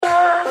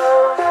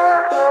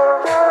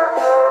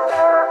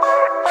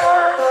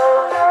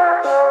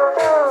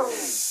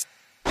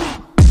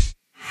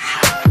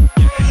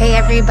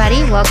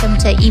everybody. Welcome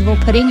to Evil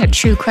Pudding, a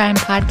true crime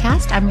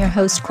podcast. I'm your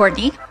host,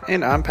 Courtney.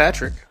 And I'm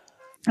Patrick.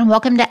 And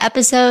welcome to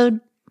episode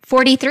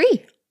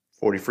 43.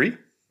 43?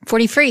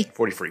 43.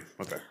 43,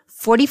 okay.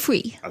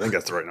 43. I think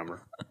that's the right number.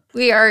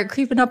 We are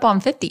creeping up on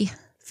 50.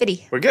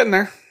 50. We're getting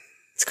there.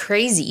 It's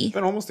crazy. It's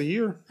been almost a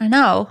year. I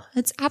know.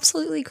 It's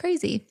absolutely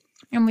crazy.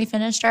 And we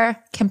finished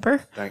our Kemper.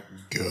 Thank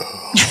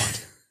God.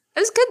 It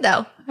was good,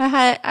 though.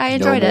 I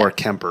enjoyed it. No more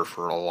Kemper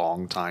for a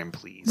long time,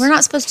 please. We're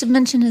not supposed to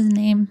mention his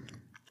name.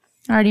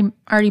 I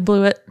already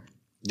blew it.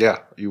 Yeah,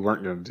 you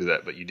weren't going to do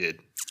that, but you did.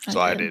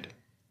 I did.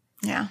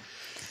 Yeah.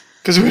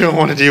 Because we don't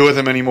want to deal with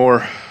him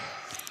anymore.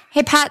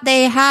 Hey, Pat,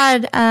 they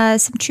had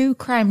some true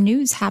crime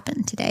news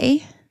happen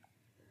today.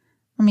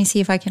 Let me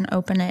see if I can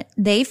open it.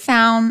 They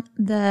found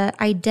the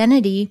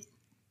identity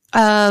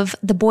of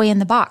the boy in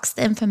the box,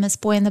 the infamous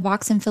boy in the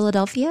box in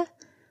Philadelphia.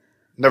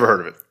 Never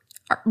heard of it.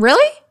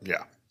 Really?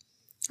 Yeah.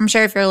 I'm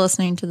sure if you're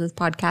listening to this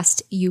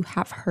podcast, you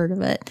have heard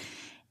of it.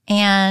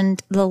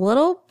 And the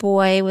little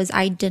boy was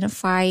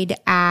identified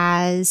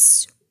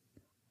as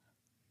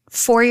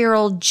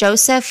 4-year-old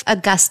Joseph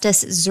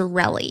Augustus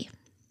Zarelli.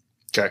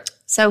 Okay.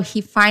 So he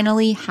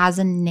finally has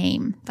a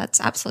name. That's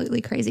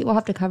absolutely crazy. We'll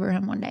have to cover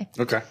him one day.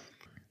 Okay.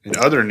 In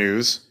other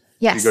news,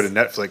 yes. You go to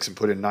Netflix and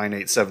put in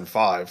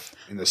 9875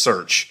 in the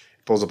search.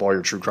 It pulls up all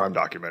your true crime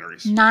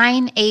documentaries.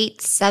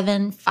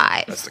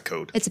 9875. That's the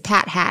code. It's a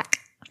Pat hack.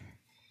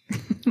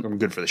 I'm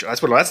good for the show.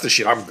 That's the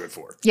shit I'm good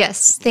for.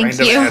 Yes. Thank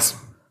Random you. Ass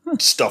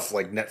stuff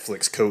like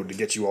Netflix code to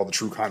get you all the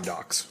true crime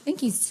docs.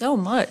 Thank you so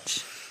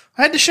much.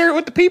 I had to share it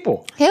with the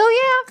people. Hell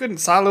yeah. Couldn't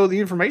silo the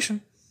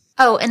information.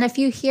 Oh, and if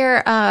you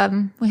hear,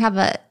 we have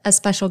a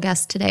special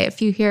guest today.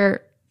 If you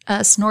hear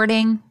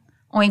snorting,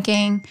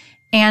 oinking,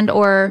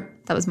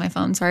 that was my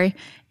phone, sorry,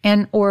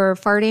 and or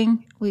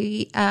farting,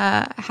 we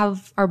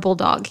have our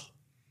bulldog.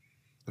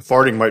 The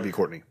farting might be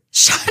Courtney.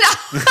 Shut up.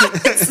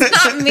 It's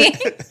not me.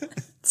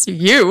 It's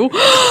you.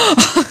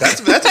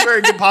 That's a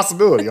very good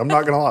possibility. I'm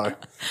not going to lie.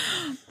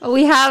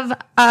 We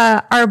have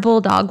our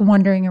bulldog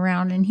wandering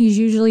around, and he's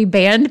usually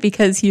banned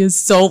because he is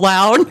so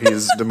loud. He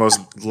is the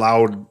most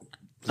loud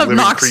living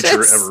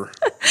creature ever.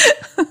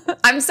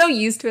 I'm so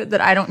used to it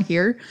that I don't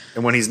hear.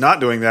 And when he's not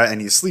doing that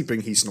and he's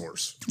sleeping, he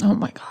snores. Oh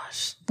my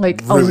gosh.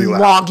 Like really a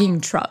loud. logging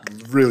truck.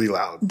 Really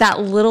loud. That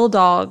little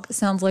dog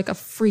sounds like a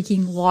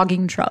freaking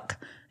logging truck.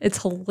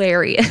 It's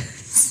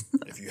hilarious.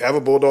 If you have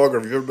a bulldog or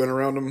if you've ever been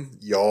around them,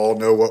 y'all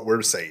know what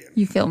we're saying.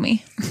 You feel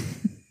me?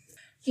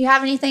 Do you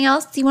have anything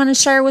else you want to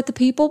share with the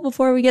people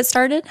before we get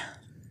started?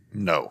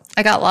 No.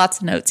 I got lots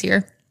of notes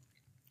here.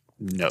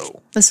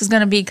 No. This is going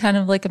to be kind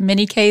of like a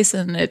mini case,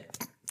 and it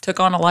took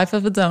on a life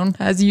of its own,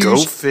 as usual.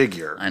 Go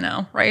figure. I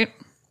know, right?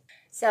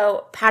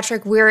 So,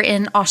 Patrick, we're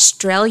in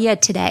Australia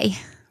today.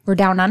 We're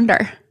down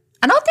under.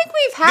 I don't think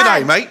we've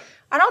had... G'day, mate.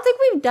 I don't think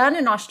we've done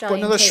an Australian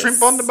Put another case.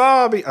 shrimp on the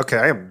barbie. Okay,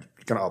 I am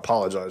going to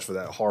apologize for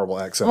that horrible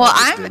accent. Well,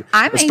 I just did.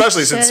 I'm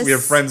especially anxious. since we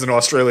have friends in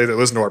Australia that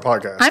listen to our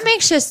podcast. I'm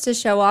anxious to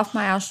show off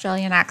my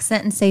Australian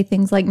accent and say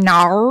things like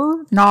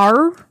nar,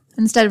 nar,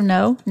 instead of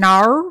no,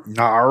 nar,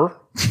 Nar.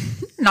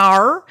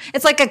 nar.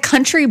 It's like a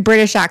country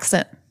British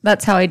accent.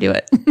 That's how I do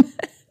it.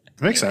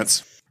 Makes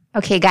sense.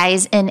 Okay,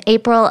 guys, in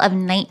April of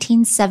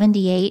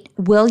 1978,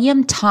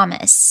 William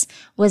Thomas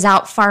was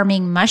out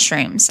farming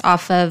mushrooms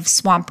off of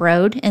Swamp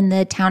Road in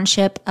the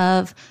township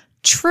of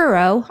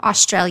Truro,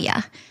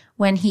 Australia,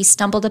 when he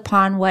stumbled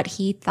upon what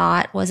he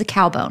thought was a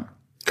cow bone.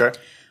 Okay.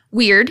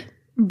 Weird,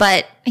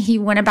 but he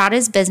went about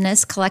his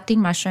business collecting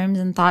mushrooms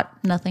and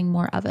thought nothing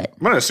more of it.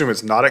 I'm going to assume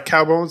it's not a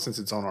cow bone since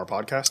it's on our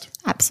podcast.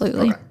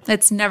 Absolutely. Okay.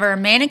 It's never a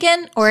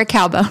mannequin or a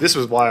cow bone. This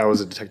was why I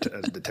was a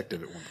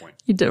detective at one point.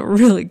 You did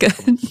really good.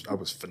 I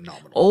was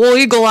phenomenal. Oh,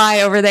 eagle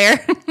eye over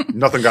there.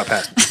 Nothing got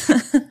past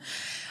me.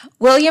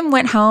 William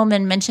went home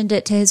and mentioned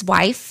it to his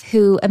wife,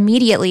 who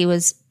immediately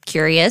was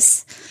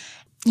curious.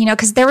 You know,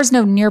 because there was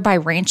no nearby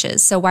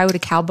ranches, so why would a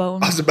cow bone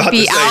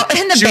be out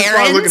in the she was barrens?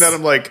 probably looking at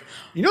him like,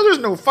 there's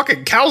no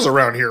fucking cows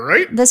around here,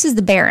 right? This is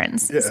the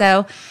barrens.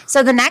 Yeah.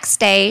 So the next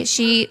day,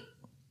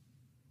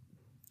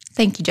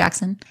 thank you,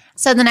 Jackson.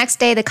 So the next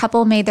day, the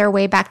couple made their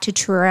way back to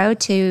Truro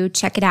to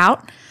check it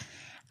out.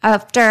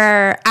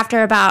 After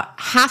about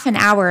half an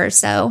hour or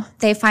so,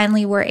 they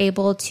finally were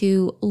able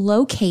to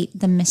locate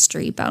the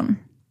mystery bone.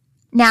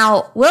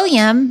 Now,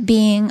 William,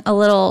 being a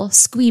little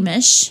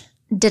squeamish,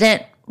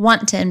 didn't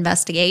want to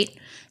investigate.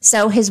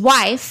 So his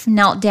wife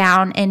knelt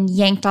down and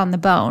yanked on the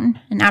bone.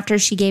 And after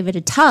she gave it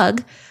a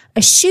tug,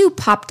 a shoe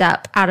popped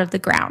up out of the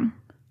ground.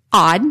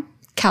 Odd.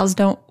 Cows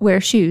don't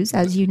wear shoes,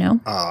 as you know.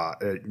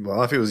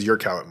 Well, if it was your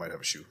cow, it might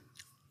have a shoe.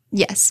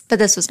 Yes, but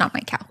this was not my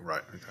cow.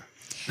 Right. Okay.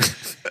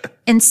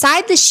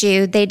 Inside the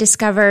shoe, they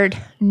discovered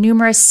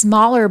numerous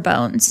smaller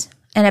bones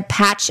and a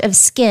patch of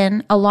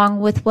skin along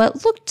with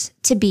what looked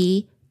to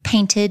be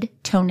painted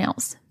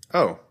toenails.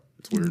 Oh,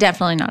 that's weird.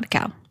 Definitely not a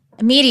cow.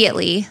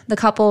 Immediately, the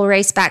couple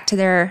raced back to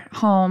their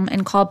home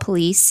and called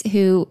police,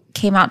 who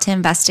came out to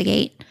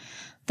investigate.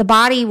 The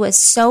body was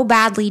so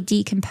badly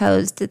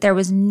decomposed that there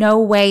was no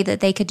way that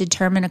they could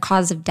determine a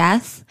cause of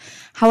death.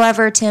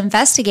 However, to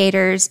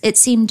investigators, it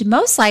seemed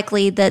most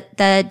likely that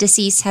the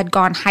deceased had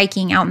gone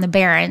hiking out in the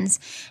barrens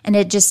and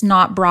had just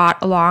not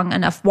brought along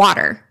enough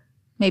water.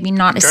 Maybe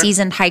not a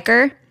seasoned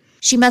hiker.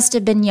 She must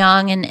have been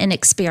young and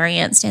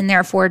inexperienced and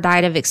therefore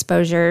died of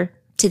exposure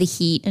to the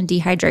heat and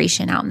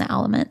dehydration out in the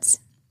elements.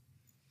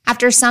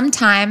 After some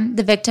time,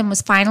 the victim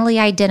was finally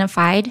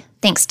identified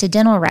thanks to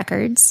dental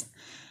records,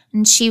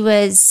 and she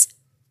was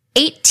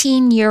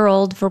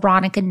 18-year-old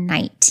Veronica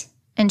Knight,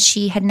 and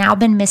she had now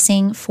been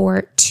missing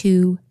for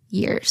 2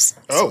 years.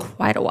 That's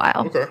quite a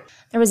while. Okay.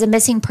 There was a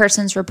missing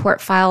persons report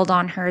filed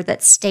on her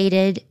that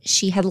stated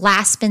she had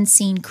last been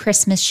seen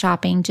Christmas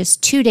shopping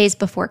just 2 days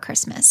before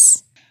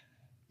Christmas.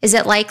 Is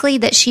it likely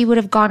that she would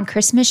have gone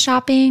Christmas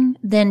shopping,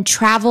 then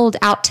traveled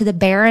out to the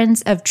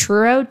barrens of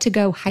Truro to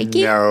go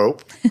hiking? No.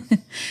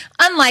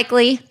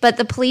 Unlikely, but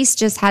the police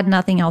just had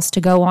nothing else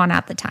to go on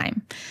at the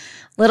time.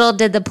 Little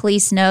did the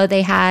police know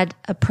they had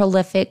a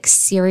prolific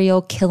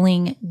serial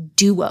killing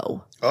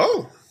duo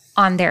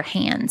on their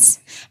hands.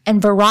 And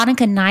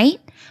Veronica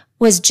Knight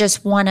was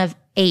just one of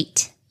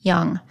 8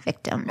 young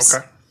victims.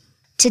 Okay.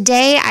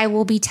 Today, I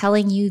will be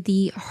telling you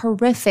the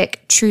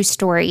horrific true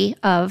story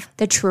of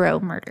the Truro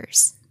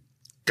murders.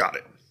 Got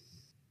it.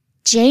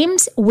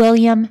 James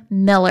William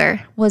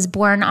Miller was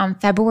born on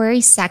February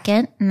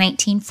 2nd,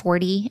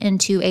 1940,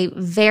 into a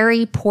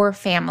very poor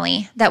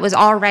family that was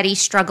already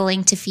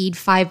struggling to feed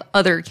 5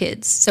 other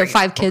kids. So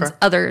 5 kids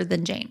other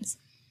than James.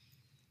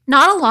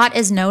 Not a lot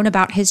is known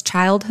about his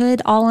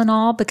childhood, all in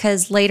all,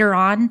 because later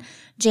on,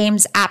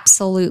 James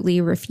absolutely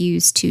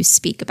refused to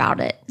speak about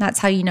it. That's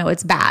how you know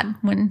it's bad,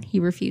 when he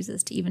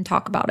refuses to even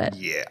talk about it.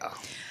 Yeah.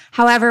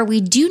 However,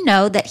 we do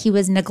know that he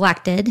was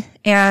neglected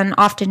and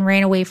often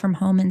ran away from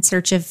home in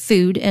search of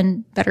food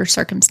and better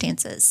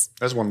circumstances.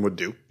 As one would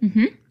do.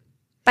 Mm-hmm.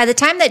 By the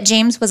time that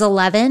James was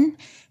 11,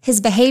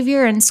 his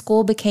behavior in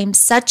school became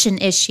such an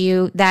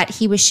issue that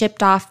he was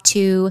shipped off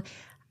to,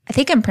 I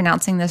think I'm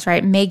pronouncing this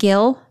right,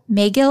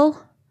 McGill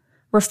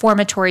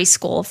Reformatory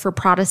School for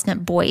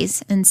Protestant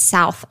Boys in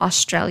South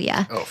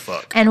Australia. Oh,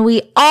 fuck. And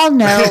we all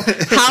know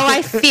how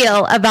I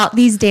feel about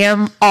these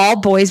damn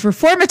all-boys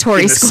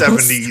reformatory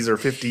schools. In the 70s or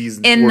 50s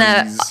and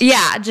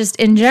 40s. Just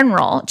in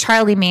general.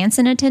 Charlie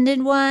Manson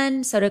attended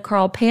one, so did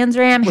Carl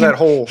Panzram, Well, that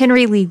whole-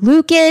 Henry Lee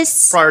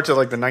Lucas. Prior to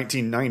like the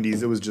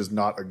 1990s, it was just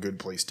not a good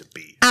place to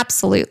be.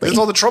 Absolutely. It's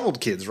all the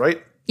troubled kids,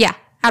 right? Yeah,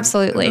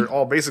 absolutely. And they're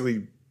all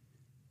basically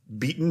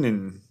beaten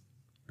and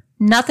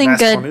nothing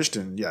good. Punished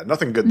and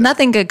nothing good. There.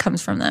 Nothing good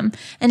comes from them.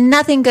 And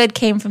nothing good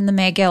came from the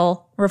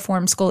McGill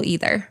Reform School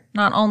either.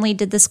 Not only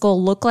did the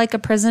school look like a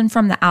prison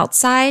from the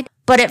outside,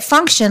 but it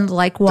functioned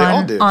like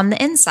one on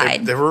the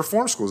inside. They were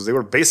reform schools. They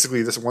were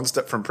basically this one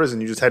step from prison.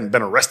 You just hadn't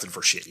been arrested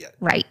for shit yet.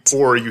 Right.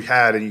 Or you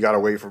had and you got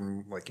away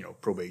from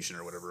probation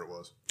or whatever it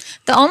was.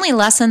 The only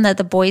lesson that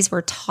the boys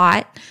were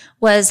taught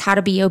was how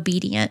to be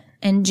obedient.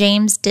 And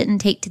James didn't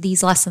take to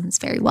these lessons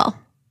very well.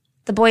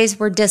 The boys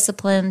were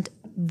disciplined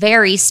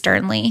very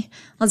sternly.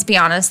 Let's be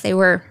honest, they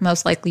were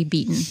most likely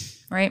beaten,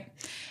 right?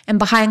 And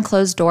behind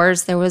closed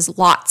doors, there was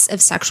lots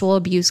of sexual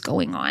abuse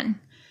going on.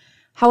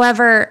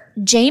 However,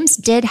 James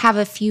did have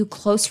a few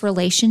close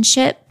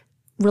relationships,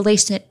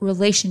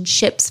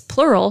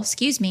 plural,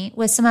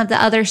 with some of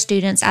the other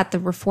students at the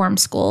reform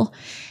school.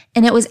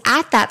 And it was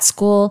at that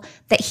school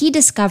that he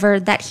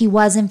discovered that he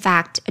was, in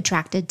fact,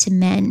 attracted to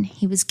men.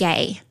 He was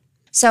gay.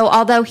 So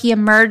although he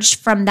emerged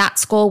from that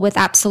school with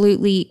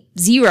absolutely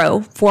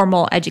zero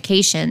formal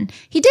education,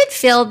 he did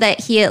feel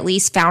that he at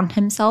least found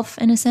himself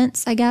in a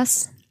sense, I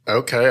guess.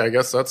 Okay, I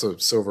guess that's a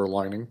silver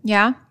lining.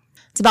 Yeah.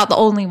 It's about the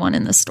only one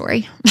in this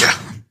story. Yeah.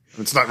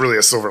 It's not really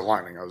a silver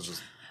lining.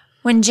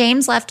 When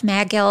James left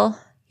McGill,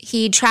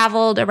 he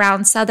traveled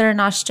around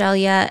southern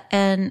Australia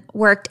and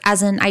worked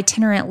as an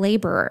itinerant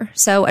laborer.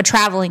 So a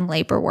traveling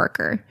labor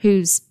worker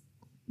who's,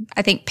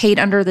 I think, paid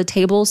under the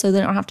table so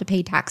they don't have to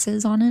pay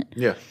taxes on it.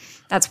 Yeah.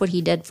 That's what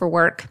he did for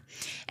work.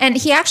 And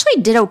he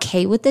actually did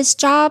okay with this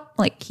job.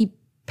 Like, he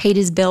paid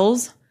his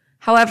bills.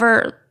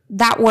 However,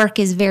 that work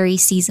is very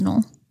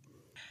seasonal.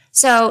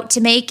 So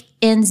to make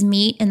ends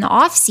meet in the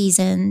off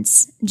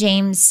seasons,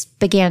 James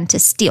began to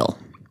steal.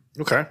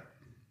 Okay.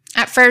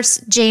 At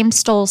first, James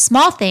stole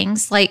small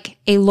things like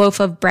a loaf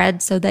of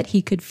bread so that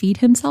he could feed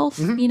himself,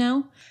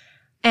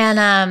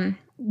 And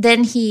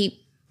then he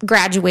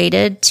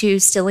graduated to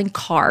stealing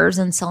cars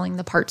and selling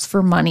the parts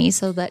for money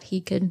so that he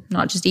could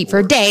not just eat for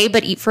a day,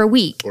 but eat for a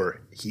week.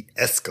 Or he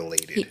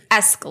escalated.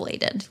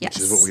 Yes. Which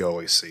is what we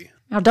always see.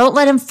 Now, don't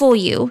let him fool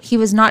you. He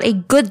was not a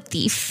good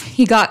thief.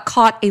 He got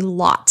caught a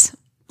lot.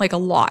 Like a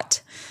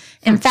lot.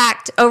 In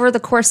fact, over the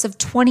course of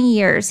 20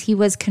 years, he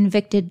was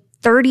convicted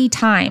 30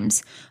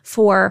 times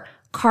for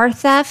car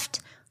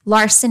theft,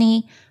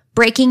 larceny,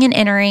 breaking and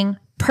entering,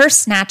 purse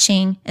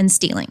snatching, and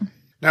stealing.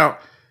 Now,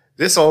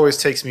 this always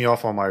takes me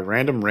off on my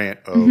random rant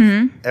of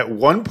at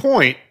what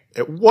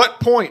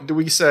point do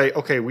we say,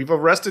 okay, we've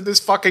arrested this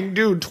fucking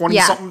dude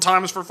 20-something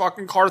times for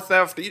fucking car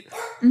theft,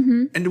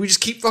 and do we just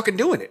keep fucking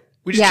doing it?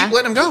 We just keep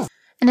letting him go.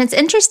 And it's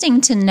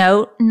interesting to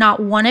note, not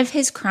one of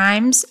his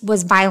crimes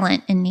was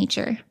violent in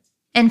nature.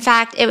 In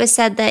fact, it was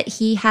said that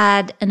he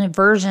had an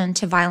aversion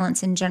to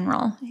violence in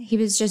general. He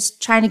was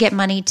just trying to get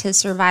money to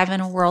survive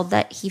in a world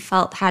that he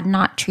felt had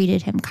not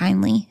treated him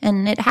kindly.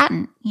 And it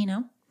hadn't, you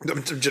know?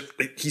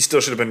 He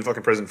still should have been in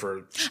fucking prison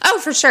for... Oh,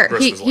 for sure.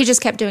 He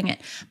just kept doing it.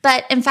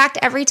 But in fact,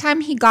 every time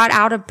he got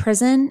out of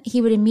prison,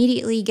 he would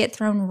immediately get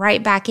thrown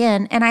right back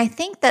in. And I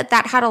think that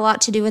had a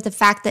lot to do with the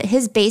fact that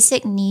his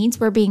basic needs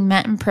were being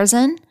met in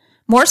prison,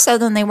 more so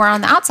than they were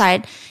on the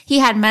outside. He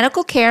had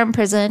medical care in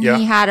prison. Yeah.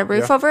 He had a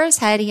roof over his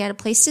head. He had a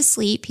place to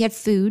sleep. He had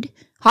food,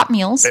 hot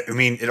meals. I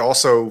mean, it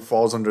also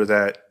falls under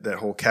that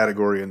whole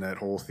category and that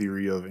whole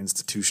theory of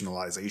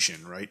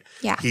institutionalization, right?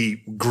 Yeah.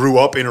 He grew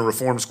up in a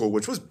reform school,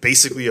 which was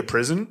basically a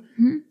prison.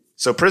 Mm-hmm.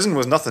 So prison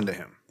was nothing to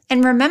him.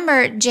 And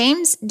remember,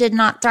 James did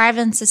not thrive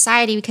in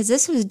society because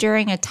this was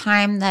during a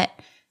time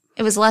that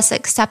it was less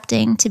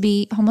accepting to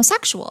be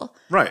homosexual.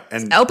 Right.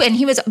 And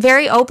he was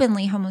very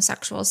openly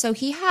homosexual. So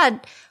he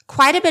had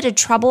quite a bit of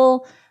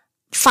trouble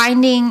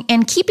finding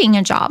and keeping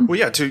a job. Well,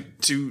 yeah, he's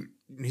going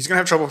to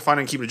have trouble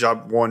finding and keeping a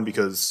job, one,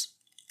 because,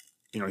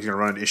 he's going to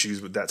run into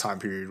issues with that time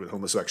period with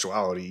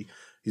homosexuality.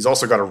 He's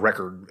also got a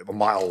record a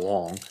mile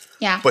long.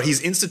 Yeah. But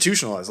he's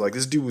institutionalized. Like,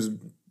 this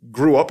dude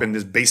grew up in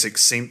this basic,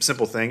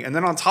 simple thing. And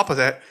then on top of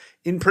that,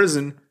 in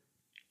prison,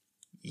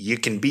 you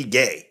can be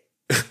gay.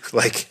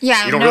 You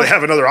don't really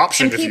have another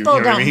option. And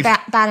people don't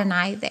bat an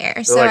eye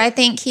there. So I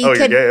think he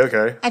could. You're gay?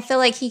 Okay. I feel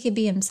like he could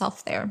be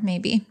himself there,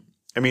 maybe.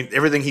 I mean,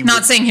 everything he...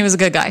 Not saying he was a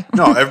good guy.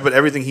 No, but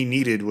everything he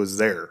needed was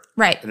there.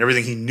 Right. And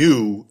everything he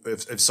knew,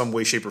 if some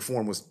way, shape, or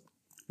form was,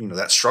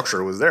 that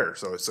structure was there.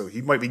 So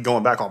he might be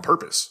going back on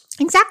purpose.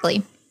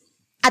 Exactly.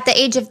 At the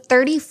age of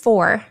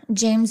 34,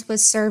 James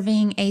was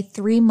serving a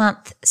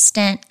 3-month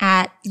stint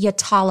at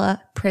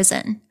Yatala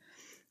prison.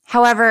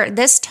 However,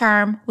 this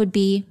term would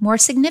be more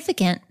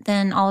significant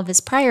than all of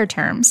his prior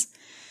terms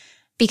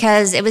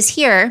because it was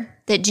here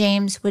that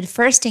James would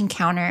first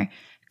encounter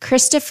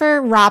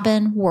Christopher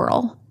Robin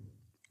Worrell.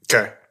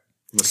 Okay.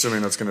 I'm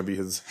assuming that's going to be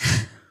his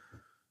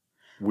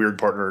weird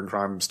partner in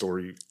crime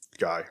story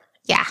guy.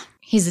 Yeah.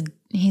 He's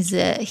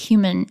a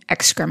human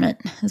excrement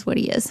is what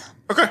he is.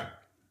 Okay.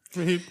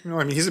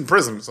 He's in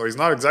prison, so he's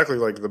not exactly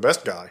like the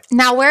best guy.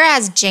 Now,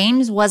 whereas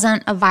James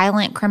wasn't a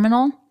violent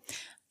criminal,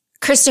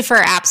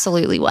 Christopher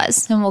absolutely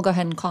was. And we'll go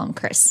ahead and call him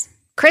Chris.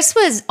 Chris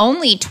was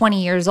only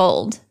 20 years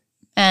old.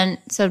 And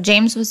so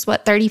James was,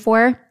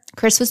 34?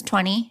 Chris was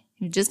 20.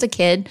 He was just a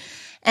kid.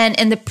 And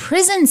in the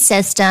prison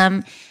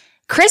system,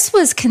 Chris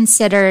was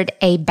considered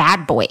a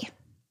bad boy.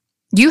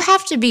 You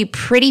have to be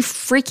pretty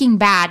freaking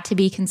bad to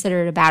be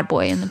considered a bad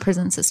boy in the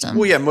prison system.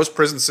 Well, yeah, most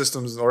prison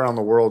systems around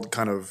the world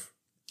kind of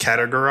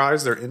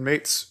categorize their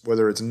inmates,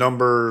 whether it's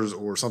numbers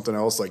or something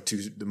else, like to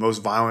the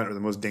most violent or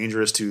the most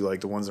dangerous to like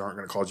the ones that aren't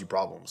going to cause you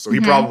problems. So he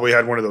probably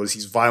had one of those,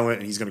 he's violent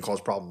and he's going to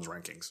cause problems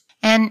rankings.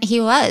 And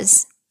he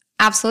was.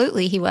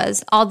 Absolutely, he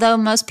was. Although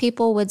most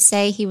people would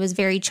say he was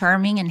very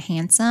charming and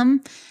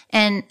handsome.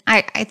 And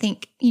I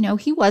think,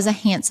 he was a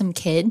handsome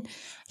kid.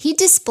 He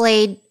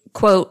displayed,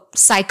 quote,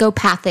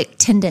 psychopathic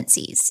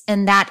tendencies.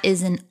 And that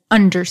is an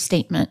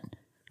understatement,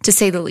 to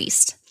say the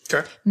least.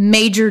 Okay.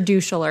 Major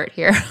douche alert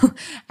here,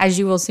 as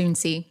you will soon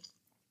see.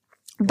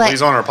 But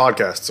he's on our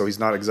podcast, so he's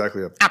not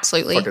exactly a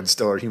absolutely fucking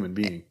stellar human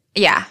being.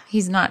 Yeah,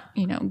 he's not,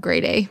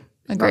 grade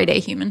A, grade A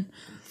human.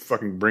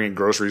 Fucking bringing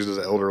groceries to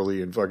the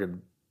elderly and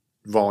fucking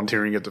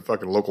volunteering at the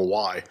fucking local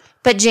Y.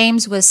 But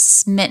James was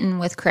smitten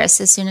with Chris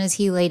as soon as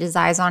he laid his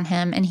eyes on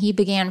him, and he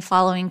began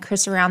following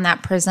Chris around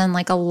that prison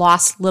like a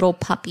lost little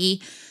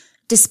puppy,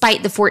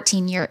 despite the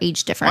 14-year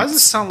age difference. Why does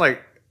this sound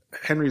like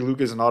Henry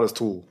Lucas and Otto's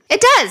Tool?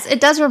 It does. It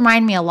does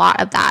remind me a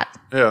lot of that.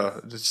 Yeah.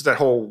 It's just that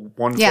whole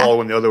one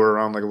following the other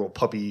around like a little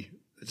puppy.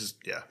 It's just,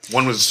 yeah.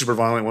 One was super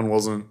violent, one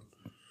wasn't.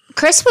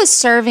 Chris was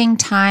serving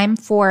time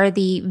for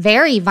the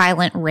very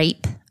violent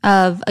rape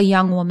of a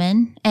young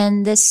woman,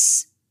 and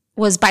this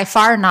was by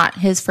far not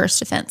his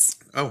first offense.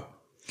 Oh.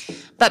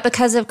 But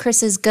because of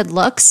Chris's good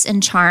looks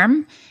and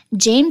charm,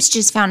 James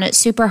just found it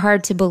super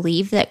hard to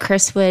believe that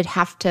Chris would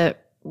have to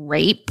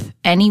rape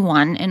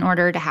anyone in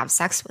order to have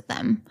sex with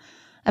them.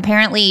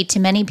 Apparently, to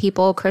many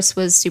people, Chris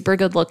was super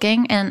good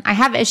looking, and I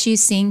have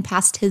issues seeing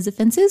past his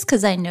offenses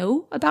because I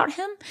know about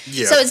him.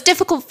 Yeah. So it's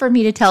difficult for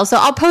me to tell. So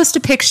I'll post a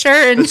picture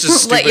and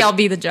let y'all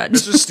be the judge.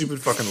 It's just stupid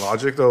fucking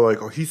logic, though.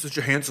 Like, he's such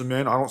a handsome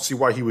man. I don't see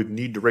why he would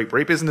need to rape.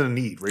 Rape isn't a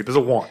need. Rape is a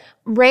want.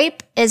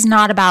 Rape is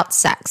not about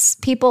sex.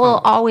 People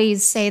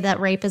always say that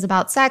rape is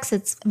about sex.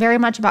 It's very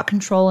much about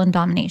control and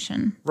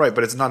domination. Right,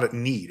 but it's not a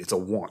need. It's a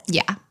want.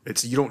 Yeah.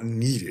 You don't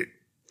need it.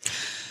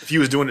 If he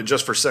was doing it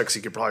just for sex,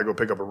 he could probably go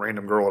pick up a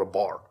random girl at a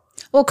bar.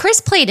 Well, Chris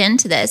played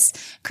into this.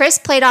 Chris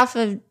played off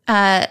of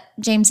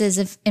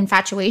James's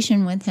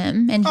infatuation with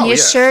him, and he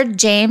assured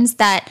James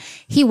that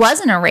he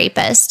wasn't a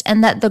rapist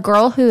and that the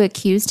girl who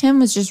accused him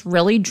was just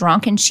really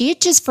drunk, and she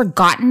had just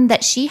forgotten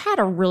that she had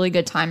a really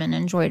good time and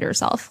enjoyed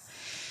herself.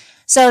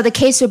 So the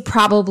case would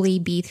probably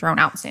be thrown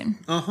out soon.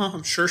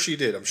 I'm sure she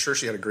did. I'm sure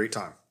she had a great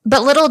time.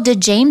 But little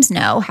did James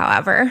know,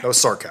 however. That was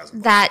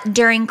sarcasm. That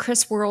during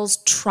Chris Worrell's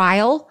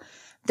trial,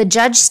 The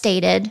judge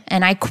stated,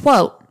 and I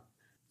quote,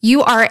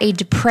 "You are a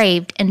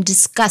depraved and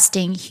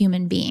disgusting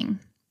human being,"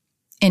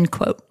 end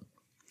quote.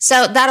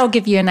 So that'll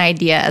give you an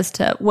idea as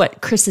to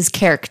what Chris's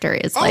character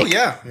is like. Oh,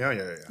 yeah.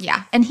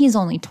 Yeah, and he's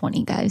only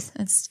 20, guys.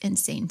 That's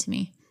insane to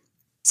me.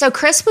 So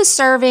Chris was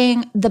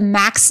serving the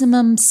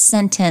maximum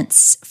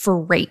sentence for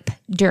rape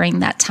during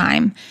that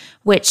time,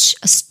 which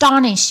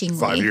astonishingly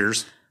 5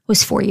 years.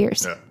 was 4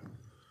 years. Yeah.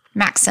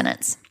 Max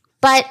sentence.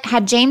 But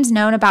had James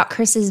known about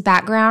Chris's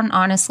background,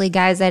 honestly,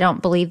 guys, I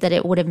don't believe that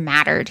it would have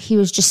mattered. He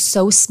was just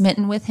so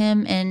smitten with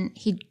him, and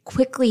he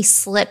quickly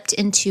slipped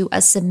into a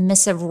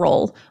submissive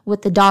role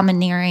with the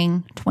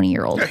domineering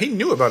 20-year-old. Yeah, he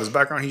knew about his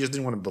background. He just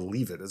didn't want to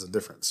believe it as a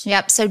difference.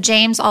 Yep. So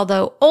James,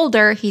 although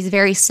older, he's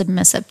very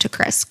submissive to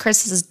Chris.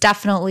 Chris is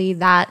definitely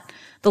the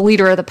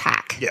leader of the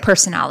pack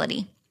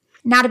personality.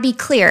 Now, to be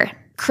clear,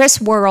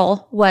 Chris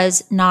Worrell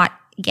was not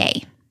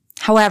gay.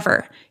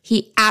 However,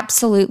 he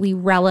absolutely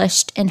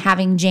relished in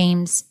having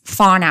James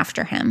fawn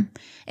after him.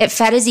 It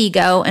fed his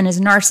ego and his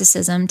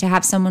narcissism to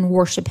have someone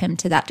worship him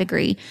to that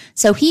degree.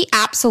 So he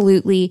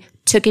absolutely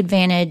took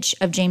advantage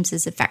of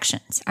James's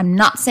affections. I'm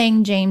not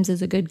saying James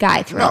is a good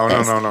guy throughout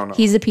this. No.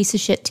 He's a piece of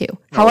shit too.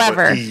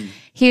 However,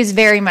 he was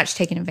very much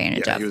taken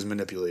advantage of. He was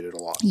manipulated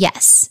a lot.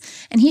 Yes.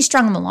 And he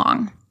strung him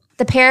along.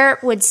 The pair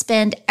would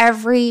spend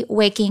every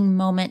waking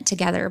moment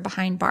together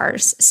behind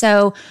bars.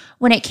 So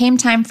when it came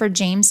time for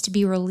James to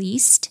be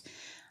released,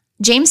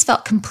 James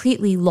felt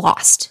completely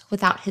lost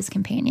without his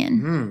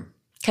companion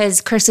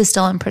because Chris is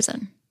still in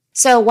prison.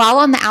 So while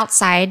on the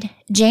outside,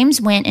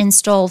 James went and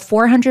stole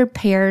 400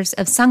 pairs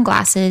of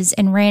sunglasses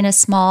and ran a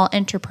small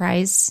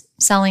enterprise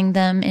selling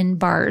them in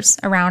bars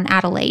around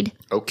Adelaide.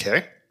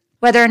 Okay.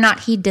 Whether or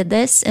not he did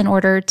this in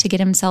order to get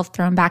himself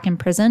thrown back in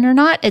prison or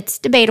not, it's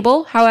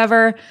debatable.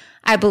 However,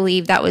 I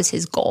believe that was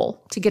his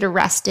goal, to get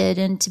arrested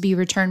and to be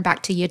returned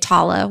back to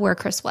Yatala, where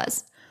Chris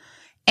was.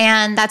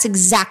 And that's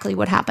exactly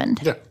what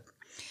happened. Yeah.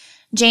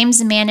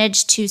 James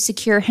managed to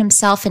secure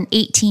himself an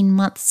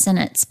 18-month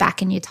sentence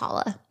back in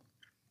Yatala.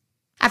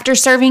 After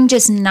serving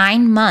just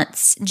 9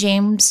 months,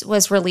 James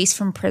was released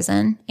from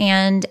prison.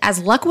 And as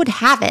luck would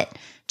have it,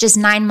 just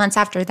 9 months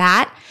after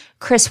that,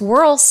 Chris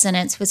Worrell's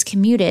sentence was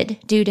commuted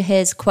due to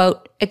his,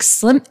 quote,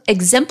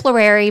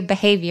 exemplary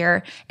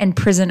behavior and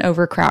prison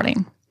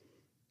overcrowding.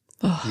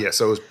 Yeah,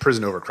 so it was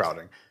prison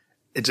overcrowding.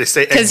 They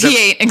say because he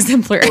ain't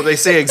exemplary. Well, they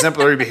say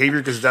exemplary behavior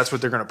because that's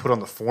what they're going to put on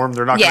the form.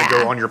 They're not going to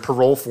go on your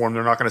parole form.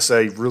 They're not going to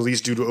say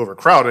released due to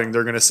overcrowding.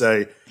 They're going to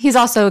say he's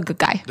also a good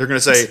guy. They're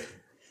going to say,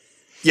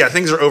 yeah,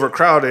 things are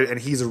overcrowded and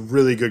he's a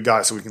really good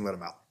guy, so we can let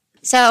him out.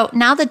 So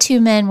now the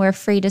two men were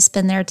free to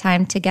spend their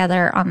time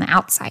together on the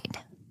outside.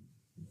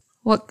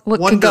 What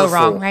could go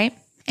wrong, right?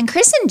 And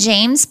Chris and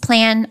James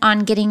planned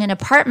on getting an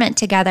apartment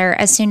together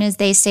as soon as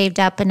they saved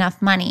up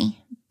enough money.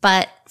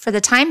 But for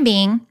the time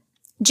being,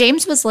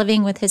 James was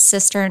living with his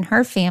sister and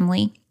her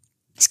family.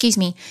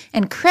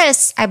 And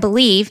Chris, I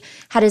believe,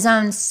 had his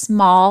own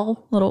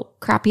small little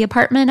crappy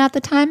apartment at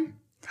the time.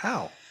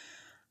 How?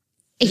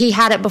 He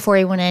had it before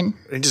he went in.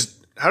 And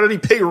how did he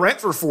pay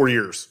rent for 4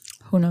 years?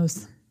 Who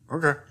knows?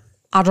 Okay.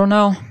 I don't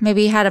know.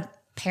 Maybe he had a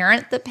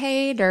parent that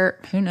paid, or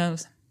who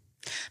knows?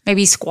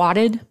 Maybe he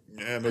squatted.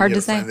 Yeah, maybe Hard he had to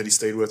a say. friend that he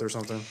stayed with or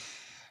something.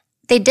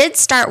 They did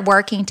start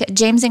working.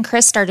 James and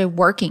Chris started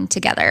working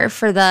together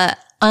for the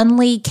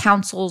Unley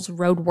Council's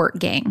road work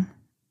gang.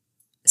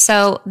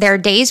 So their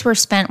days were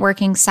spent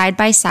working side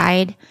by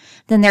side.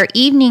 Then their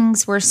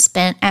evenings were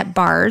spent at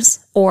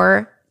bars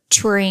or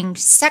touring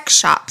sex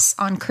shops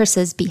on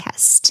Chris's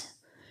behest.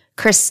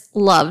 Chris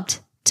loved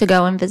to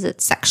go and visit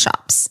sex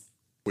shops.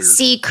 Weird.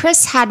 See,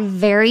 Chris had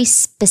very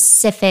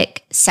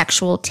specific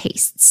sexual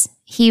tastes.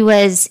 He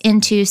was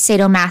into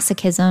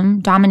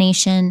sadomasochism,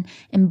 domination,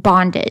 and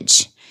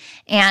bondage.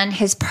 And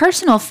his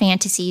personal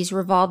fantasies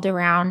revolved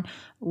around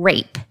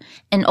rape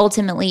and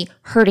ultimately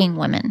hurting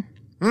women.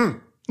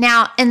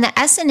 Now, in the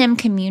S&M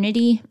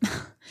community,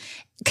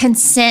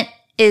 consent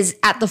is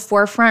at the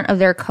forefront of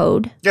their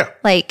code. Yeah.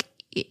 Like,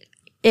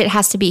 it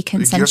has to be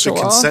consensual.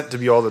 You have to consent to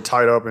be all the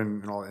tied up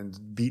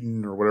and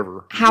beaten or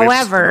whatever.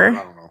 However,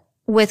 I don't know.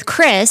 With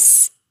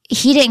Chris,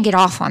 he didn't get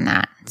off on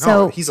that. No,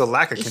 So he's a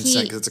lack of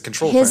consent because it's a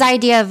control his thing.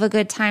 idea of a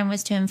good time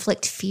was to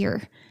inflict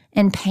fear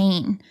and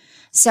pain.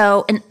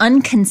 So an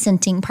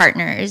unconsenting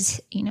partner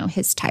is,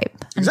 his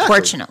type,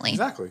 unfortunately.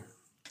 Exactly.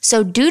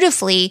 So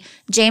dutifully,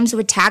 James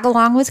would tag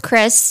along with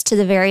Chris to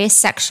the various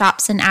sex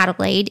shops in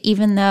Adelaide,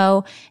 even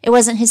though it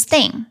wasn't his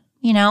thing,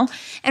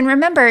 And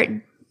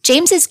remember,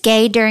 James is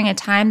gay during a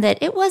time that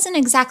it wasn't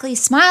exactly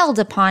smiled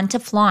upon to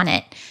flaunt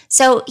it.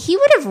 So he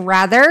would have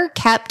rather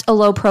kept a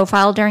low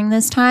profile during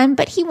this time,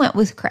 but he went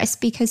with Chris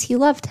because he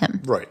loved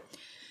him. Right.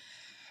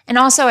 And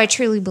also, I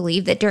truly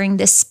believe that during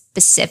this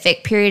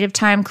specific period of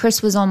time,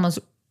 Chris was almost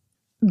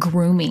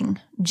grooming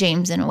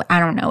James in a way. I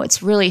don't know.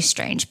 It's really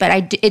strange,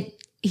 but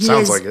he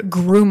Sounds was like it.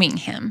 grooming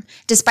him,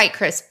 despite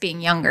Chris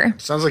being younger.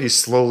 Sounds like he's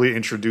slowly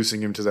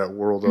introducing him to that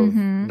world of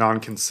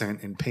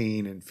non-consent and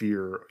pain and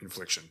fear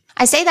infliction.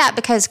 I say that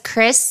because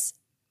Chris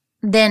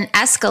then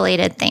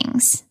escalated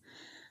things.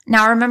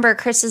 Now, remember,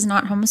 Chris is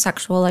not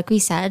homosexual, like we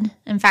said.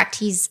 In fact,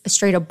 he's a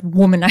straight-up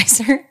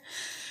womanizer.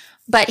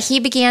 But he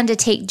began to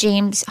take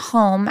James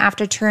home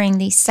after touring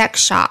these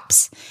sex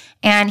shops,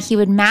 and he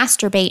would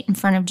masturbate in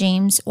front of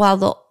James while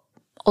the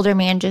older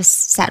man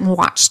just sat and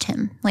watched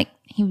him. Like,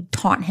 he would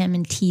taunt him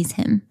and tease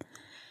him.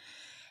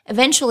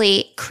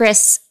 Eventually,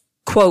 Chris,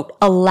 quote,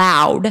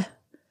 allowed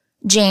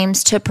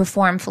James to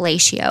perform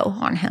fellatio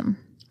on him.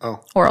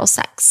 Oh. Oral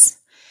sex.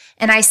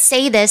 And I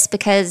say this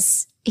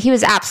because he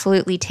was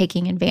absolutely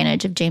taking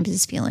advantage of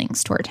James's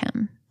feelings toward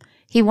him.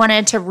 He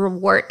wanted to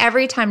reward,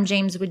 every time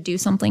James would do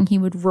something, he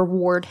would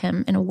reward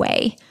him in a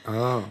way.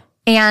 Oh.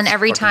 And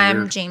every time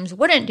weird. James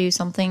wouldn't do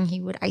something,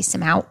 he would ice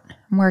him out.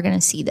 And we're going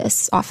to see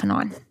this off and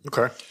on.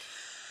 Okay.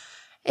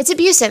 It's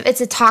abusive.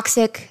 It's a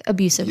toxic,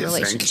 abusive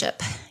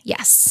relationship.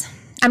 Yes.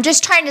 I'm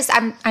just trying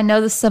to, I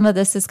know some of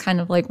this is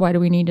kind of like, why do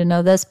we need to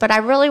know this? But I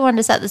really wanted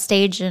to set the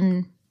stage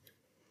and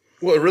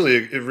well, it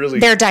really,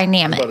 their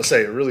dynamic. I was about to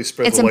say, it really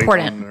spread It's the light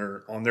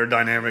important. on their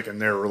dynamic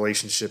and their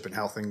relationship and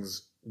how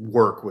things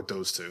work with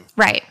those two.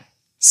 Right.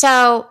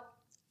 So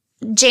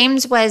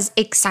James was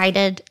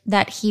excited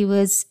that he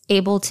was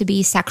able to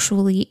be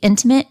sexually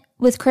intimate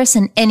with Chris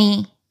in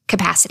any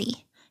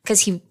capacity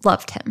because he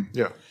loved him.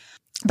 Yeah.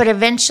 But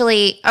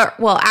eventually,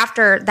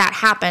 after that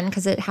happened,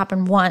 because it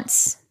happened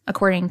once,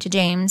 according to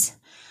James,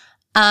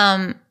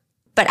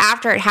 but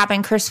after it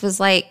happened, Chris was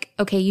like,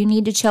 okay, you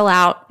need to chill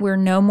out. We're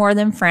no more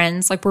than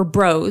friends. Like, we're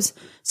bros.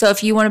 So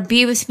if you want to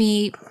be with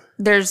me,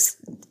 there's,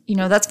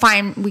 that's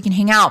fine. We can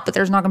hang out, but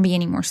there's not going to be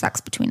any more sex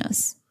between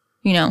us,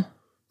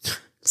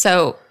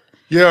 So.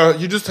 Yeah,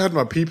 you just had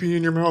my pee-pee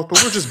in your mouth,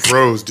 but we're just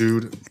bros,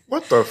 dude.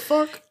 What the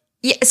fuck?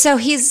 Yeah, so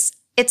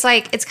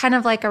it's kind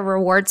of like a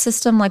reward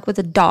system, like with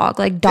a dog,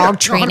 like dog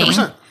training.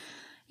 100%.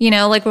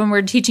 Like when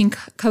we're teaching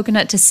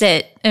Coconut to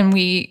sit and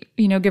we,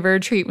 give her a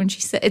treat when she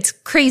sits. It's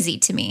crazy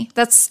to me.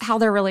 That's how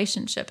their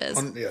relationship is.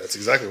 Yeah, that's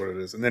exactly what it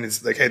is. And then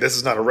it's like, hey, this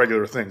is not a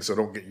regular thing, so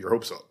don't get your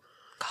hopes up.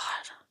 God.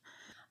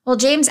 Well,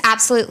 James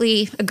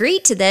absolutely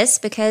agreed to this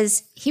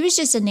because he was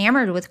just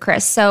enamored with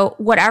Chris. So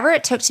whatever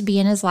it took to be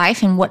in his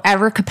life in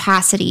whatever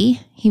capacity,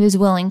 he was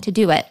willing to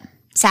do it,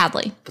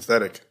 sadly.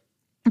 Pathetic.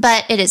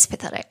 But it is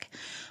pathetic.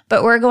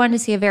 But we're going to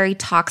see a very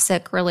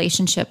toxic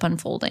relationship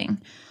unfolding.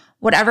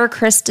 Whatever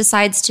Chris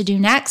decides to do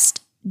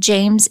next,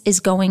 James is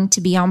going to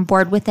be on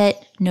board with it.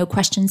 No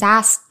questions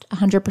asked,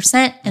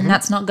 100%, and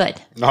that's not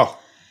good. No,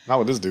 not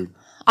with this dude.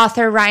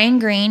 Author Ryan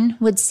Green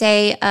would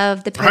say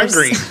of the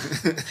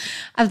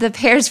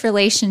pair's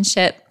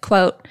relationship,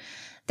 quote,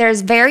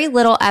 "There's very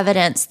little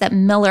evidence that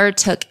Miller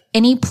took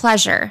any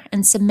pleasure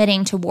in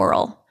submitting to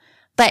Worrell,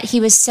 but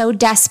he was so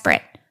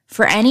desperate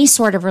for any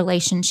sort of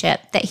relationship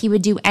that he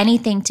would do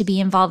anything to be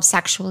involved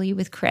sexually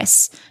with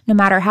Chris, no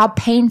matter how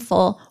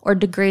painful or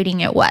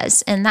degrading it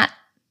was." And that,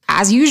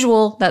 as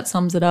usual, that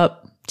sums it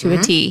up to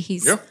a T.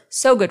 He's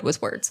so good with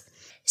words.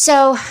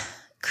 So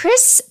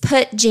Chris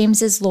put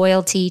James's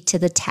loyalty to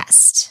the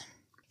test.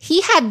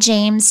 He had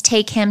James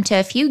take him to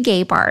a few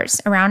gay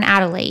bars around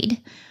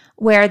Adelaide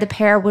where the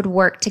pair would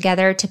work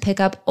together to pick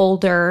up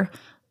older,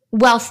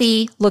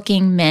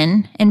 wealthy-looking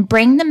men and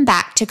bring them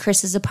back to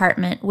Chris's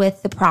apartment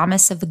with the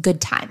promise of a good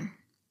time.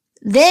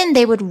 Then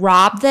they would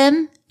rob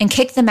them and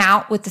kick them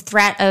out with the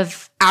threat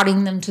of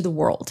outing them to the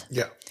world.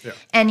 Yeah, yeah.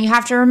 And you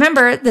have to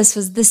remember, this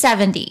was the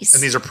 70s.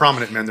 And these are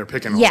prominent men they're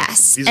picking on.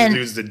 Yes. These are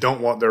dudes that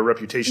don't want their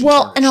reputation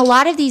Well, tarnished. and a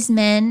lot of these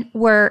men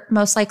were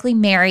most likely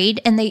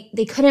married, and they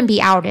couldn't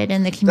be outed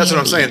in the community. That's what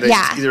I'm saying. They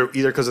yeah. Either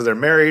because of they're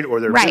married or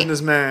they're Right.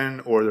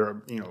 businessmen or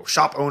they're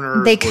shop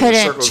owners. They or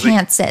couldn't circles.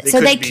 chance it. So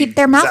couldn't they keep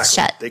their mouths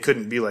shut. They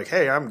couldn't be like,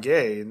 hey, I'm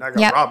gay and I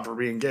got robbed for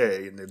being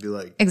gay. And they'd be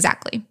like,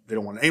 Exactly. they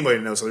don't want anybody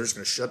to know. So they're just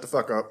going to shut the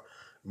fuck up,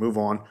 move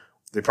on.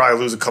 They probably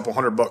lose a couple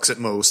 $100 at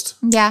most.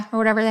 Yeah, or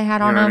whatever they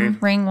had on know what them, I mean?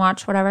 ring,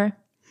 watch, whatever.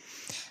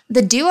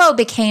 The duo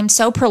became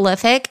so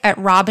prolific at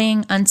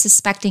robbing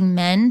unsuspecting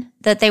men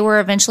that they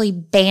were eventually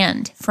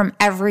banned from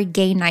every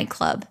gay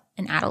nightclub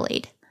in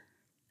Adelaide.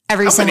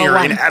 Every How single many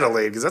are one. in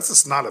Adelaide? Because that's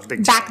just not a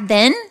big Back town.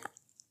 then,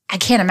 I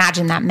can't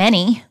imagine that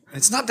many.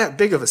 It's not that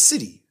big of a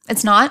city.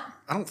 It's not?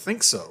 I don't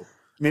think so.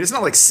 I mean, it's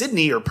not like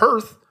Sydney or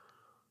Perth.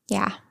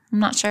 Yeah, I'm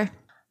not sure.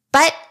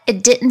 But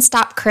it didn't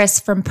stop Chris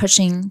from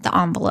pushing the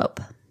envelope.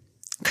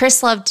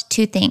 Chris loved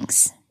two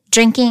things,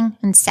 drinking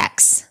and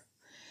sex.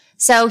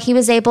 So he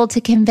was able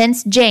to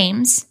convince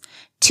James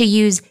to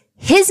use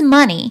his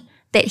money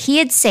that he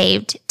had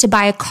saved to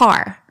buy a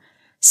car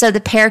so the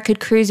pair could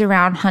cruise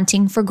around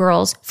hunting for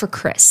girls for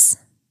Chris.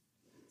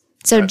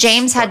 So That's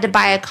James had to fucking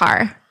buy a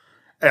car.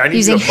 Hey, I need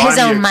Using you to buy his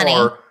me own a money.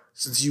 car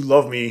since you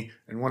love me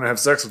and want to have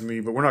sex with me,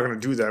 but we're not going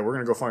to do that. We're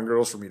going to go find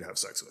girls for me to have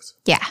sex with.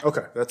 Yeah.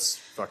 Okay, that's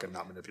fucking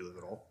not manipulative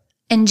at all.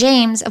 And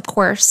James, of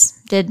course,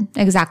 did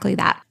exactly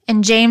that.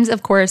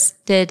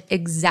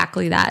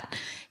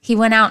 He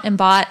went out and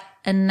bought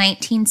a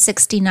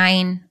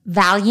 1969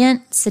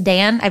 Valiant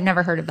sedan. I've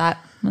never heard of that.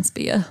 Must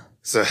be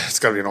It's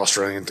got to be an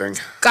Australian thing.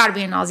 gotta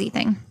be an Aussie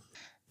thing.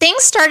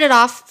 Things started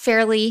off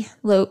fairly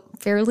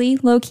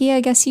low key,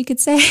 I guess you could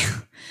say.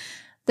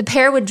 The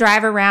pair would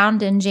drive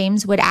around and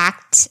James would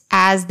act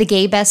as the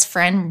gay best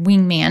friend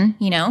wingman,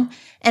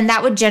 and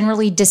that would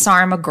generally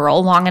disarm a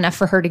girl long enough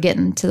for her to get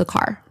into the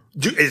car.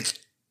 Dude,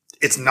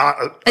 it's not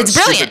a it's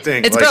stupid brilliant.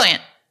 thing. It's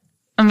brilliant.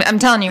 I'm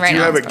telling you right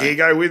now. If you have a gay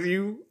guy with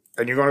you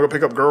and you're going to go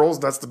pick up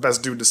girls, that's the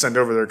best dude to send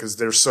over there because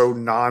they're so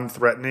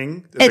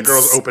non-threatening that the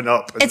girls open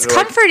up. It's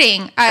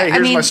comforting. Like, hey,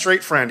 here's my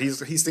straight friend. He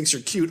thinks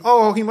you're cute.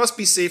 Oh, he must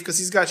be safe because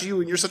he's got you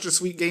and you're such a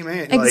sweet gay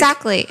man.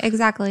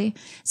 Exactly.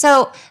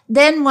 So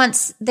then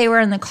once they were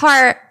in the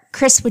car,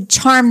 Chris would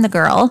charm the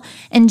girl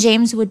and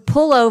James would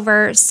pull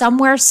over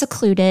somewhere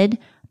secluded,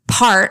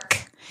 park,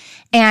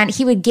 and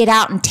he would get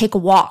out and take a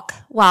walk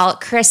while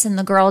Chris and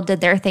the girl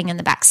did their thing in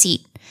the back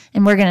seat.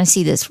 And we're going to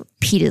see this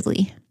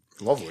repeatedly.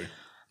 Lovely.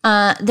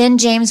 Then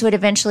James would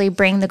eventually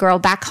bring the girl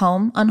back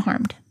home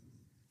unharmed.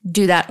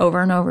 Do that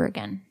over and over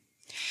again.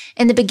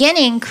 In the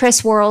beginning,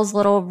 Chris Worrell's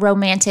little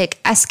romantic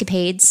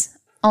escapades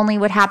only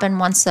would happen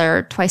once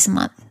or twice a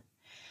month.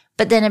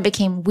 But then it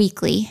became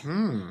weekly.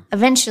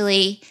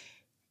 Eventually,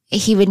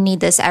 he would need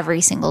this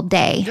every single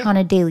day on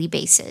a daily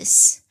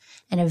basis.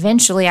 And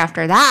eventually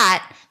after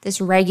that, this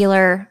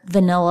regular,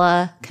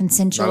 vanilla,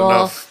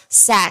 consensual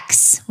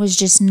sex was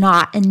just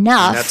not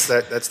enough.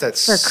 And that's that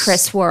for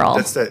Chris Worrell.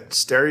 That's that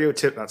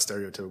not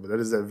stereotype, but that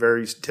is that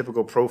very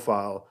typical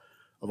profile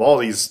of all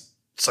these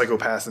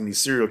psychopaths and these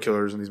serial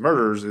killers and these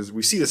murderers. Is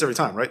we see this every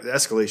time, right? The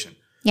escalation.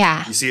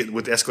 Yeah. You see it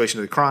with the escalation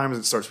of the crimes.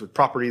 It starts with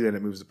property, then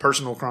it moves to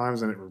personal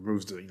crimes, then it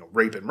moves to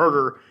rape and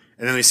murder,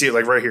 and then we see it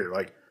like right here,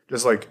 like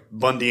just like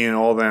Bundy and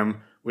all of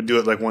them would do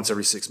it like once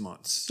every 6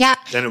 months. Yeah.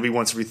 Then it'll be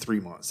once every 3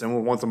 months.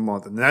 Then once a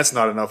month. And that's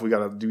not enough. We got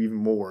to do even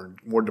more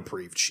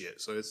depraved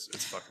shit. So it's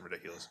fucking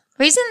ridiculous.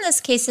 The reason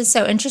this case is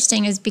so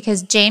interesting is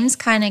because James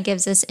kind of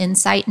gives us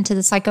insight into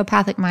the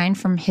psychopathic mind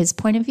from his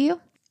point of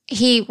view.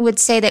 He would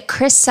say that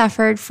Chris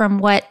suffered from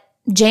what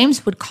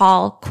James would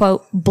call,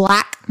 quote,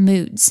 black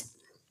moods.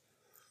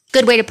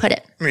 Good way to put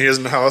it. I mean, he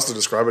doesn't know how else to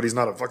describe it. He's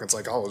not a fucking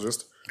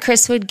psychologist.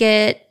 Chris would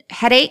get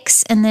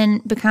headaches and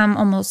then become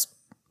almost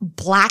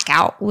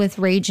blackout with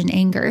rage and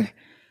anger,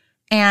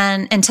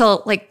 and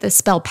until like the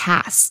spell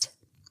passed.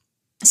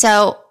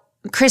 So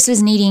Chris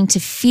was needing to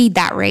feed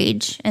that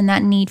rage and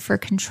that need for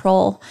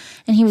control,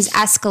 and he was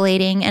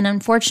escalating. And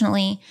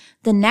unfortunately,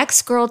 the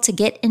next girl to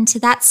get into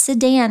that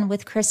sedan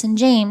with Chris and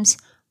James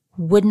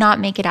would not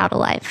make it out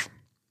alive.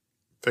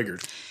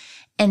 Figured.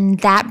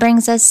 And that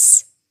brings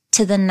us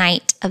to the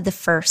night of the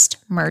first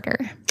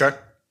murder. Okay.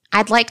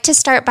 I'd like to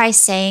start by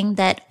saying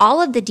that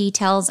all of the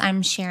details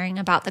I'm sharing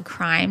about the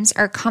crimes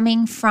are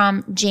coming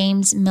from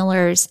James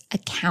Miller's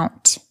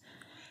account.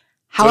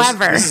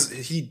 However,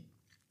 he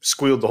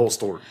squealed the whole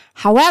story.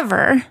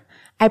 However,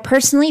 I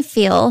personally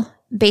feel,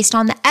 based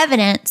on the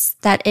evidence,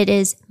 that it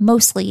is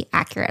mostly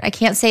accurate. I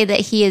can't say that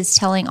he is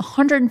telling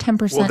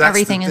 110%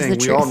 everything is the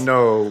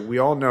truth. We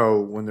all know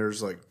when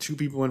there's like two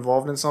people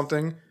involved in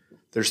something,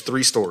 there's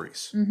three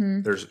stories.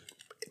 Mm-hmm. There's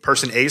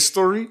person A's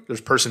story,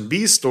 there's person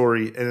B's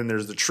story, and then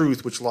there's the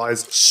truth, which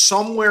lies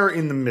somewhere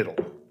in the middle.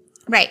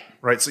 Right.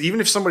 Right. So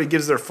even if somebody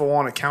gives their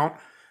full-on account,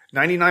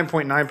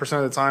 99.9%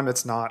 of the time,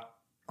 that's not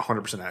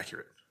 100%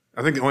 accurate.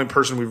 I think the only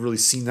person we've really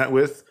seen that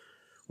with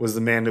was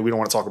the man that we don't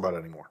want to talk about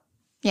anymore.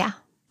 Yeah.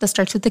 That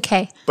starts with the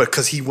K. But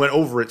because he went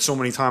over it so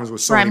many times with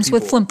so Rhymes many people.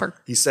 with Flimper.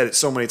 He said it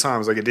so many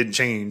times, like it didn't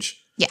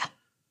change. Yeah.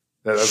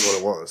 That's what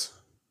it was.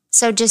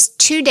 So just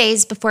 2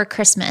 days before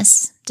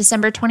Christmas,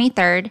 December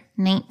 23rd,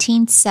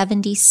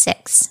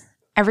 1976,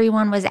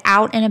 everyone was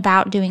out and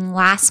about doing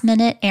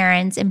last-minute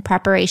errands and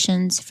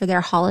preparations for their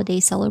holiday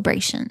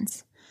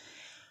celebrations.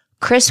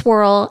 Chris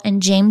Worrell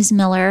and James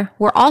Miller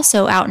were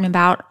also out and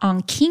about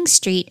on King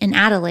Street in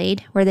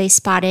Adelaide, where they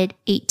spotted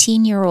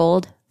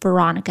 18-year-old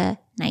Veronica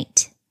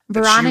Knight.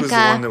 Veronica, she was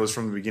the one that was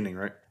from the beginning,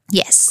 right?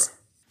 Yes. Okay.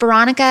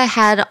 Veronica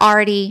had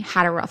already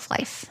had a rough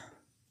life.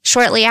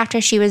 Shortly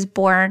after she was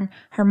born,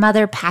 her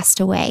mother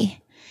passed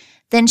away.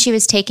 Then she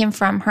was taken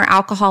from her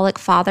alcoholic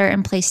father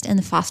and placed in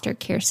the foster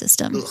care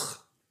system. Ugh.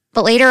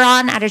 But later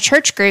on, at a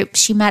church group,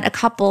 she met a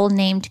couple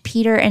named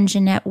Peter and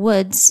Jeanette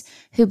Woods,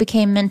 who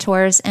became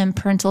mentors and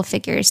parental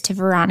figures to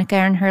Veronica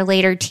in her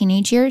later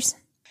teenage years.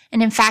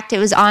 And in fact, it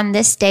was on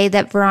this day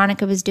that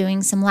Veronica was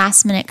doing some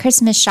last-minute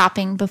Christmas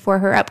shopping before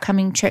her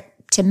upcoming trip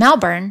to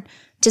Melbourne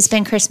to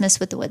spend Christmas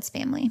with the Woods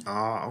family.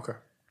 Ah, okay.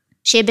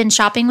 She had been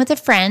shopping with a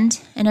friend,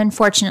 and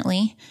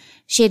unfortunately,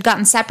 she had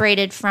gotten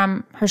separated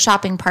from her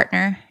shopping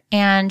partner,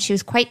 and she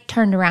was quite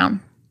turned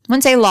around. I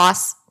wouldn't say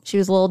lost. She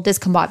was a little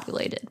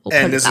discombobulated.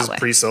 And this is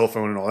pre-cell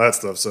phone and all that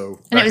stuff. So,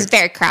 and it was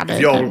very crowded.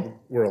 If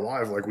y'all were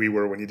alive like we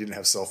were when you didn't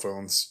have cell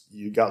phones,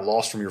 you got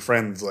lost from your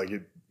friends. Like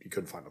you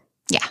couldn't find them.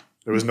 Yeah.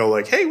 There was no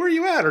like, hey, where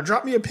you at? Or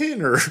drop me a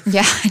pin or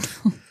yeah, I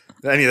know.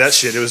 Any of that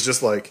shit. It was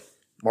just like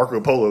Marco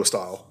Polo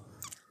style.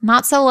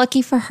 Not so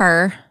lucky for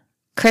her.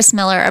 Chris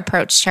Miller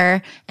approached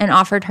her and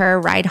offered her a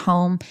ride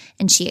home,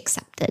 and she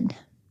accepted.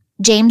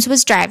 James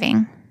was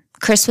driving.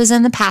 Chris was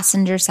in the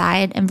passenger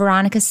side, and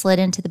Veronica slid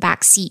into the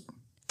back seat.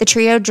 The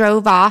trio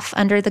drove off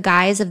under the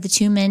guise of the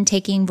two men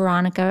taking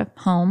Veronica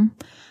home.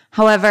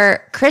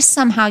 However, Chris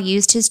somehow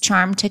used his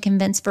charm to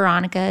convince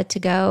Veronica to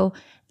go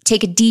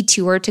take a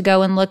detour to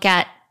go and look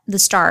at the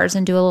stars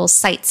and do a little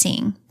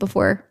sightseeing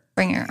before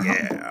bringing her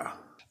home. Yeah.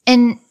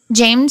 And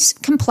James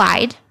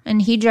complied,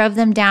 and he drove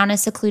them down a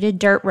secluded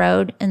dirt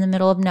road in the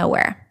middle of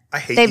nowhere. I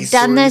hate They've these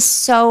done stories. this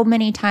so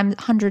many times,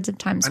 hundreds of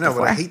times I know,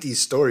 before. but I hate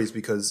these stories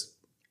because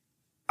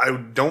I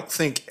don't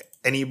think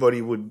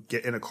anybody would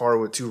get in a car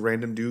with two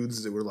random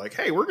dudes that were like,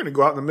 hey, we're going to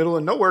go out in the middle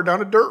of nowhere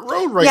down a dirt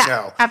road right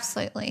now.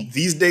 Absolutely.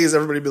 These days,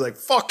 everybody would be like,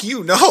 fuck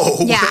you, no.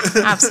 Yeah,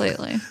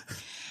 absolutely.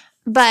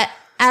 But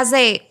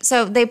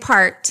they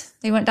parked.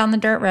 They went down the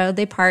dirt road.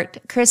 They parked.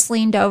 Chris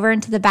leaned over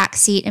into the back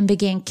seat and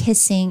began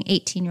kissing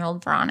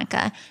 18-year-old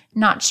Veronica.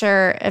 Not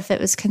sure if it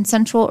was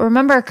consensual.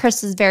 Remember,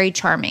 Chris is very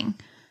charming.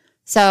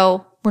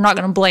 So we're not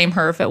going to blame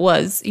her if it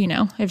was,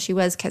 if she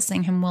was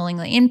kissing him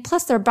willingly. And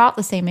plus, they're about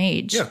the same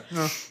age. Yeah,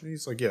 no,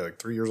 he's like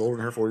 3 years older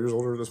than her, 4 years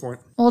older at this point.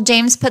 Well,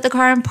 James put the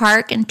car in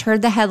park and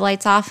turned the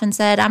headlights off and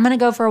said, I'm going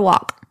to go for a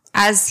walk,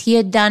 as he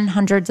had done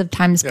hundreds of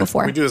times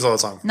before. We do this all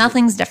the time.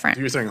 Nothing's different.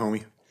 Do your thing,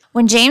 homie.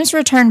 When James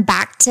returned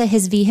back to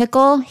his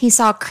vehicle, he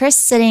saw Chris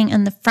sitting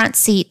in the front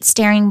seat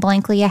staring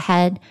blankly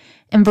ahead,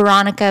 and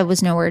Veronica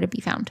was nowhere to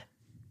be found.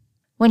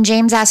 When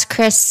James asked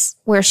Chris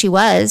where she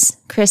was,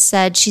 Chris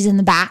said she's in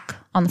the back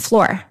on the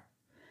floor.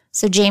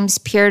 So James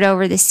peered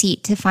over the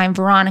seat to find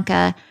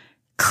Veronica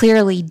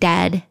clearly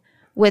dead,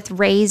 with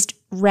raised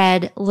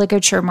red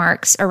ligature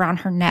marks around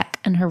her neck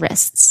and her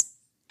wrists.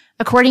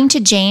 According to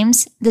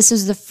James, this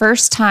was the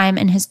first time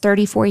in his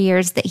 34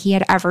 years that he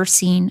had ever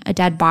seen a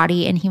dead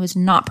body, and he was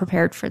not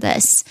prepared for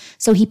this.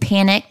 So he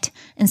panicked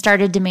and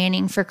started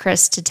demanding for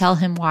Chris to tell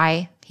him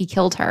why he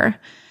killed her.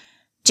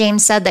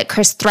 James said that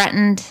Chris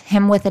threatened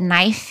him with a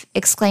knife,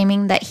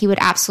 exclaiming that he would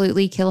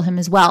absolutely kill him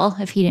as well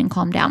if he didn't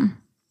calm down.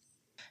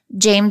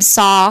 James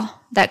saw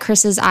that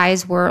Chris's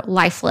eyes were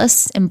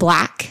lifeless and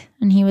black,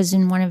 and he was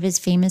in one of his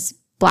famous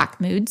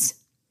black moods.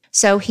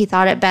 So he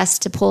thought it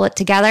best to pull it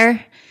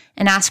together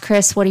and asked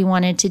Chris what he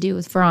wanted to do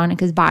with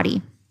Veronica's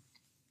body.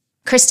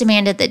 Chris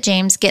demanded that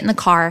James get in the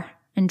car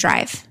and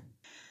drive.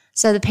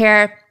 So the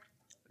pair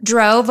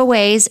drove a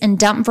ways and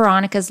dumped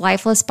Veronica's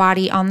lifeless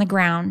body on the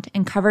ground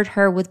and covered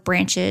her with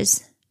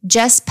branches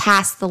just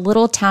past the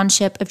little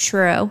township of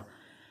Truro,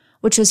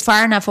 which was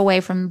far enough away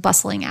from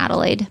bustling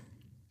Adelaide.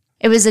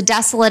 It was a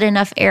desolate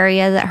enough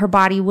area that her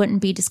body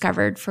wouldn't be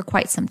discovered for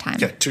quite some time.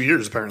 Yeah, 2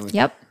 years apparently.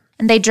 Yep.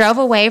 And they drove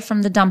away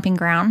from the dumping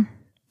ground.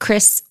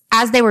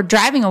 As they were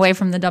driving away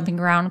from the dumping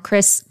ground,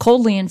 Chris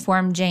coldly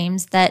informed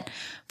James that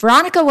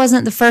Veronica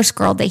wasn't the first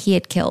girl that he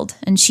had killed,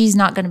 and she's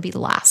not going to be the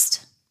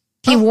last.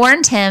 He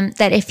warned him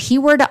that if he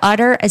were to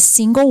utter a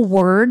single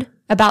word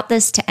about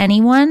this to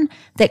anyone,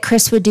 that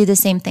Chris would do the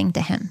same thing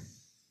to him.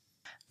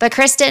 But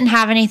Chris didn't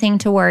have anything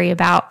to worry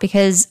about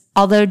because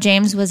although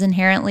James was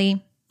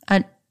inherently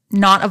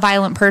not a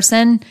violent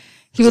person,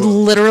 he would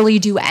literally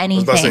do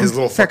anything his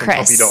little for fucking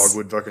Chris. puppy dog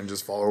would fucking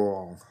just follow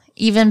along.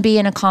 Even be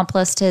an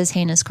accomplice to his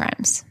heinous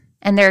crimes.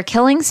 And their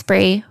killing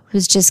spree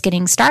was just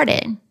getting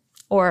started,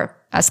 or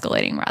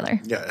escalating rather.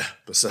 Yeah,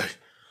 but say.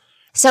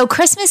 So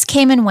Christmas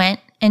came and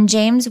went, and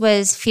James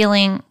was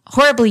feeling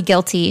horribly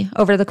guilty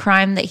over the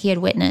crime that he had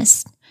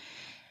witnessed.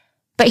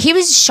 But he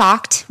was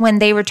shocked when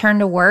they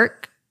returned to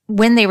work.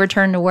 When they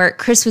returned to work,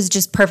 Chris was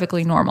just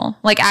perfectly normal,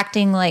 like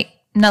acting like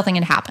nothing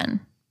had happened.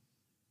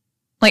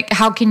 Like,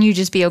 how can you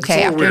just be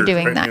okay after weird,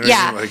 doing right? that? You know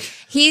Yeah. what I mean?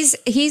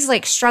 Like, he's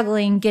like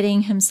struggling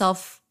getting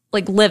himself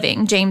like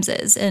living, James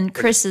is. And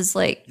Chris is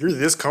like, you're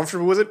this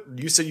comfortable with it?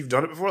 You said you've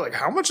done it before? Like,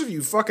 how much have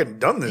you fucking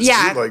done this,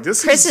 yeah, dude? Like,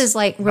 this Chris is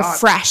like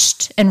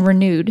refreshed and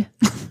renewed.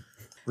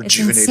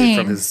 rejuvenated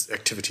from his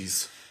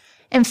activities.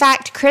 In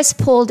fact, Chris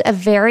pulled a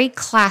very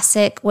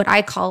classic, what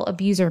I call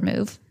abuser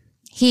move.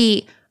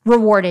 He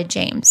rewarded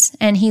James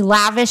and he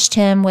lavished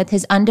him with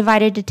his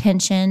undivided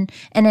attention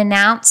and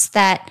announced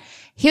that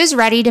he was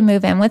ready to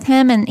move in with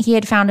him and he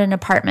had found an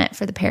apartment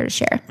for the pair to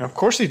share. Now, of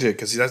course he did,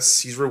 because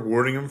he's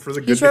rewarding him for the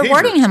good He's behavior.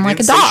 rewarding him He like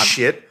didn't a say dog.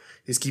 Shit.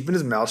 He's keeping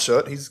his mouth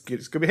shut. It's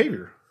good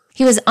behavior.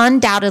 He was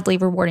undoubtedly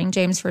rewarding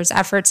James for his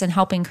efforts in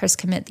helping Chris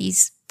commit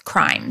these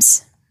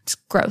crimes. It's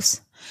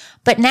gross.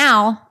 But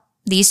now,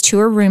 these two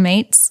are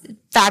roommates.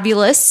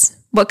 Fabulous.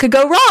 What could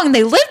go wrong?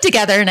 They live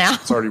together now.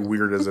 It's already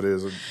weird as it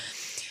is.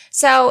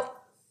 So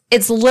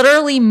it's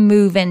literally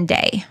move-in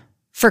day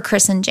for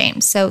Chris and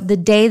James. So the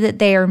day that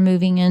they are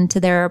moving into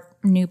their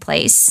new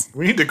place.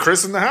 We need to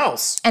christen the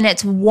house. And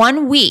it's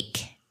 1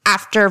 week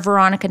after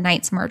Veronica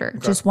Knight's murder.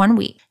 Okay. Just 1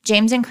 week.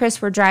 James and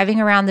Chris were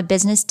driving around the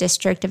business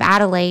district of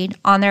Adelaide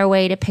on their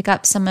way to pick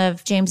up some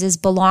of James's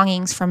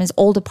belongings from his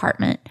old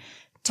apartment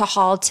to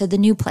haul to the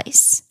new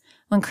place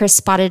when Chris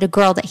spotted a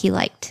girl that he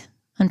liked,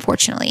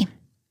 unfortunately.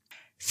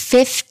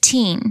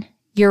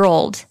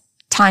 15-year-old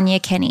Tanya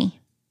Kenny.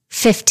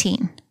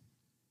 15.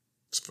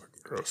 It's fucking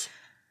gross.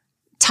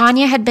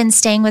 Tanya had been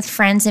staying with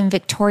friends in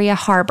Victoria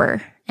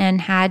Harbor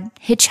and had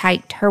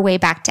hitchhiked her way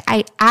back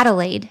to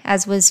Adelaide,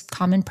 as was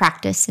common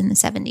practice in the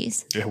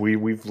 70s. Yeah,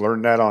 we've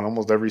learned that on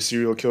almost every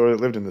serial killer that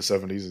lived in the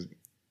 70s.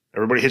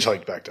 Everybody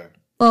hitchhiked back then.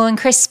 Well, when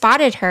Chris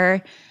spotted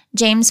her,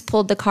 James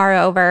pulled the car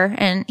over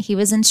and he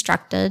was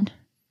instructed,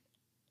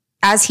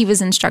 as he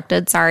was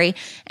instructed,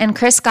 and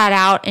Chris got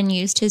out and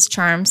used his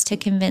charms to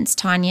convince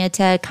Tanya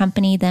to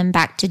accompany them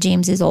back to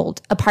James's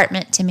old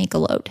apartment to make a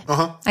load.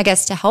 I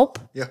guess to help.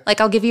 Yeah.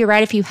 Like, I'll give you a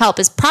ride if you help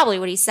is probably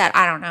what he said.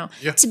 I don't know.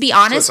 Yeah. To be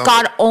honest,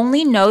 God like.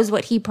 only knows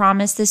what he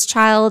promised this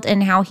child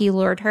and how he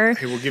lured her.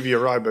 Hey, we'll give you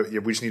a ride, but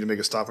we just need to make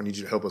a stop. I need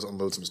you to help us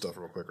unload some stuff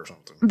real quick or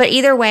something. But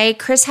either way,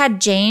 Chris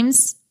had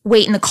James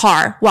wait in the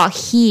car while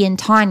he and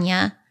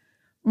Tanya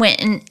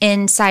went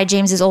inside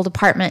James's old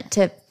apartment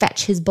to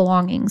fetch his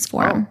belongings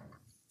for him.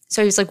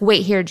 So he was like,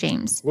 wait here,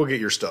 James. We'll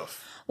get your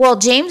stuff. Well,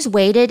 James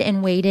waited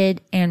and waited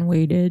and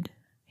waited.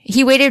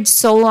 He waited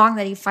so long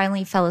that he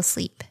finally fell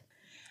asleep.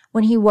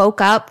 When he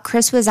woke up,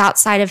 Chris was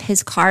outside of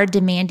his car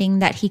demanding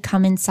that he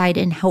come inside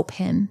and help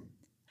him.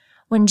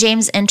 When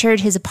James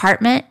entered his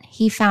apartment,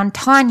 he found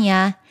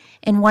Tanya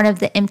in one of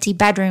the empty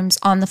bedrooms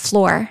on the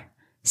floor,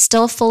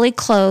 still fully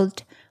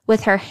clothed,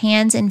 with her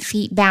hands and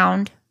feet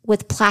bound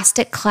with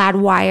plastic-clad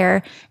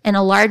wire and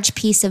a large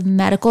piece of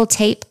medical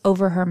tape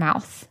over her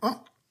mouth.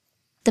 Oh.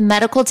 The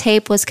medical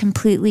tape was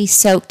completely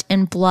soaked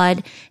in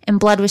blood, and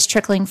blood was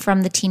trickling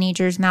from the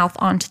teenager's mouth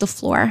onto the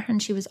floor,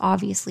 and she was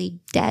obviously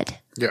dead.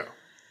 Yeah.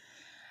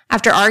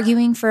 After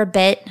arguing for a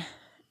bit,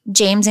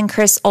 James and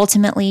Chris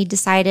ultimately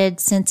decided,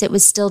 since it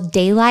was still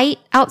daylight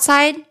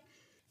outside,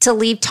 to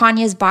leave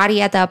Tanya's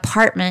body at the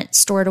apartment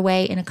stored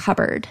away in a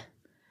cupboard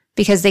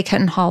because they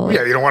couldn't haul it.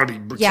 Yeah, you don't want to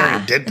be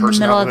carrying a dead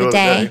person in the middle out of the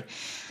day.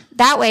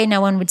 That way,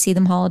 no one would see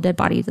them haul a dead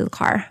body to the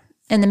car.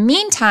 In the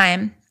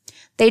meantime,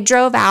 they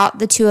drove out,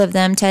 the two of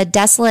them, to a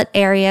desolate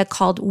area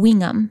called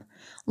Wingham,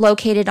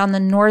 located on the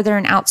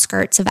northern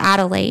outskirts of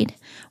Adelaide,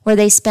 where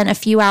they spent a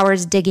few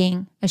hours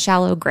digging a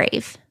shallow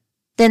grave.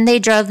 Then they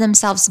drove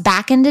themselves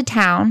back into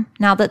town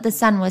now that the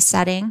sun was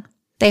setting.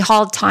 They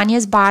hauled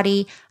Tanya's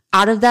body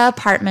out of the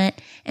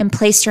apartment and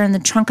placed her in the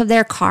trunk of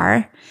their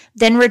car,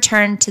 then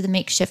returned to the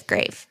makeshift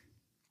grave.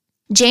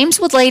 James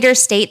would later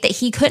state that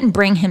he couldn't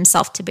bring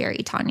himself to bury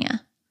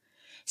Tanya.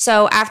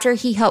 So after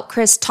he helped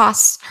Chris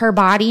toss her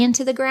body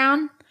into the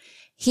ground,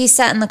 he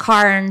sat in the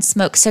car and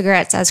smoked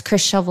cigarettes as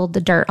Chris shoveled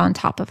the dirt on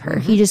top of her.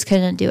 He just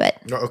couldn't do it.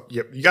 No,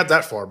 yep, you got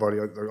that far, buddy.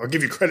 I'll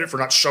give you credit for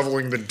not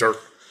shoveling the dirt.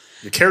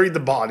 You carried the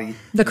body.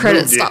 The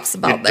credit stops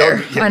about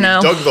there. I know.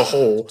 You dug the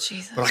hole.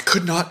 Jesus.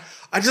 But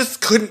I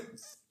just couldn't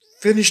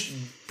finish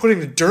putting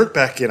the dirt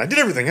back in. I did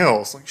everything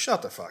else. Like,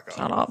 shut the fuck up.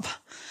 Shut up.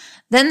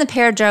 Then the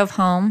pair drove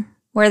home,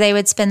 where they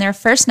would spend their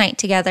first night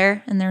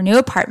together in their new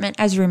apartment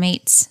as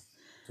roommates.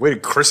 Way to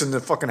christen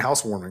the fucking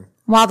housewarming.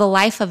 While the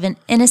life of an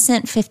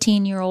innocent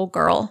 15-year-old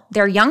girl,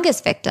 their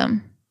youngest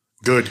victim.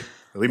 Good.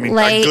 I mean,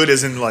 good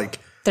as in like...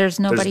 There's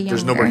nobody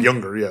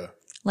younger, yeah.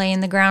 Lay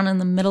in the ground in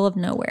the middle of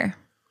nowhere.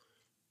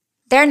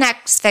 Their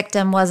next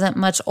victim wasn't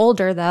much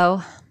older,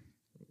 though.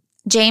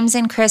 James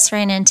and Chris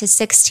ran into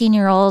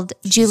 16-year-old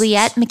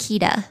Juliet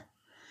Makita.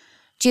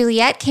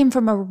 Juliet came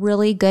from a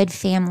really good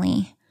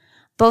family.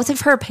 Both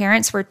of her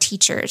parents were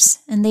teachers,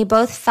 and they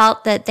both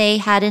felt that they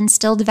had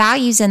instilled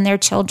values in their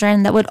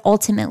children that would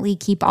ultimately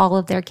keep all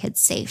of their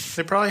kids safe.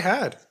 They probably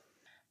had.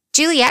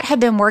 Juliet had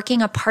been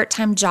working a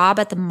part-time job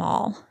at the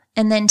mall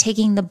and then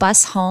taking the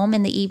bus home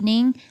in the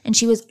evening, and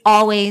she was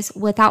always,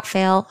 without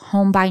fail,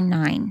 home by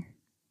 9.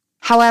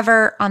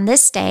 However, on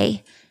this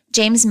day,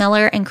 James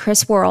Miller and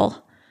Chris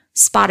Worrell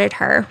spotted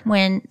her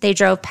when they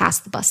drove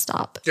past the bus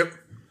stop. Yep.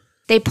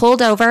 They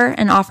pulled over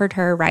and offered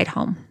her a ride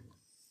home.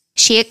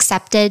 She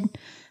accepted,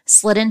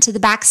 slid into the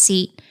back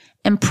seat,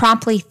 and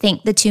promptly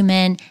thanked the two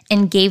men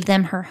and gave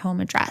them her home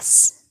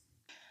address.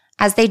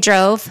 As they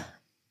drove,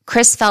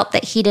 Chris felt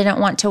that he didn't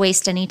want to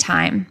waste any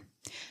time,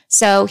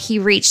 so he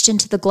reached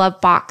into the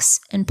glove box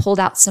and pulled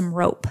out some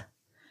rope.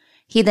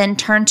 He then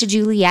turned to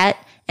Juliet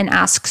and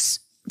asked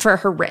for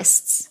her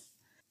wrists.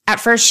 At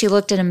first, she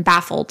looked at him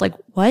baffled, like,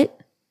 what?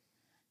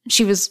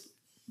 She was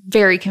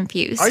very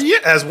confused. Yeah,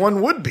 as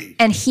one would be.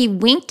 And he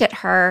winked at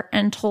her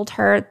and told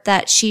her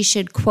that she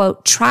should,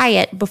 quote, try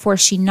it before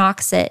she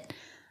knocks it,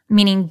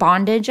 meaning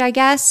bondage, I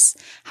guess.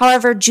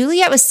 However,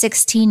 Juliet was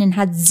 16 and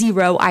had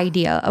zero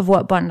idea of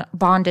what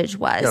bondage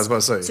was. Yeah, I was about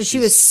to say. So she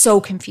was so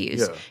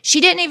confused. Yeah.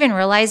 She didn't even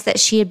realize that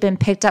she had been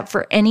picked up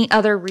for any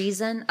other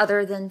reason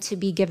other than to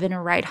be given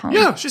a ride home.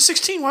 Yeah, she's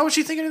 16. Why would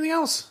she think anything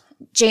else?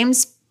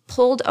 James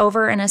pulled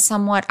over in a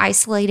somewhat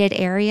isolated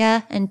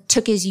area and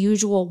took his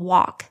usual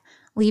walk,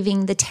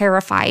 leaving the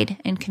terrified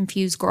and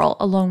confused girl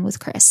alone with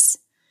Chris.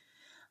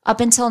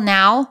 Up until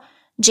now,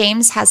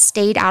 James has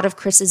stayed out of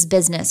Chris's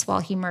business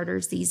while he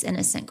murders these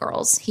innocent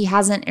girls. He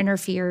hasn't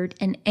interfered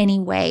in any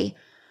way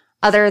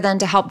other than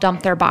to help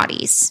dump their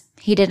bodies.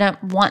 He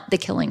didn't want the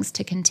killings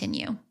to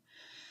continue.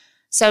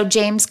 So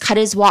James cut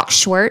his walk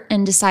short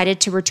and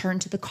decided to return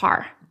to the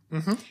car,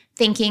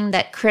 thinking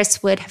that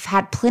Chris would have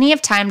had plenty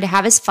of time to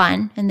have his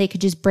fun and they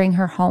could just bring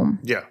her home.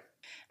 Yeah.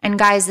 And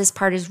guys, this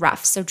part is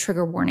rough, so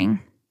trigger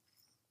warning.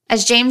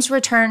 As James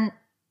returned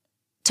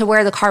to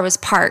where the car was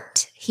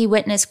parked, he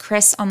witnessed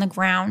Chris on the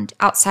ground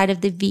outside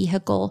of the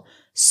vehicle,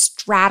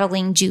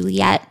 straddling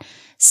Juliet,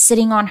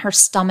 sitting on her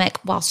stomach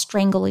while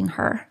strangling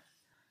her.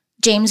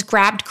 James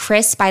grabbed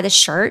Chris by the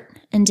shirt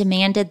and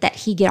demanded that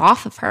he get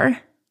off of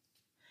her.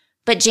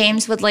 But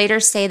James would later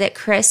say that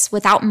Chris,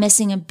 without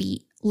missing a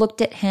beat,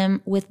 looked at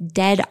him with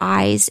dead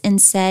eyes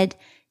and said,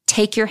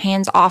 "Take your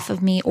hands off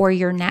of me or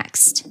you're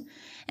next."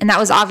 And that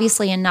was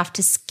obviously enough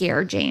to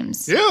scare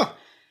James. Yeah.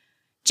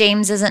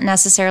 James isn't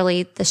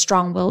necessarily the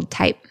strong-willed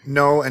type.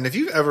 No, and if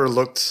you've ever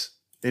looked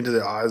into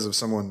the eyes of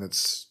someone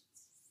that's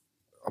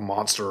a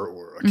monster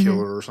or a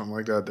killer or something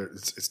like that,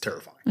 it's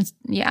terrifying.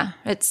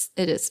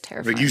 It is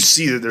terrifying. Like you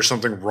see that there's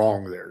something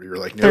wrong there. You're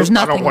like, no, There's I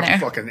don't nothing want there.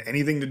 fucking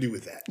anything to do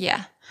with that.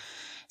 Yeah.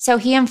 So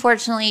James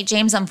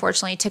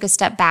unfortunately took a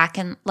step back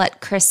and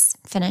let Chris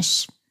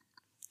finish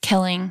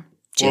killing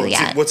Juliet.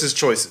 Well, what's his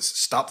choices?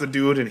 Stop the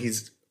dude, and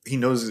he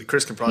knows that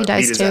Chris can probably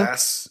beat his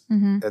ass,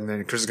 and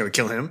then Chris is going to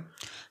kill him.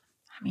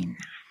 I mean,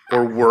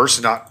 or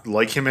worse, not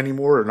like him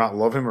anymore, or not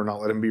love him, or not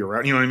let him be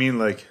around. You know what I mean?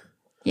 Like,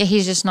 yeah,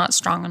 he's just not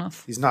strong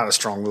enough. He's not a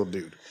strong-willed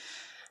dude.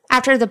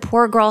 After the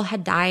poor girl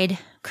had died,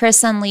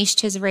 Chris unleashed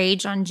his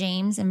rage on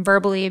James and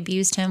verbally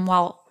abused him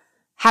while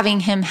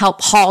having him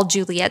help haul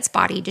Juliet's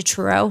body to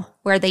Truro,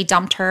 where they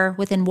dumped her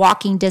within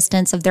walking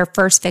distance of their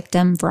first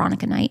victim,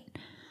 Veronica Knight.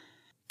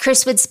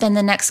 Chris would spend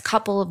the next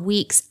couple of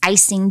weeks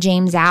icing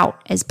James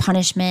out as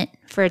punishment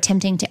for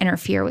attempting to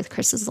interfere with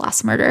Chris's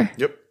last murder.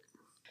 Yep.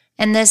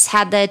 And this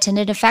had the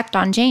intended effect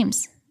on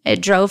James. It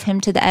drove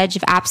him to the edge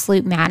of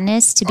absolute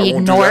madness to be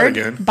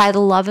ignored by the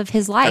love of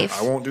his life.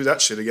 I won't do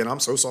that shit again. I'm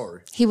so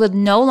sorry. He would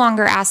no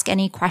longer ask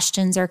any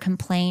questions or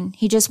complain.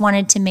 He just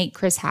wanted to make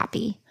Chris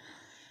happy.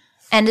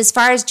 And as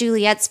far as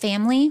Juliet's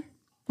family,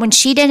 when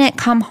she didn't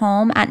come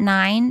home at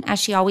 9, as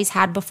she always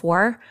had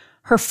before,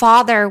 her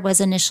father was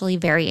initially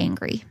very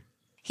angry.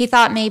 He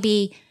thought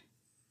maybe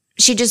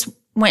she just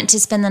went to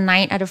spend the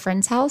night at a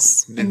friend's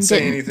house and didn't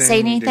say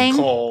anything. Didn't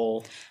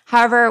call.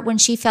 However, when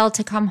she failed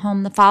to come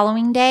home the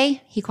following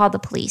day, he called the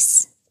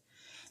police.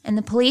 And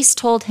the police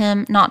told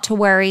him not to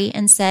worry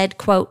and said,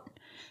 quote,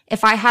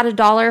 "If I had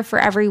 $1 for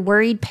every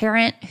worried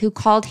parent who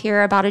called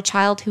here about a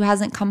child who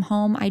hasn't come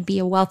home, I'd be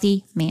a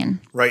wealthy man."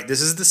 Right.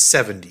 This is the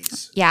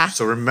 70s. Yeah.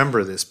 So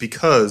remember this,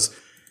 because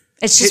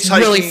it's just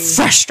really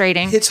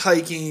frustrating.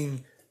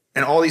 Hitchhiking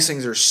and all these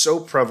things are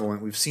so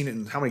prevalent. We've seen it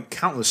in how many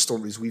countless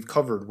stories we've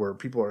covered where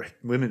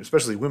women,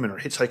 especially women, are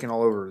hitchhiking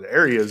all over the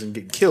areas and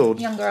getting killed.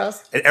 Young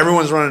girls. And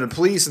everyone's running to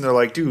police and they're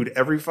like, dude,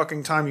 every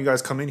fucking time you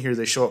guys come in here,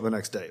 they show up the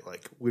next day.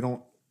 Like,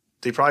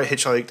 they probably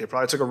hitchhiked. They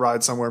probably took a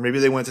ride somewhere. Maybe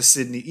they went to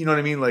Sydney. You know what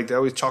I mean? Like, they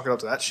always chalk it up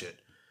to that shit.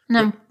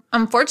 No,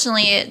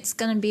 unfortunately, it's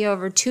going to be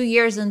over 2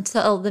 years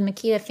until the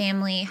Makita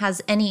family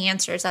has any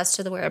answers as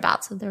to the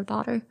whereabouts of their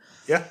daughter.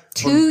 Yeah.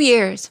 2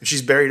 years.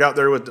 She's buried out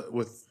there with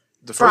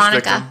the first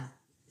Veronica. victim.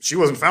 She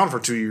wasn't found for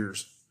 2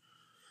 years.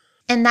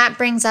 And that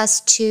brings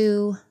us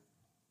to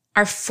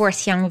our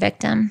fourth young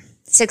victim,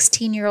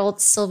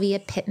 16-year-old Sylvia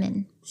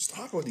Pittman. Just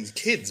talk about these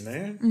kids,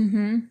 man.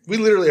 Mm-hmm. We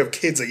literally have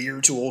kids a year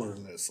or two older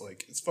than this.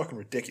 Like, it's fucking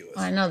ridiculous.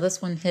 I know,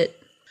 this one hit.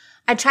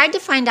 I tried to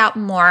find out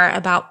more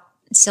about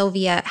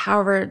Sylvia.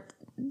 However,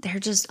 there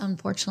just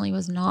unfortunately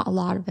was not a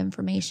lot of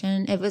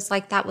information. It was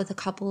like that with a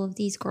couple of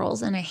these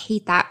girls. And I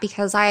hate that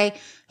because I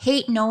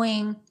hate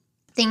knowing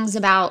things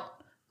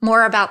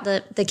more about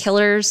the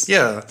killers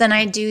than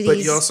I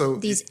do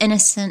these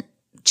innocent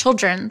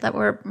children that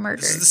were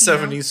murdered. This is the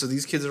 70s, so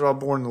these kids are all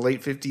born in the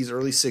late 50s,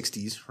 early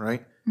 60s,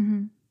 right?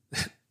 Mm-hmm.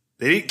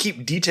 They didn't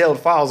keep detailed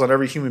files on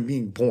every human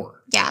being born.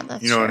 Yeah,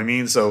 that's You know what I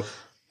mean? So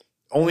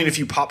only if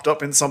you popped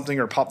up in something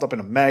or popped up in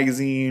a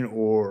magazine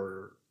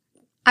or...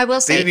 I will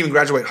say... They didn't even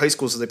graduate high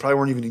school, so they probably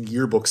weren't even in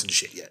yearbooks and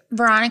shit yet.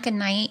 Veronica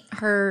Knight,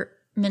 her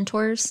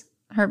mentors,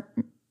 her,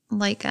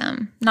 like,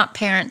 not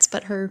parents,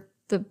 but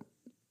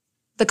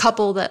the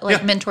couple that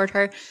mentored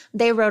her,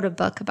 they wrote a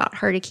book about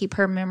her to keep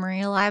her memory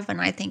alive,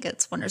 and I think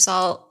it's wonderful. So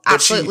I'll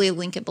absolutely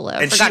link it below.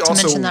 I forgot to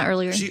mention that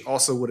earlier. She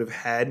also would have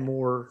had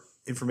more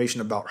information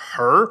about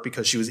her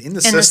because she was in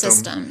the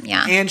system.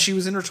 Yeah. And she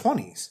was in her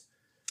 20s.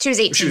 She was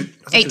 18. She was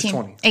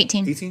 18.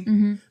 18. 18?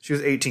 Mm-hmm. She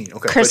was 18.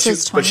 Okay. Chris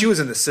is 20. But she was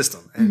in the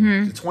system.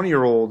 And the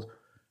 20-year-old,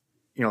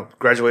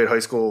 graduated high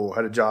school,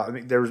 had a job. I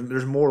mean,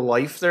 there's more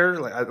life there.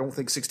 Like, I don't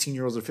think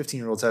 16-year-olds or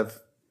 15-year-olds have,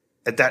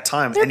 at that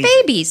time, they're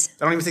babies.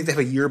 I don't even think they have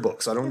a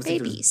yearbook. So I don't even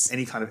think babies. there's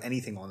any kind of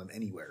anything on them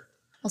anywhere.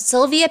 Well,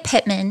 Sylvia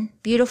Pittman,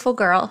 beautiful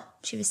girl.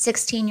 She was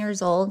 16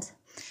 years old.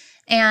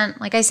 And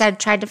like I said,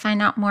 tried to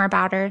find out more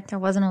about her. There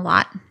wasn't a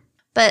lot.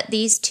 But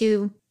these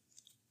two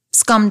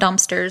scum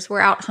dumpsters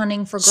were out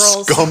hunting for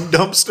girls. Scum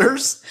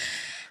dumpsters?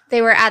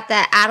 They were at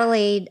the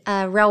Adelaide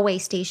railway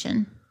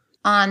station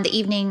on the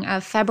evening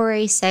of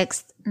February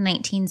 6th,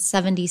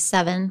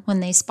 1977, when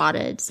they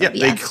spotted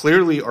Sylvia. Yeah, they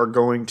clearly are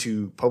going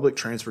to public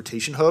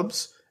transportation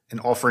hubs and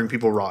offering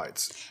people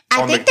rides.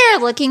 I think they're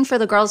looking for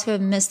the girls who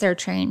have missed their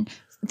train,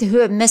 who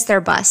have missed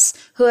their bus,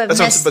 who have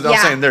missed... But I'm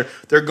saying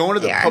they're going to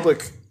the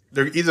public...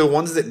 They're either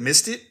ones that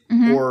missed it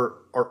or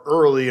are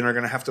early and are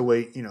going to have to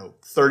wait,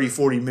 30,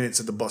 40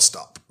 minutes at the bus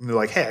stop. And they're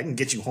like, hey, I can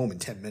get you home in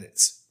 10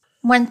 minutes.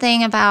 One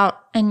thing about,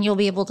 and you'll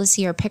be able to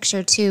see her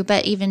picture too,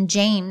 but even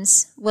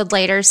James would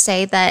later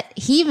say that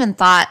he even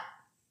thought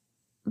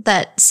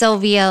that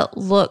Sylvia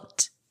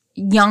looked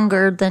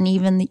younger than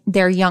even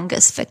their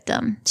youngest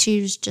victim.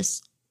 She was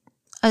just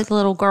a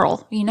little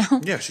girl,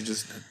 Yeah, she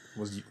just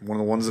was one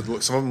of the ones that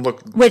look. Some of them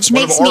look. Which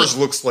one makes of ours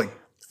looks like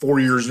 4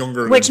 years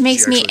younger. Which than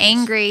makes she me actually is.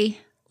 angry.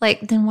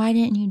 Like, then why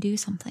didn't you do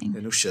something?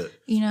 Yeah, no shit.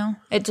 You know,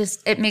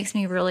 it makes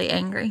me really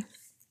angry.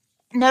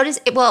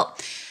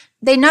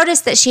 They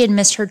noticed that she had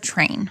missed her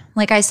train.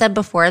 Like I said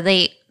before,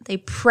 they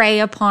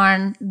prey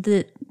upon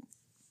the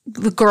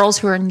girls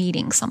who are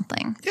needing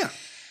something. Yeah.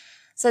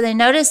 So they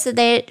noticed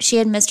that she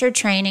had missed her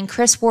train, and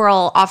Chris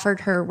Worrell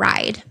offered her a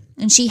ride.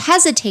 And she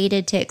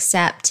hesitated to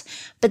accept,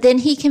 but then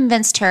he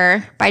convinced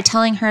her by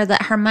telling her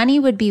that her money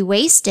would be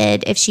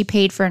wasted if she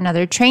paid for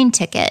another train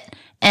ticket,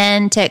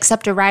 and to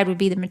accept a ride would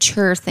be the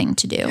mature thing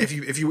to do.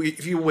 If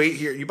you wait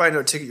here, you buy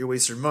another ticket, you're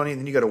wasting your money, and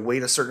then you got to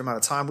wait a certain amount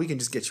of time. We can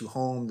just get you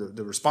home.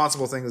 The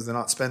responsible thing is to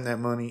not spend that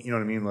money. You know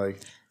what I mean? Like.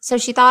 So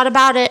she thought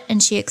about it,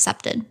 and she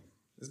accepted.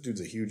 This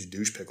dude's a huge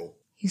douche pickle.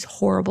 He's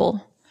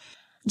horrible.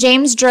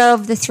 James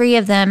drove the three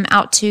of them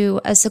out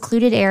to a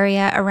secluded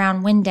area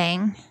around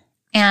Windang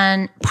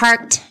and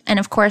parked and,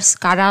 of course,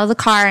 got out of the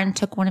car and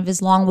took one of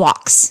his long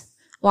walks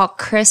while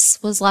Chris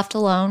was left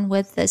alone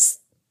with this,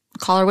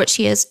 call her what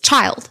she is,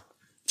 child.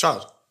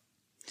 Child.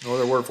 No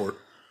other word for it.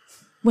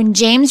 When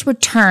James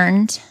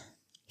returned,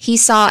 he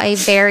saw a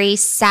very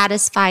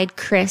satisfied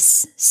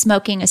Chris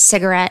smoking a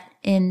cigarette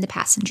in the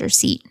passenger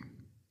seat.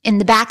 In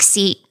the back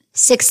seat,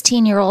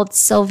 16-year-old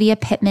Sylvia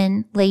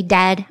Pittman lay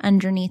dead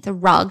underneath a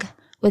rug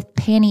with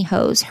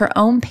pantyhose, her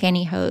own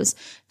pantyhose,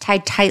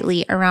 tied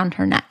tightly around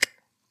her neck.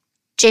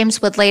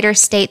 James would later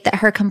state that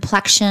her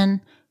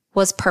complexion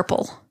was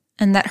purple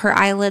and that her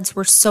eyelids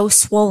were so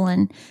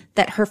swollen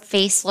that her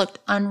face looked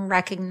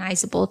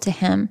unrecognizable to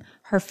him.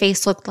 Her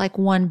face looked like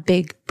one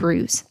big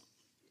bruise.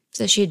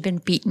 So she had been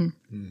beaten.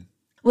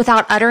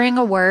 Without uttering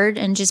a word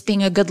and just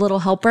being a good little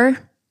helper,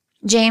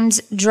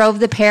 James drove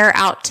the pair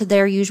out to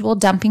their usual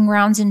dumping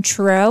grounds in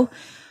Truro,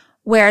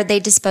 where they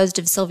disposed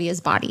of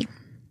Sylvia's body.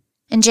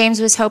 And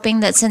James was hoping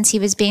that since he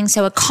was being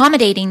so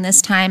accommodating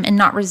this time and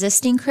not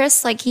resisting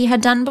Chris like he had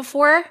done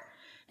before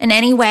in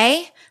any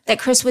way, that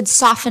Chris would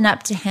soften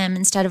up to him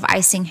instead of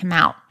icing him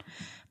out.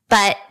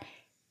 But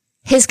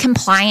his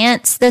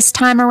compliance this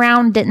time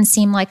around didn't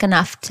seem like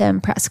enough to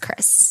impress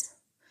Chris.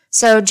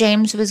 So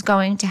James was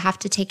going to have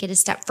to take it a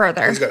step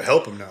further. He's got to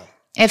help him now.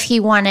 If he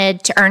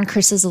wanted to earn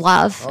Chris's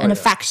love and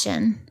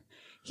affection.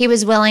 He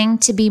was willing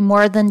to be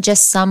more than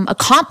just some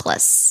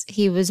accomplice.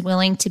 He was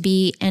willing to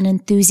be an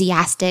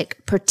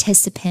enthusiastic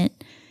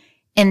participant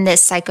in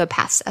this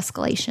psychopath's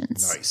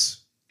escalations.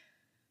 Nice.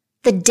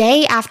 The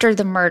day after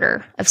the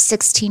murder of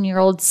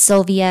 16-year-old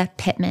Sylvia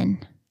Pittman,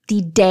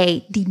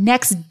 the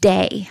next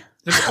day.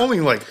 There's only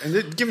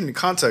given the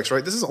context,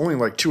 right? This is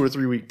only 2 or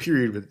 3 week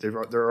period, but they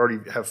already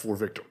have 4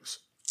 victims.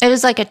 It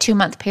was like a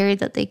 2-month period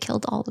that they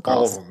killed all the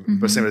girls. All of them. Mm-hmm.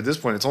 But same at this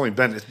point, it's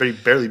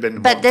barely been a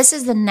month. But this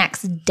is the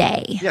next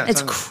day. Yeah,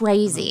 it's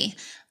crazy.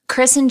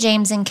 Chris and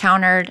James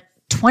encountered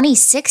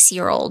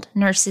 26-year-old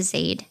nurse's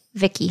aide,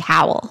 Vicky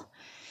Howell.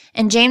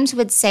 And James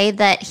would say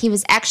that he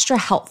was extra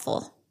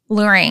helpful,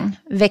 luring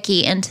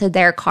Vicky into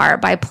their car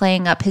by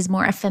playing up his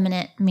more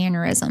effeminate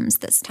mannerisms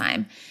this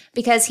time,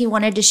 because he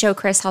wanted to show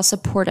Chris how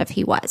supportive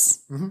he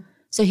was. Mm-hmm.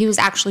 So he was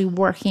actually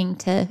working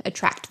to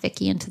attract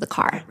Vicky into the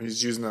car.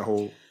 He's using that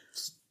whole...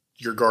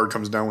 Your guard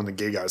comes down when the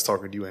gay guy's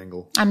talking to you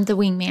angle. I'm the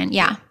wingman,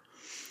 yeah.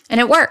 And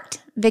it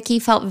worked. Vicky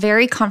felt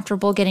very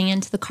comfortable getting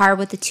into the car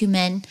with the two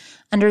men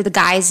under the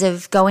guise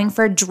of going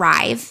for a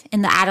drive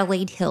in the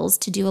Adelaide Hills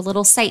to do a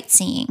little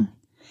sightseeing.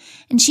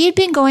 And she had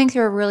been going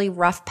through a really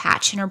rough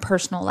patch in her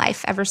personal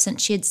life ever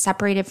since she had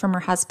separated from her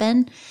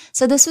husband,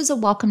 so this was a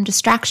welcome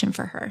distraction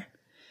for her.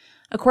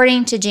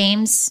 According to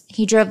James,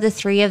 he drove the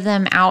three of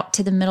them out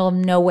to the middle of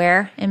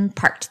nowhere and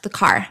parked the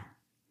car.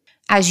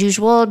 As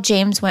usual,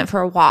 James went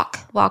for a walk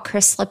while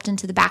Chris slipped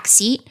into the back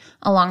seat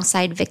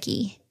alongside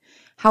Vicky.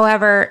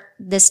 However,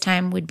 this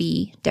time would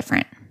be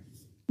different.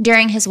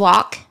 During his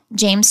walk,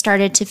 James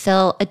started to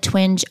feel a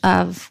twinge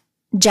of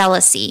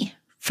jealousy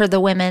for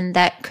the women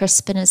that Chris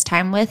spent his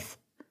time with,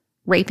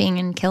 raping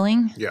and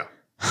killing. Yeah.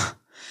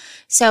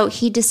 So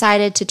he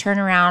decided to turn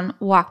around,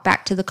 walk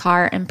back to the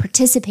car, and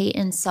participate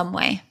in some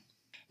way.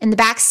 In the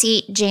back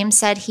seat, James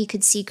said he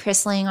could see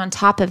Chris laying on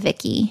top of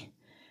Vicky.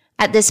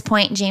 At this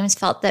point, James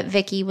felt that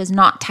Vicky was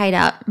not tied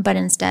up, but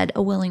instead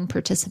a willing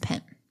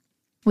participant.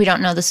 We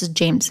don't know, this is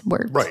James'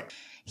 words. Right.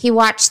 He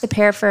watched the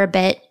pair for a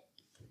bit,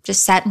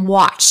 just sat and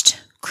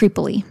watched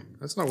creepily.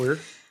 That's not weird.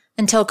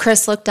 Until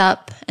Chris looked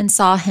up and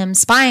saw him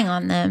spying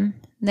on them.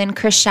 Then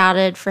Chris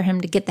shouted for him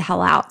to get the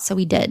hell out, so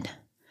he did.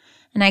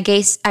 And I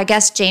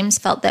guess James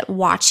felt that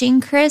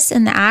watching Chris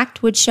in the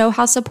act would show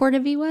how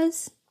supportive he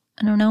was.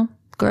 I don't know.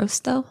 Gross,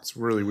 though. It's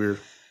really weird.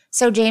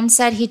 So James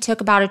said he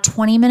took about a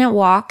 20-minute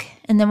walk,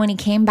 and then when he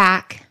came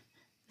back,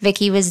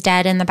 Vicky was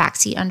dead in the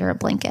backseat under a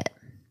blanket.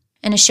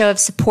 In a show of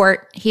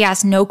support, he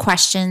asked no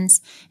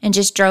questions and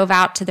just drove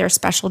out to their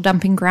special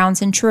dumping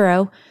grounds in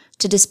Truro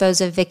to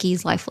dispose of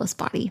Vicky's lifeless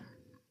body.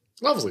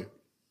 Lovely.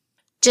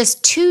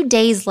 Just 2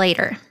 days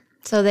later,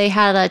 so they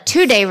had a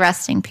 2-day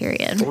resting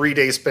period.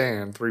 3-day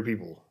span, 3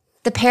 people.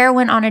 The pair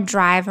went on a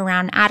drive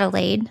around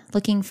Adelaide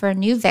looking for a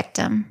new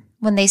victim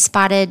when they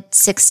spotted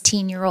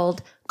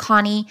 16-year-old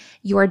Connie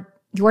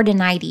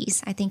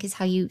Jordanides, I think is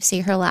how you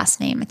say her last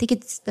name. I think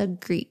it's the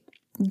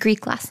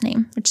Greek last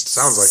name, which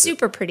sounds like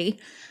super pretty.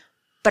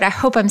 But I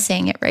hope I'm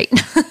saying it right.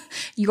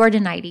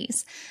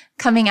 Jordanides,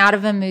 coming out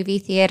of a movie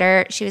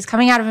theater. She was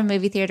coming out of a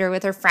movie theater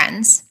with her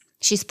friends.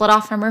 She split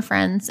off from her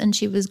friends, and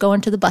she was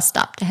going to the bus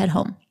stop to head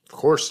home. Of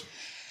course.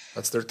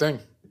 That's their thing.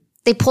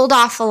 They pulled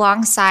up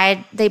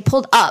alongside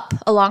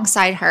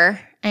her,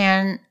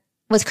 and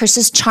with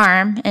Chris's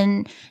charm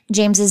and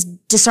James's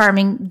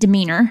disarming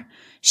demeanor,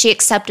 she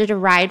accepted a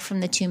ride from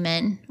the two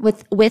men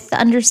with the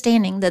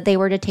understanding that they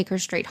were to take her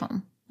straight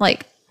home.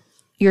 Like,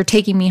 you're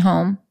taking me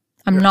home.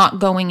 I'm not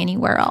going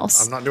anywhere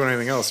else. I'm not doing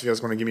anything else. If you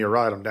guys want to give me a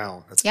ride, I'm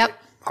down. That's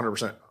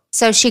 100%.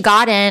 So she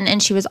got in,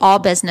 and she was all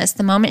business.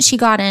 The moment she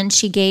got in,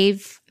 she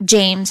gave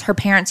James her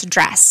parents'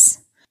 address.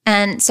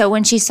 And so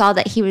when she saw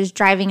that he was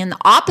driving in the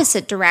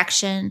opposite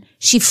direction,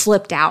 she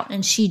flipped out,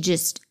 and she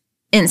just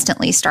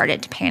instantly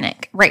started to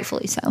panic,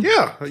 rightfully so.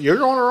 Yeah, you're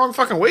going the wrong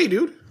fucking way,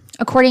 dude.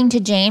 According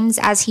to James,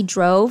 as he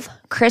drove,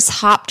 Chris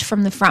hopped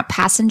from the front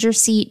passenger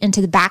seat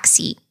into the back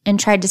seat and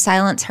tried to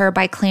silence her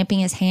by clamping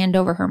his hand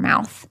over her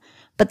mouth.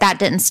 But that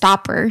didn't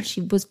stop her. She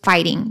was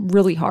fighting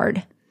really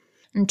hard.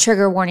 And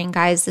trigger warning,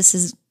 guys, this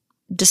is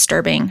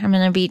disturbing. I'm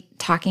going to be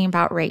talking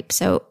about rape,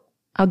 so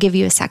I'll give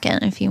you a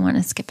second if you want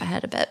to skip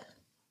ahead a bit.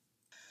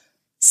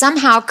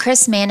 Somehow,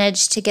 Chris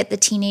managed to get the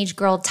teenage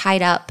girl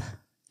tied up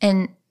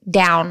and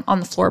down on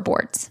the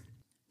floorboards.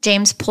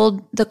 James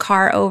pulled the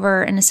car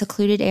over in a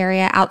secluded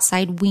area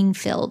outside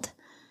Wingfield.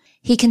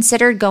 He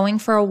considered going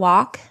for a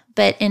walk,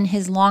 but in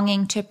his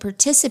longing to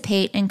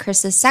participate in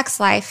Chris's sex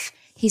life,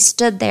 he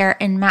stood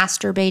there and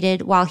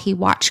masturbated while he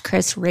watched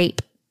Chris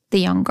rape the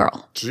young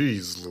girl.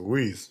 Jeez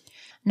Louise.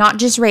 Not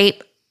just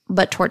rape,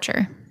 but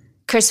torture.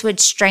 Chris would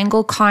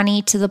strangle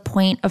Connie to the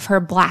point of her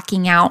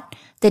blacking out.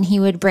 Then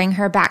he would bring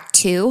her back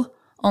to,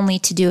 only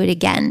to do it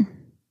again.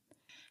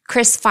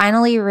 Chris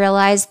finally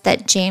realized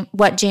that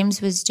what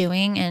James was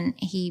doing, and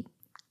he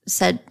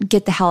said,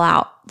 "Get the hell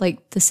out.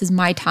 Like, this is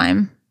my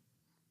time.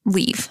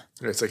 Leave."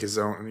 It's like his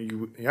own.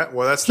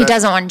 He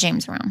doesn't want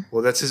James around.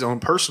 Well, that's his own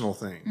personal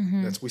thing.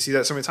 Mm-hmm. We see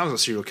that so many times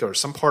with serial killers.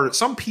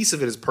 Some piece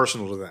of it is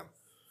personal to them,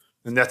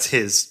 and that's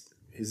his.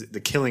 The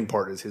killing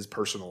part is his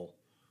personal.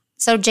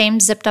 So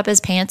James zipped up his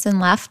pants and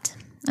left,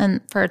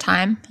 and for a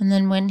time, and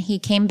then when he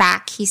came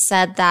back, he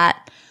said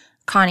that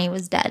Connie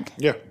was dead.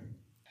 Yeah.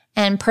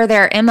 And per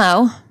their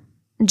MO,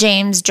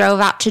 James drove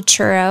out to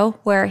Truro,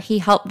 where he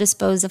helped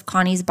dispose of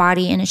Connie's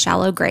body in a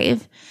shallow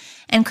grave.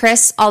 And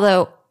Chris,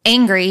 although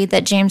angry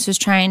that James was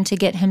trying to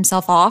get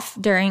himself off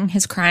during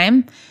his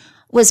crime,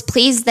 was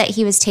pleased that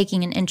he was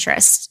taking an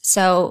interest.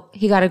 So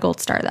he got a gold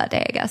star that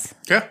day, I guess.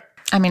 Yeah.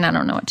 I mean, I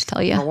don't know what to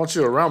tell you. I don't want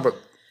you around, but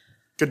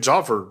good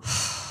job for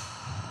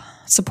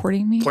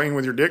supporting me. Playing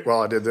with your dick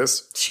while I did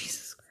this.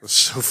 Jesus. It was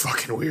so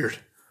fucking weird.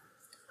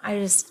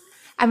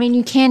 I mean,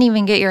 you can't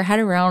even get your head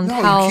around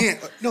how you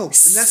can't. No, and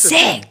that's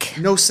sick. The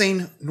thing. No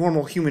sane,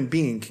 normal human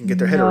being can get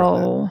their head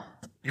around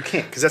that. You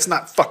can't, because that's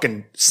not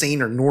fucking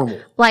sane or normal.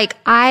 Like,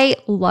 I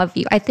love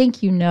you. I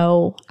think you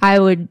know I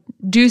would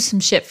do some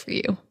shit for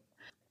you.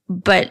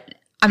 But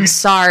I'm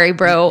sorry,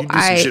 bro. You do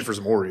some shit for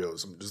some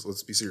Oreos.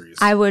 Let's be serious.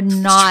 I would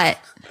not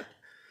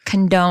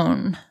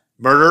condone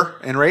murder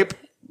and rape.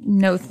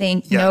 No,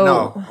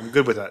 no. I'm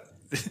good with that.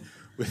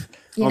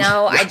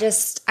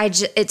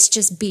 It's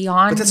just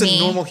beyond me. But that's a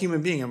normal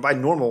human being, and by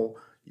normal,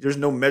 there's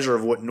no measure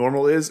of what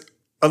normal is,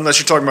 unless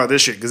you're talking about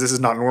this shit, because this is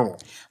not normal.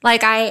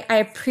 Like, I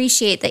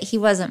appreciate that he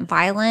wasn't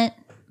violent,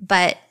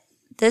 but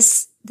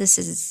this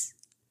is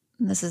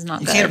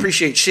not You good. can't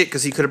appreciate shit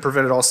because he could have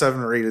prevented all 7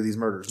 or 8 of these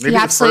murders. He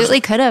absolutely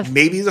could have.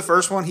 Maybe the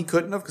first one he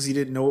couldn't have because he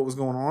didn't know what was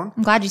going on.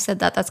 I'm glad you said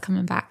that. That's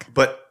coming back.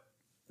 But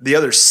the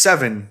other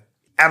 7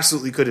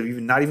 absolutely could have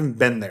not even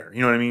been there.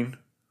 You know what I mean?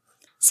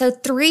 So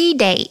 3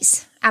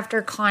 days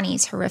after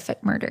Connie's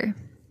horrific murder,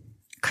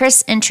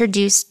 Chris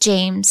introduced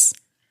James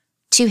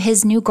to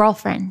his new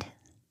girlfriend.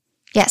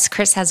 Yes,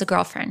 Chris has a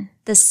girlfriend.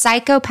 The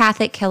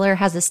psychopathic killer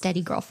has a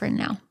steady girlfriend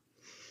now.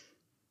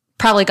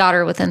 Probably got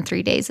her within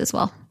 3 days as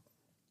well.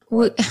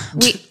 We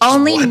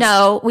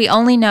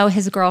only know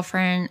his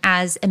girlfriend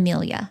as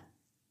Amelia.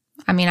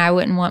 I mean, I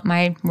wouldn't want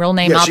my real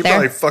name out there. She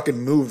probably fucking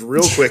moved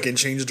real quick and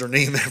changed her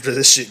name after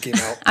this shit came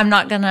out. I'm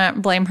not going to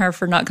blame her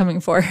for not coming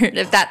forward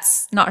if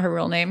that's not her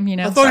real name, you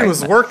know. I thought he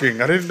was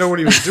working. I didn't know what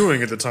he was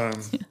doing at the time.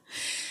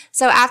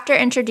 So after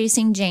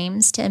introducing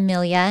James to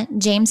Amelia,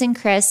 James and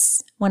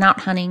Chris went out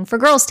hunting for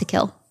girls to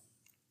kill.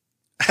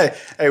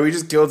 Hey, we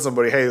just killed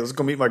somebody. Hey, let's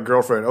go meet my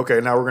girlfriend.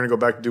 Okay, now we're going to go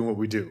back to doing what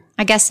we do.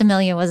 I guess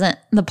Amelia wasn't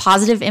the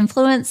positive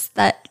influence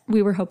that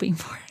we were hoping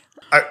for.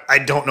 I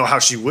don't know how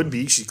she would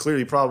be. She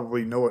clearly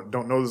probably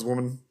don't know this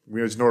woman.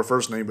 We just know her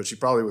first name, but she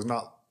probably was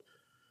not,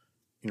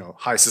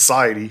 high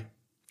society.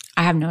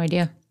 I have no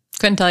idea.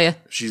 Couldn't tell you.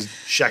 She's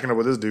shacking up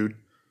with this dude.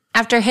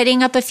 After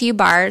hitting up a few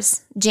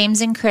bars,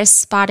 James and Chris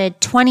spotted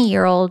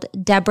 20-year-old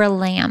Deborah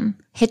Lamb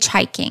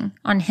hitchhiking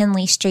on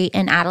Henley Street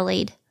in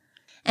Adelaide.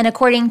 And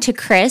according to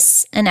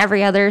Chris and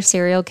every other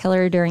serial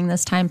killer during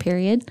this time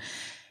period,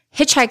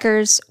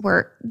 hitchhikers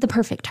were the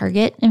perfect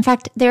target. In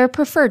fact, they're a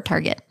preferred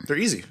target. They're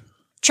easy.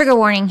 Trigger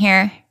warning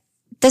here.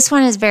 This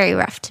one is very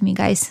rough to me,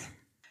 guys.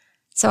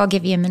 So I'll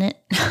give you a minute.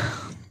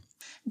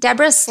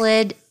 Deborah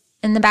slid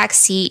in the back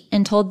seat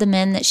and told the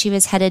men that she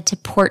was headed to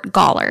Port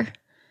Galler.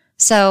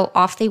 So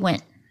off they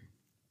went.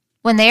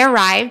 When they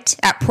arrived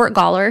at Port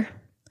Galler,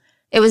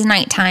 it was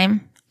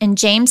nighttime, and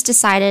James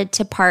decided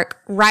to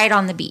park right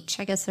on the beach.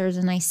 I guess there's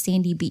a nice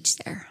sandy beach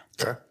there.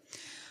 Okay.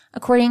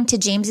 According to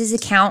James's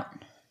account,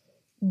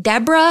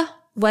 Deborah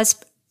was,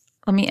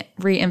 let me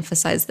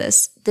re-emphasize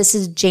this. This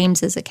is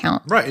James's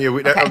account. Right.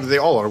 Yeah, they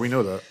all are. We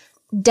know that.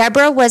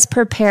 Deborah was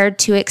prepared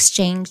to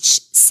exchange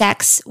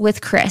sex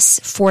with Chris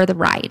for the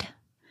ride.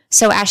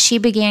 So as she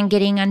began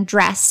getting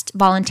undressed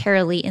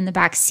voluntarily in the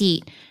back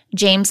seat,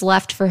 James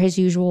left for his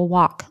usual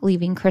walk,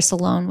 leaving Chris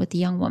alone with the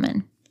young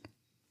woman.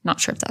 Not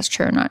sure if that's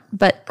true or not,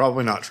 but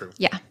probably not true.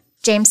 Yeah.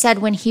 James said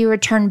when he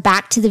returned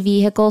back to the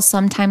vehicle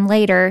sometime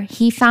later,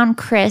 he found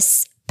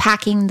Chris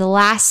packing the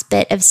last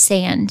bit of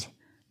sand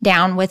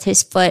down with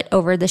his foot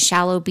over the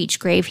shallow beach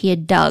grave he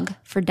had dug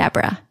for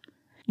Deborah.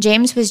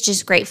 James was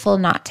just grateful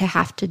not to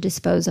have to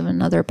dispose of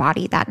another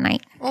body that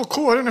night. Oh,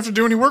 cool. I didn't have to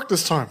do any work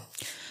this time.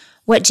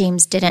 What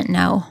James didn't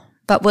know,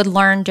 but would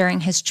learn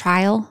during his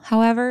trial,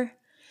 however,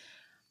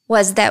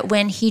 was that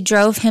when he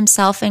drove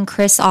himself and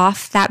Chris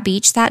off that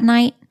beach that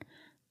night,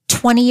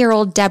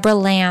 20-year-old Deborah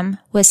Lamb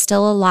was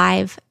still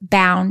alive,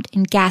 bound,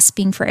 and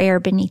gasping for air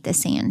beneath the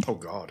sand. Oh,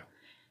 God.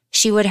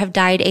 She would have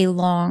died a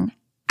long,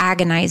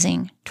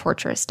 agonizing,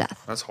 torturous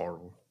death. That's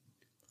horrible.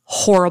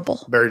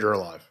 Horrible. Buried her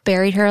alive.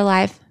 Buried her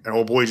alive. And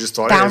old boy just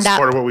thought, hey, it's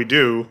part of what we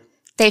do.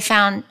 They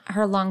found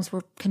her lungs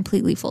were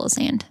completely full of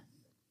sand.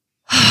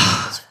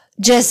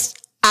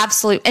 Just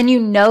absolute. And you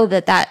know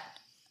that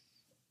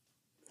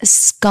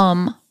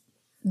scum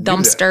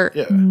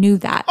dumpster knew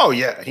that. Oh,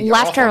 yeah. He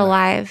left her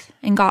alive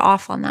and got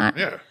off on that.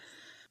 Yeah.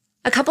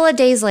 A couple of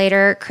days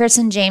later, Chris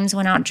and James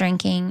went out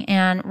drinking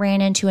and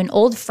ran into an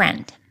old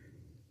friend,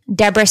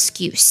 Deborah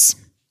Skuse.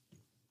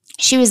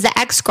 She was the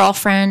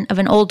ex-girlfriend of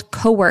an old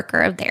coworker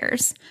of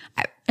theirs.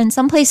 In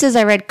some places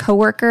I read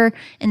coworker.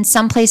 In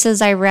some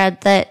places I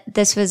read that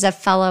this was a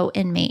fellow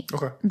inmate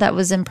that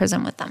was in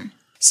prison with them.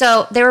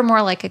 So they were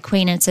more like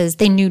acquaintances.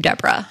 They knew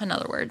Deborah, in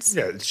other words.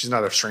 Yeah, she's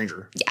not a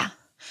stranger. Yeah.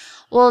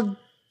 Well,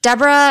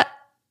 Deborah,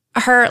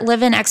 her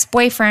live-in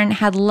ex-boyfriend,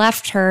 had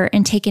left her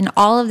and taken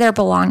all of their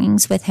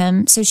belongings with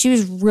him. So she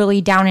was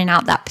really down and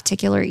out that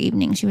particular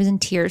evening. She was in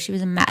tears. She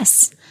was a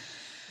mess.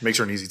 Makes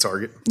her an easy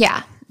target.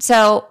 Yeah.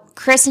 So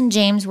Chris and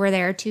James were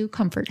there to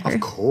comfort her.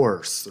 Of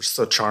course. They're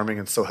so charming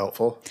and so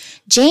helpful.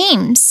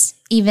 James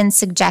even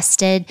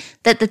suggested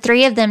that the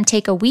three of them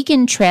take a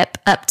weekend trip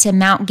up to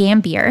Mount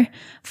Gambier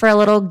for a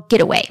little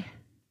getaway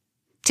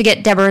to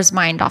get Deborah's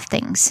mind off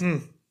things.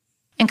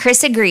 And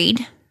Chris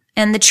agreed,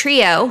 and the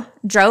trio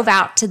drove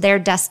out to their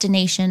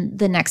destination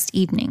the next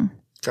evening.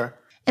 Okay.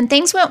 And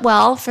things went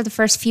well for the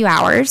first few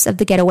hours of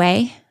the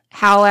getaway.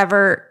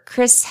 However,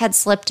 Chris had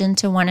slipped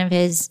into one of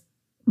his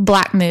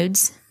black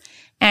moods,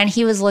 and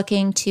he was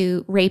looking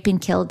to rape and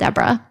kill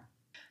Deborah.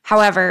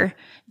 However,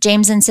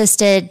 James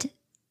insisted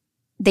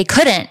they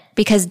couldn't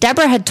because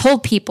Deborah had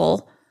told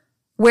people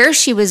where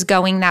she was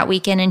going that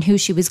weekend and who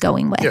she was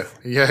going with.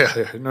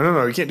 Yeah.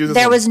 No. You can't do this.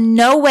 There was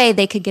no way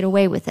they could get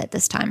away with it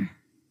this time.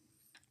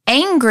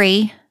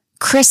 Angry,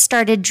 Chris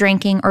started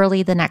drinking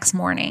early the next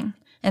morning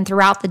and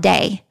throughout the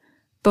day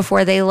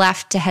before they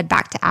left to head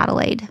back to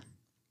Adelaide.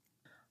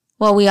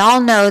 Well, we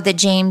all know that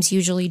James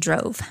usually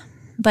drove,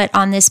 but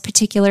on this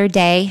particular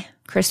day,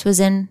 Chris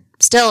was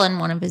still in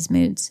one of his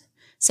moods,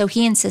 so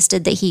he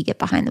insisted that he get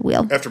behind the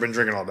wheel. After been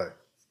drinking all day.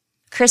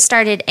 Chris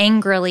started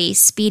angrily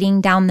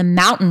speeding down the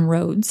mountain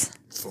roads,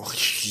 Oh,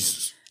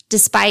 Jesus.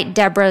 despite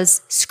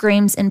Deborah's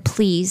screams and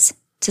pleas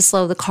to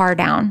slow the car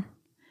down.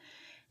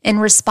 In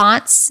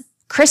response,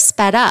 Chris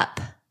sped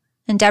up,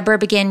 and Deborah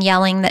began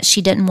yelling that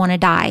she didn't want to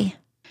die.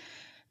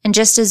 And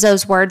just as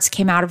those words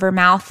came out of her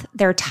mouth,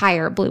 their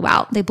tire blew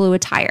out. They blew a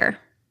tire.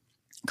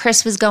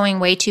 Chris was going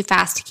way too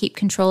fast to keep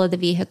control of the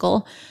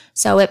vehicle,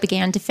 so it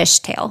began to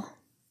fishtail.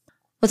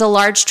 With a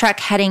large truck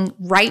heading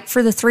right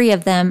for the three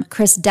of them,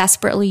 Chris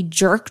desperately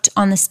jerked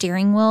on the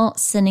steering wheel,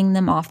 sending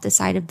them off the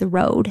side of the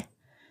road.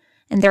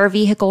 And their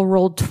vehicle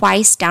rolled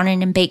twice down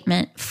an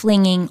embankment,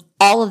 flinging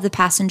all of the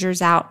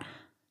passengers out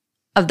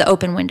of the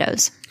open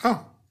windows.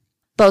 Oh.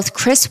 Both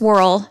Chris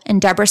Worrell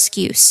and Deborah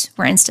Skuse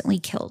were instantly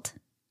killed.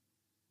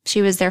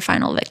 She was their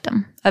final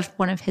victim of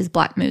one of his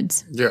black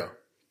moods. Yeah.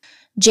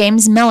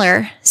 James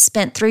Miller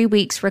spent 3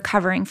 weeks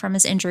recovering from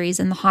his injuries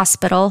in the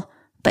hospital,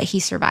 but he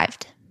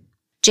survived.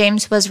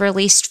 James was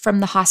released from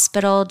the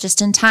hospital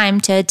just in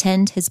time to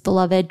attend his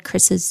beloved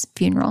Chris's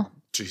funeral.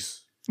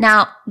 Jeez.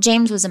 Now,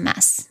 James was a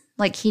mess.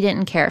 Like, he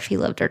didn't care if he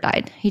lived or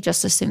died. He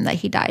just assumed that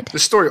he died.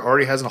 This story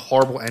already has a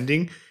horrible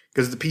ending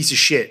because the piece of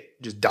shit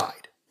just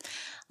died.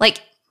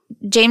 Like,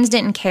 James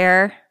didn't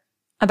care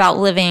about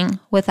living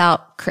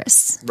without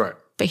Chris. Right.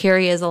 But here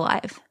he is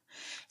alive.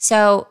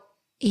 So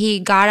he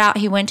got out,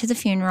 he went to the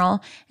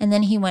funeral, and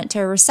then he went to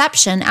a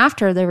reception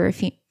after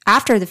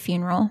the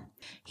funeral.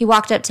 He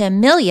walked up to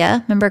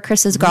Amelia, remember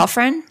Chris's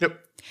girlfriend? Yep.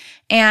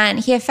 And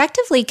he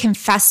effectively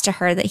confessed to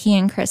her that he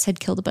and Chris had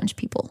killed a bunch of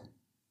people.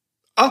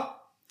 Oh.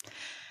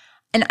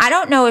 And I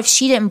don't know if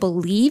she didn't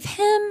believe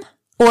him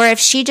or if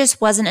she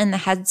just wasn't in the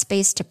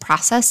headspace to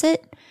process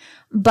it.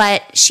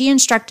 But she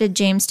instructed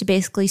James to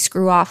basically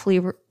screw off,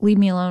 leave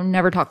me alone,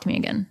 never talk to me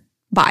again.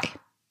 Bye.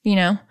 You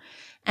know?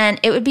 And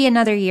it would be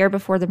another year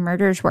before the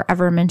murders were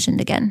ever mentioned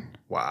again.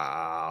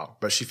 Wow.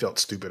 But she felt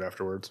stupid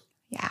afterwards.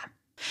 Yeah.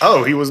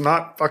 Oh, he was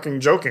not fucking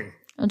joking.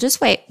 Well, just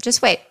wait.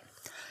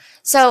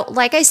 So,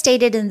 like I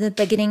stated in the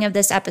beginning of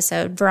this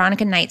episode,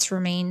 Veronica Knight's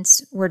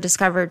remains were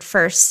discovered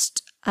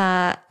first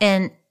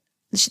remains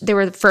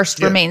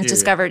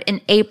discovered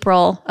in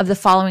April of the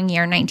following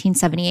year,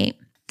 1978.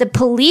 The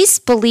police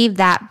believe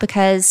that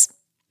because,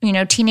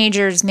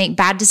 teenagers make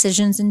bad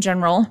decisions in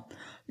general,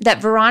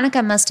 that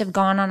Veronica must have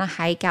gone on a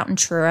hike out in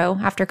Truro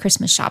after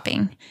Christmas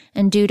shopping.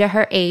 And due to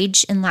her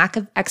age and lack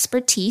of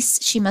expertise,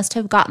 she must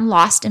have gotten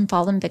lost and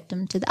fallen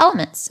victim to the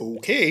elements.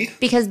 Okay.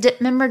 Because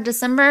remember,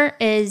 December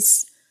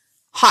is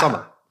hot.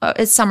 Summer.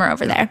 It's summer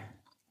over there.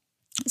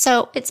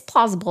 So it's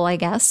plausible, I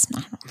guess.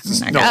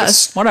 I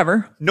guess.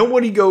 Whatever.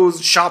 Nobody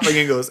goes shopping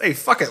and goes, hey,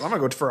 fuck it. I'm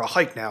going to go for a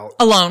hike now.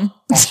 Alone.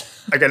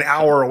 Like an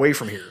hour away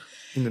from here.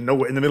 In the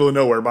middle of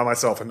nowhere by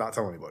myself and not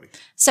tell anybody.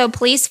 So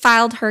police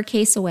filed her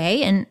case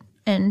away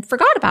and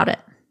forgot about it.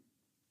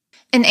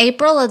 In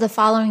April of the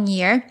following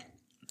year,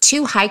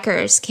 2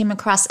 hikers came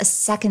across a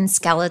second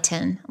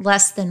skeleton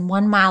less than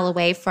 1 mile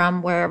away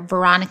from where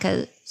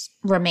Veronica's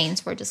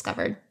remains were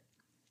discovered.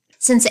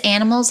 Since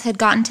animals had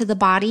gotten to the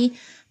body,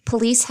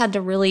 police had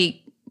to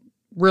really,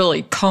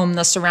 really comb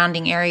the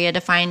surrounding area to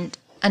find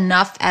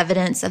enough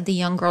evidence of the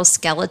young girl's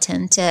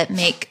skeleton to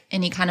make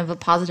any kind of a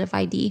positive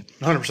ID.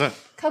 100%.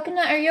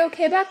 Coconut, are you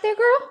okay back there,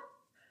 girl?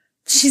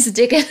 She's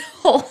digging a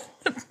hole.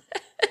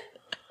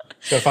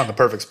 Gotta find the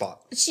perfect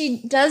spot.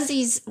 She does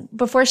these,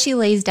 before she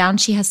lays down,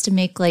 she has to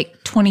make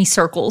like 20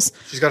 circles.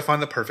 She's got to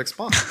find the perfect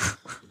spot.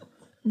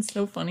 It's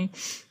so funny.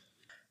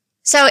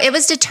 So it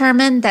was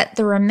determined that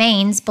the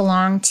remains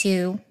belonged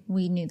to,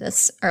 we knew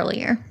this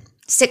earlier,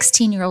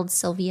 16-year-old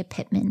Sylvia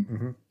Pittman.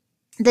 Mm-hmm.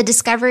 The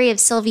discovery of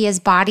Sylvia's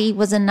body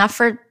was enough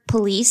for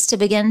police to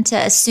begin to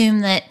assume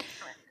that...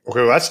 Okay,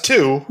 well, that's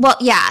 2. Well,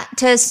 yeah,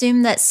 to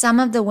assume that some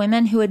of the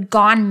women who had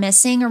gone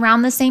missing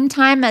around the same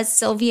time as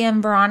Sylvia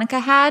and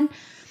Veronica had,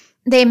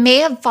 they may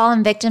have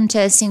fallen victim to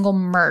a single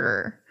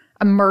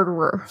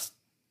murderer,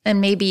 and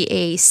maybe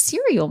a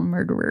serial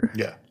murderer.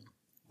 Yeah.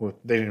 Well,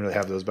 they didn't really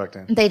have those back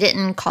then. They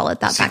didn't call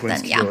it that back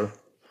then, killer. Yeah.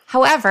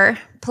 However,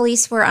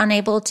 police were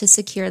unable to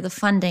secure the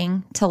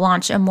funding to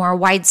launch a more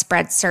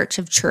widespread search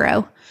of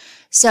Truro.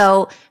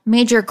 So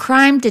major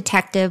crime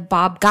detective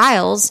Bob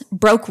Giles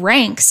broke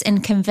ranks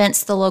and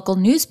convinced the local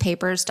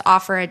newspapers to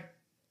offer a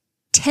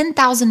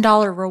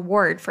 $10,000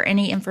 reward for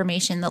any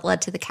information that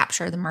led to the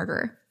capture of the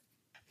murderer.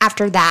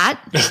 After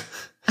that...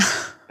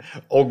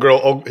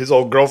 his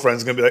old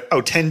girlfriend's going to be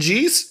like, 10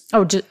 G's?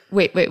 Oh,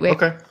 wait.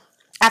 Okay.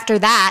 After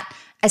that,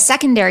 a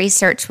secondary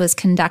search was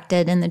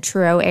conducted in the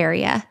Truro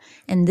area.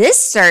 And this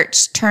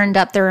search turned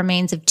up the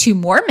remains of 2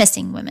 more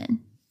missing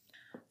women.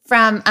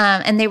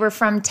 And they were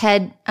from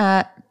Detective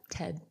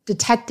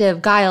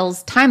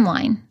Giles'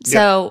 timeline.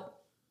 So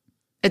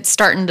it's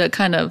starting to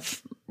kind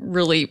of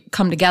really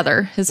come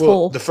together.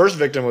 The first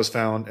victim was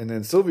found, and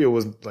then Sylvia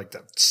was like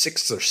the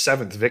 6th or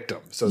 7th victim.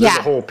 So there's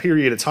a whole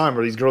period of time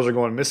where these girls are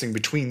going missing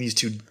between these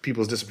 2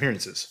 people's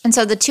disappearances. And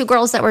so the 2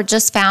 girls that were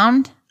just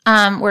found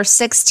were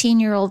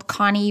 16-year-old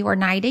Connie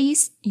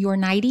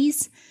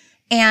Yornides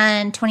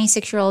and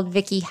 26-year-old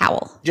Vicky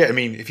Howell. Yeah, I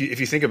mean, if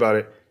you think about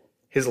it,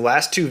 his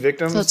last 2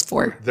 victims, so it's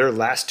 4. Their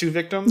last 2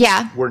 victims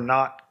were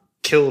not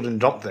killed and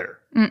dumped there.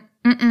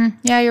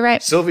 Yeah, you're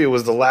right. Sylvia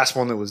was the last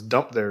one that was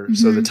dumped there. Mm-hmm.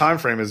 So the time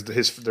frame is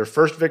their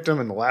first victim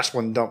and the last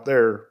one dumped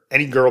there.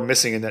 Any girl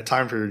missing in that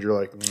time period, you're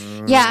like,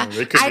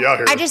 they could be out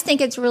here. I just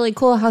think it's really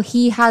cool how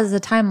he has the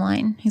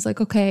timeline. He's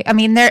like, okay. I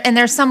mean,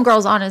 there's some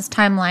girls on his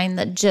timeline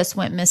that just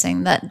went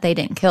missing that they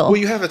didn't kill. Well,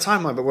 you have a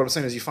timeline, but what I'm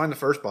saying is you find the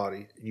first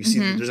body and you see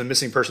that there's a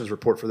missing persons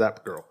report for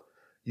that girl.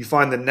 You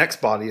find the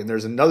next body and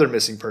there's another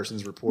missing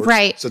persons report.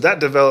 Right. So that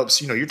develops,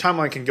 your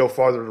timeline can go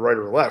farther to the right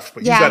or left,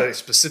 but you've got a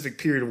specific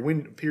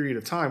period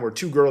of time where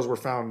 2 girls were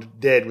found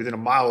dead within a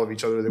mile of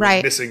each other. They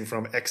were missing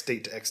from X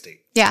date to X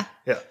date. Yeah.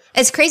 Yeah.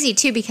 It's crazy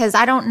too, because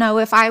I don't know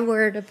if I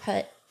were to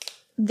put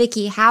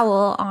Vicky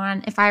Howell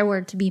on, if I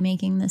were to be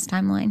making this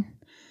timeline,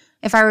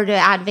 if I were to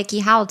add Vicky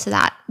Howell to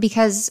that,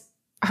 because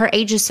her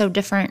age is so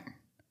different.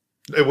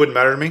 It wouldn't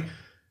matter to me.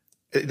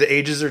 The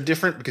ages are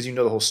different because you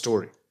know the whole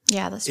story.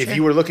 Yeah, that's true. If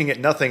you were looking at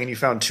nothing and you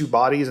found 2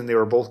 bodies and they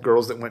were both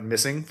girls that went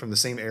missing from the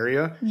same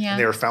area and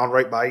they were found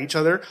right by each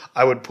other,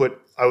 I would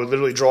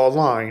literally draw a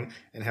line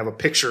and have a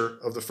picture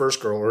of the first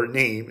girl or a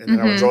name, and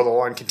then I would draw the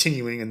line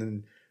continuing, and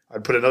then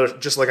I'd put another,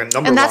 just like a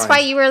number line. And that's why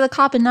you were the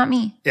cop and not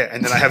me. Yeah,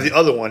 and then I have the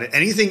other one. And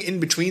anything in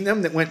between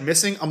them that went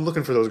missing, I'm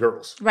looking for those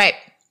girls. Right.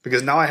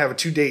 Because now I have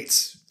 2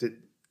 dates that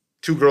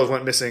 2 girls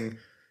went missing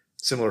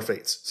similar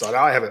fates. So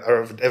now I have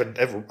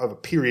a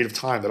period of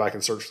time that I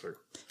can search through.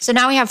 So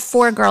now we have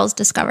 4 girls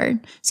discovered.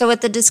 So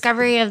with the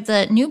discovery of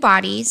the new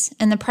bodies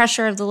and the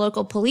pressure of the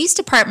local police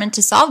department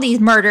to solve these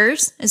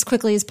murders as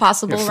quickly as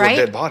possible, 4 right?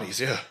 dead bodies,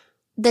 yeah.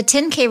 The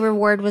 10K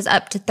reward was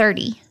up to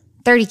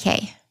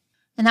 30K.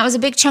 And that was a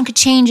big chunk of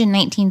change in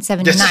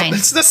 1979.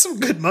 That's some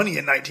good money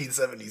in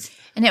 1970s.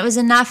 And it was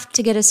enough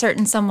to get a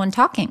certain someone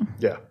talking.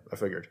 Yeah, I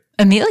figured.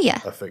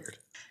 Amelia. I figured.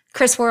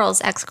 Chris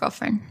Worrell's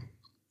ex-girlfriend.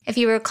 If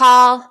you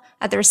recall,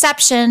 at the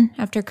reception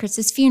after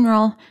Chris's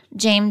funeral,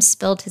 James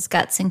spilled his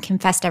guts and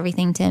confessed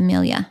everything to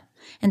Amelia.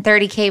 And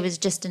 30K was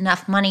just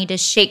enough money to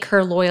shake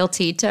her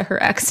loyalty to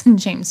her ex and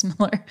James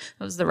Miller.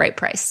 It was the right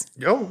price.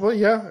 Oh, well,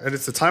 yeah. And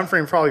it's the time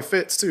frame probably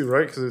fits too,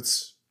 right? Because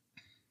it's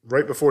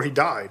right before he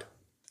died.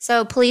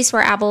 So police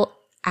were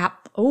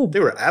They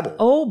were able.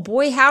 Oh,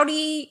 boy,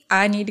 howdy.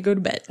 I need to go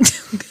to bed.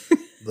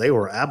 They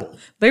were able.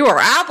 They were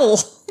able.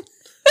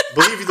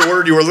 Believe the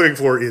word you were looking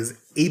for is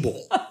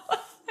able.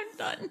 I'm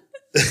done.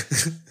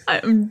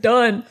 I'm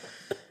done.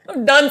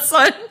 I'm done,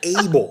 son.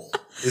 Able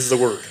is the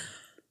word.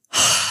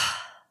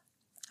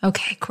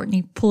 Okay,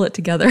 Courtney, pull it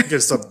together. You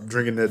gotta stop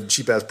drinking that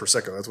cheap ass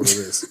Prosecco. That's what it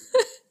is.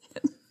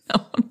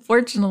 No,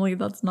 unfortunately,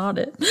 that's not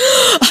it.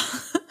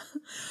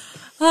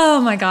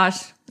 Oh my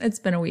gosh, it's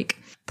been a week.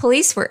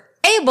 Police were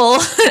able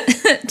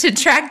to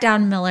track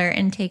down Miller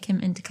and take him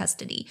into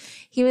custody.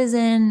 He was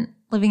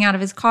living out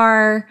of his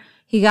car.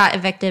 He got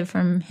evicted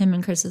from him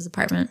and Chris's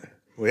apartment.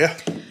 Well, yeah.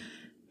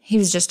 He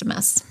was just a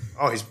mess.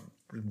 Oh, he's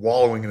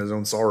wallowing in his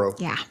own sorrow.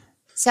 Yeah.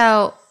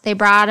 So they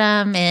brought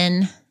him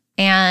in,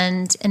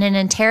 and in an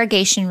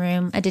interrogation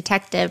room, a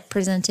detective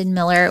presented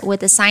Miller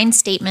with a signed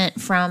statement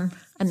from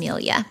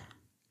Amelia.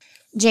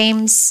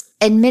 James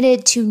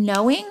admitted to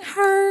knowing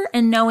her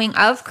and knowing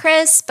of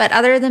Chris, but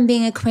other than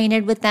being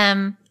acquainted with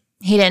them,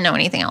 he didn't know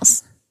anything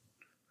else.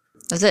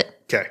 That's it.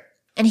 Okay.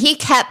 And he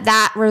kept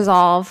that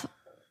resolve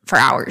for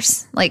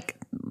hours. Like,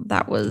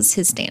 that was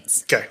his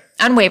stance. Okay.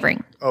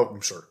 Unwavering. Oh,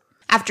 I'm sure.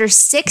 After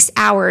 6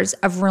 hours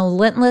of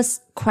relentless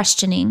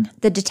questioning,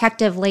 the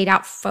detective laid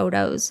out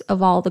photos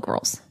of all the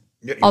girls.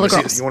 Yeah, all the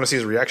girls. You want to see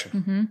his reaction.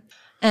 Mm-hmm.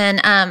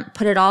 And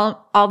put it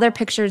all their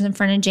pictures in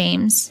front of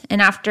James.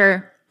 And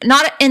after,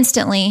 not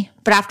instantly,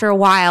 but after a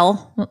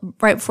while,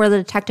 right before the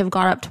detective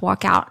got up to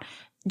walk out,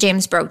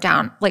 James broke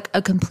down, like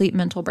a complete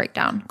mental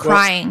breakdown,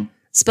 crying,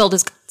 spilled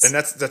his guts. And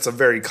that's a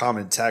very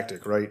common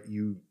tactic, right?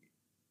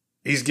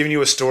 He's giving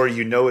you a story,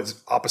 you know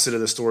it's opposite of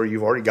the story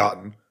you've already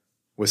gotten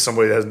with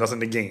somebody that has nothing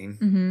to gain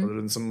other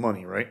than some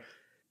money, right?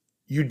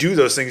 You do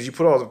those things. You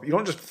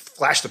don't just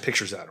flash the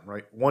pictures at them,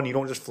 right? One, you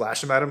don't just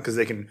flash them at them because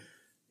they can,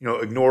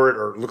 ignore it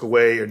or look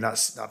away or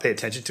not pay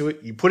attention to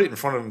it. You put it in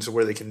front of them to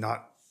where they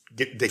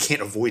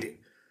can't avoid it,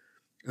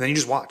 and then you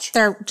just watch.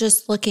 They're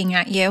just looking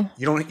at you.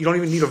 You don't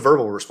even need a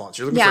verbal response.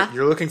 You're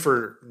looking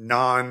for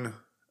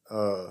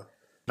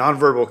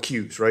non-verbal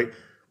cues, right?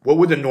 What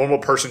would the normal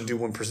person do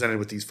when presented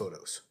with these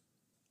photos?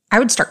 I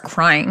would start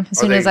crying as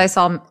soon as I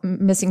saw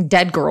missing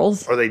dead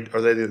girls. Are they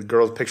the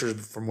girls' pictures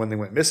from when they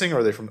went missing, or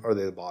are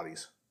they the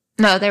bodies?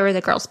 No, they were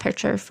the girls'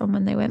 pictures from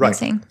when they went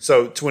missing.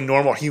 So to a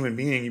normal human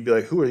being, you'd be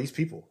like, "Who are these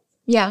people?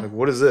 Yeah, like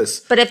what is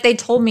this?" But if they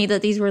told me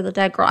that these were the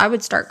dead girl, I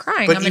would start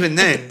crying. But even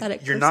then,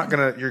 you're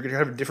gonna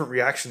have a different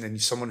reaction than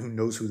someone who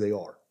knows who they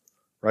are,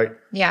 right?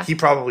 Yeah, he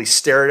probably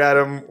stared at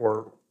him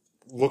or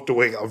looked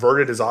away,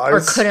 averted his eyes,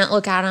 or couldn't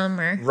look at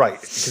him, or right.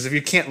 Because if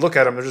you can't look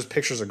at them, they're just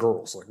pictures of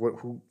girls. Like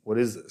what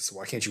is this?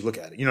 Why can't you look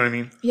at it? You know what I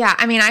mean? Yeah,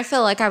 I mean, I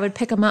feel like I would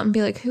pick them up and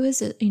be like, "Who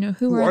is it?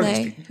 Who are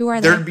they? Who are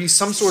they?" There'd be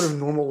some sort of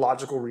normal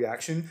logical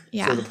reaction.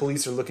 Yeah. So the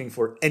police are looking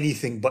for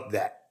anything but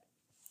that.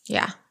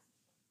 Yeah.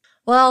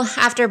 Well,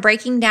 after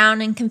breaking down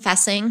and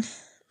confessing,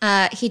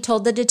 he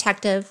told the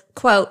detective,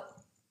 quote,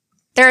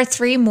 "There are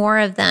 3 more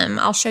of them.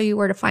 I'll show you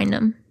where to find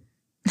them."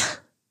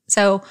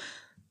 So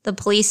the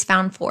police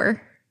found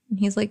 4. And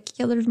he's like,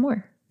 yeah, there's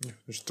more. Yeah,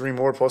 there's 3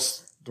 more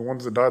plus the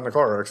ones that died in the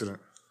car accident.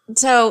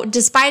 So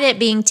despite it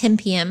being 10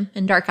 p.m.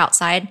 and dark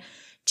outside,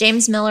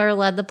 James Miller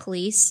led the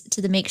police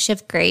to the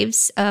makeshift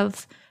graves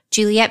of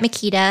Juliet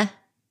Makita,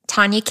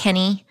 Tanya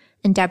Kenny,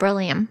 and Deborah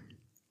Lamb.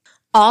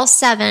 All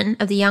 7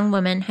 of the young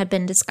women had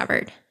been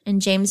discovered, and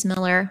James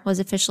Miller was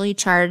officially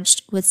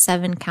charged with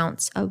 7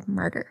 counts of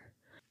murder.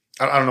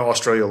 I don't know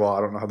Australia law. I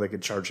don't know how they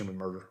could charge him with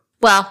murder.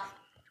 Well,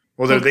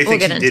 they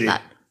think he did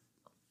it.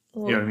 You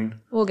know what I mean?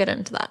 We'll get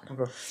into that.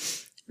 Okay.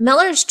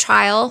 Miller's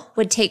trial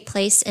would take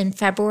place in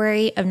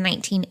February of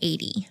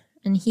 1980,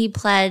 and he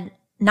pled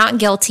not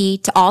guilty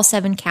to all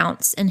 7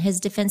 counts, and his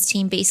defense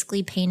team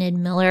basically painted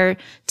Miller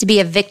to be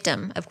a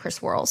victim of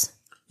Chris Worrell's.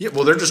 Yeah,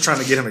 well, they're just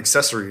trying to get him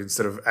accessory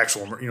instead of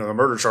actual, the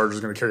murder charge is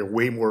going to carry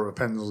way more of a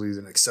penalty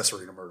than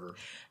accessory to murder.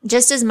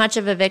 Just as much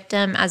of a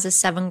victim as the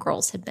 7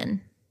 girls had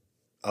been.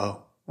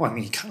 Oh, well, I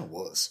mean, he kind of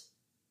was.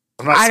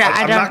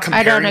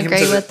 I don't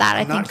agree with that.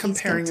 I'm not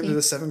comparing him to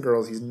the 7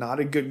 girls. He's not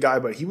a good guy,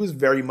 but he was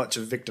very much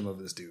a victim of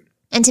this dude.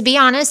 And to be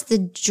honest, the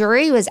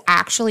jury was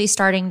actually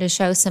starting to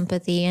show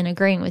sympathy and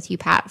agreeing with you,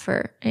 Pat.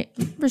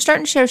 We're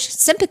starting to show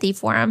sympathy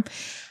for him.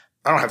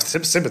 I don't have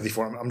sympathy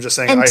for him. I'm just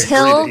saying I agree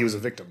that he was a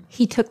victim.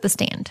 He took the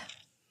stand.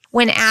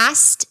 When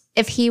asked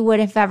if he would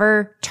have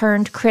ever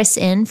turned Chris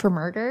in for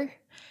murder,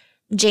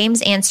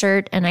 James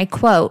answered, and I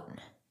quote,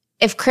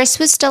 "If Chris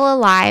was still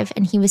alive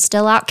and he was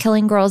still out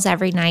killing girls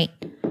every night,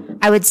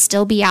 I would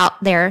still be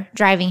out there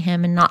driving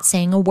him and not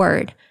saying a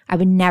word. I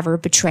would never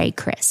betray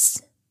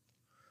Chris."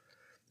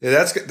 Yeah,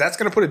 that's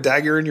going to put a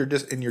dagger in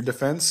your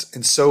defense,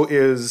 and so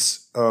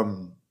is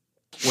when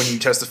you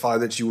testify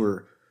that you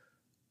were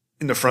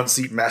in the front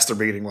seat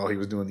masturbating while he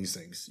was doing these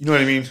things. You know what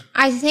I mean?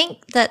 I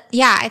think that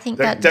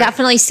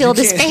definitely sealed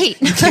his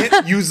fate. You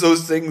can't use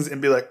those things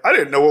and be like, I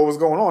didn't know what was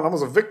going on. I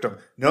was a victim.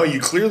 No, you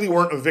clearly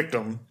weren't a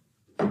victim,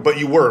 but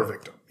you were a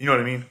victim. You know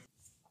what I mean?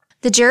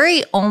 The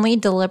jury only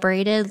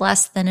deliberated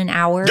less than an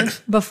hour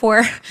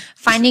before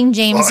finding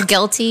James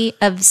guilty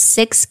of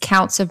 6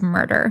 counts of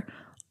murder,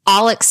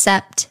 all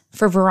except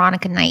for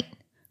Veronica Knight.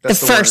 That's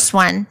the first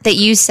one that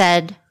you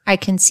said, I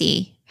can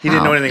see. He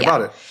didn't know anything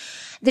about it.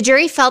 The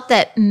jury felt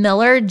that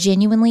Miller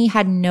genuinely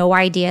had no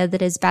idea that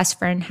his best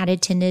friend had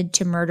intended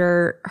to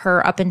murder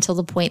her up until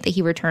the point that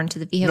he returned to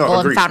the vehicle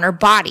and found her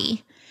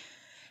body.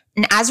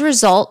 And as a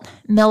result,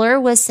 Miller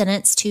was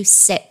sentenced to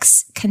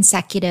 6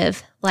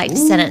 consecutive life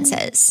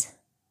sentences.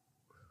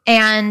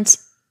 And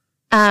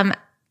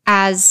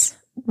as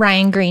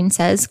Ryan Green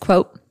says,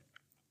 quote,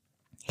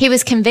 "He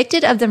was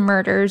convicted of the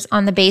murders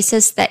on the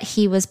basis that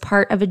he was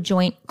part of a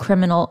joint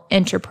criminal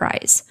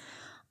enterprise,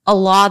 a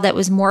law that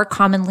was more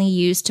commonly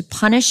used to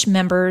punish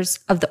members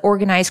of the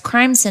organized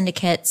crime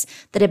syndicates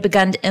that had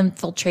begun to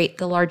infiltrate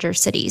the larger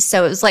cities."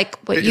 So it was like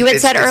what you had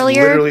said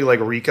earlier. It's literally like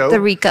RICO. The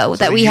RICO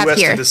that we have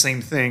here. Did the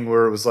same thing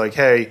where it was like,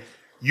 hey,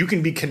 you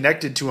can be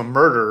connected to a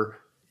murder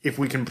if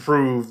we can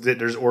prove that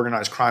there's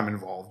organized crime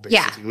involved,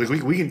 basically. Yeah.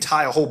 Like we can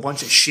tie a whole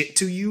bunch of shit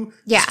to you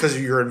just because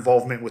of your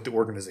involvement with the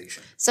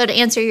organization. So to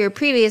answer your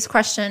previous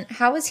question,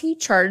 how was he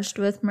charged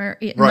with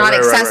not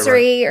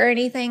accessory or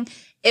anything?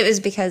 It was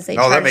because they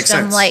charged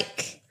him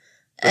like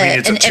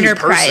an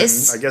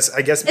enterprise. I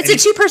guess it's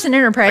a 2-person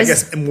enterprise. I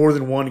guess more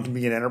than one can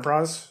be an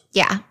enterprise.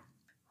 Yeah.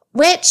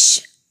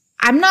 Which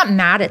I'm not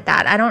mad at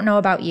that. I don't know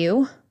about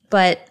you,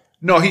 but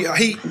no,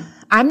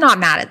 I'm not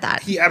mad at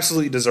that. He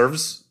absolutely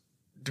deserves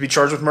to be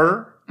charged with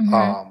murder.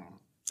 Mm-hmm.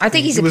 I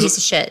think he's a piece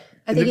of shit.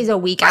 I think he's a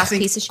weak-ass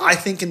piece of shit. I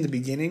think in the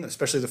beginning,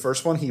 especially the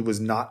first one, he was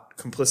not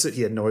complicit.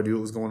 He had no idea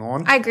what was going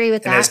on. I agree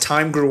with that. And as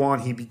time grew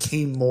on, he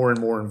became more and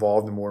more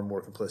involved and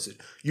more complicit.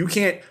 You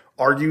can't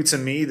argue to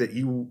me that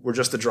you were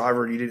just the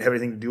driver and you didn't have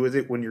anything to do with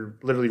it when you're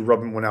literally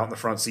rubbing one out in the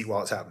front seat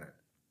while it's happening.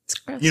 It's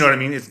gross. You know what I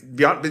mean? It's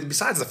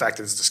besides the fact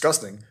that it's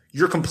disgusting,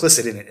 you're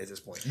complicit in it at this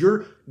point.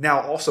 You're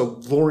now also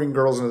luring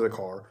girls into the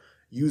car,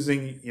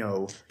 using,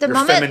 your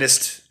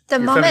feminist The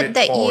moment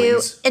that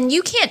qualities.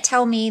 you can't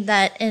tell me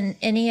that in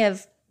any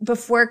of,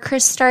 before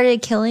Chris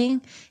started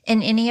killing,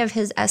 in any of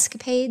his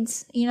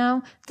escapades,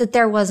 that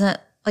there wasn't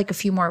like a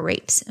few more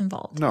rapes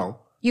involved. No.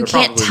 You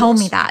can't tell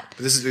me that.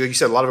 But this is, like you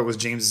said, a lot of it was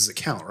James's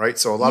account, right?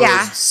 So a lot of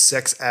those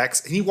sex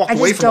acts, and he walked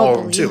away from all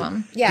of them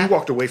too. Yeah. He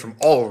walked away from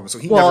all of them. So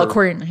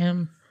according to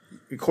him.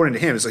 According to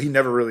him, so he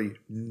never really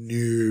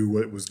knew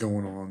what was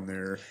going on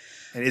there.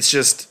 And it's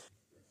just...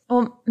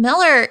 Well,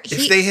 Miller...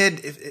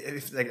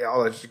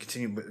 I'll let you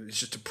continue, but it's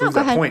just to prove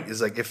that point,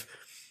 is like, if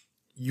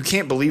you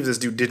can't believe this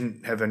dude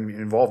didn't have any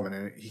involvement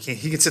in it,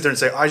 he can sit there and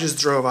say, I just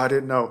drove, I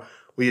didn't know.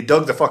 Well, you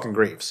dug the fucking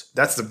graves.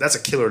 That's a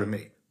killer to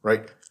me,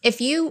 right? If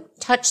you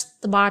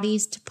touched the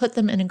bodies to put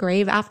them in a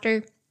grave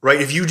after... Right,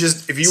 if you were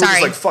just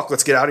like, fuck,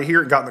 let's get out of here,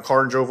 and got in the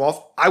car and drove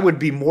off, I would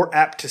be more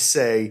apt to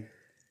say,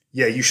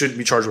 yeah, you shouldn't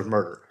be charged with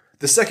murder.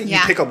 The second you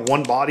pick up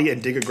one body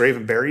and dig a grave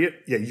and bury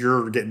it,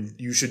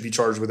 you should be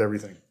charged with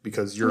everything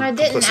because you're complicit. I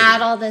didn't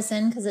add all this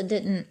in because it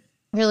didn't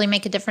really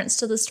make a difference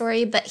to the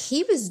story, but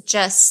he was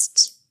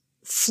just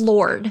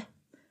floored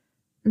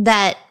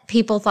that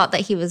people thought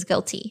that he was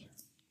guilty.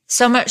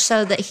 So much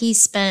so that he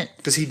spent,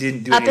 because he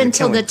didn't do up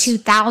until the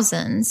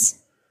 2000s,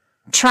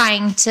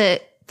 trying to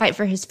fight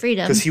for his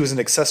freedom. Because he was an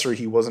accessory,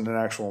 he wasn't an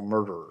actual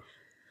murderer.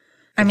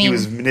 He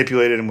was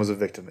manipulated and was a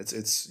victim.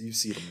 It's you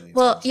see it a million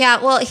times.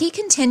 Yeah. Well, he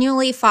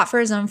continually fought for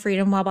his own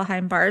freedom while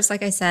behind bars,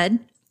 like I said.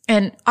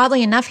 And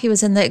oddly enough, he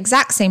was in the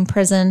exact same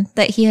prison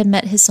that he had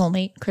met his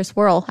soulmate, Chris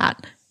Worrell,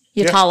 at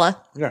Yatala.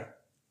 Yeah.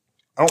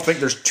 I don't think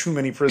there's too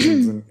many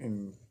prisons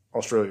in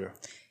Australia.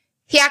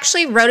 He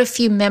actually wrote a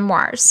few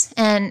memoirs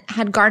and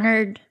had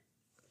garnered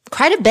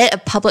quite a bit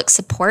of public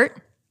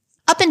support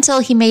up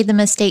until he made the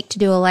mistake to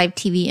do a live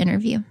TV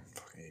interview.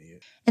 Fucking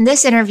idiot. In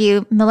this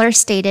interview, Miller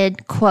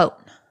stated, quote,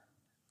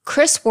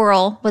 "Chris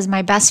Worrell was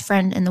my best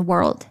friend in the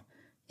world.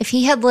 If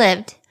he had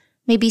lived,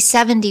 maybe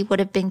 70 would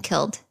have been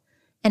killed,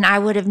 and I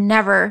would have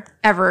never,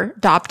 ever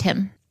daubed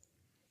him."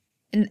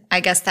 And I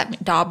guess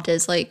that daubed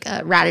is like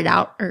ratted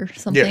out or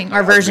something,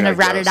 our version of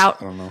ratted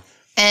out. I don't know.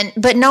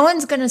 But no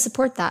one's going to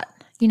support that.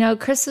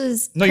 Chris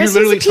is you're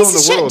literally a piece telling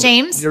of the world, shit,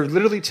 James. You're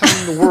literally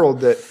telling the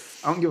world that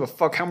I don't give a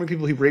fuck how many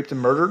people he raped and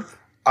murdered.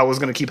 I was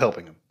going to keep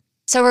helping him.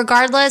 So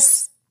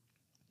regardless,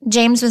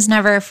 James was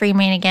never a free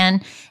man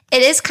again.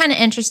 It is kind of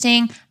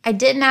interesting. I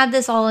didn't add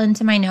this all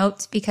into my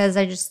notes because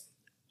I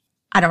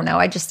don't know.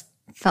 I just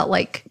felt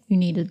like you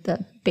needed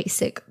the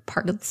basic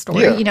part of the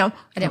story. Yeah. You know,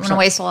 I didn't want to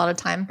waste a lot of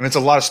time. And it's a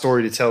lot of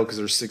story to tell because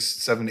there's 6,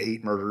 7,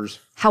 8 murders.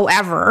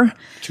 However,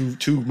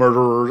 two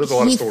murderers. That's a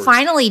lot of he stories.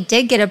 finally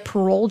did get a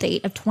parole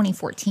date of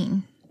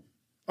 2014.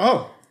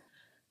 Oh.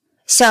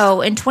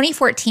 So in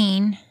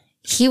 2014,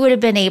 he would have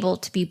been able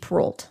to be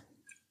paroled,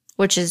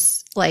 which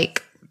is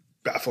like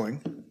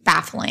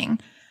baffling.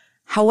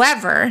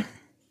 However,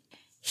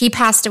 he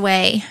passed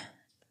away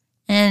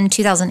in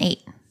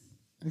 2008.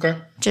 Okay.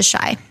 Just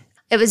shy.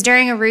 It was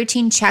during a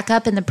routine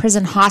checkup in the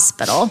prison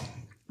hospital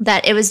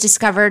that it was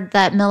discovered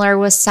that Miller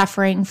was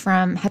suffering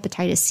from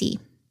hepatitis C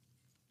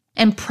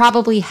and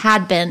probably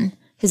had been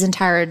his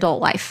entire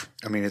adult life.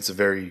 I mean, it's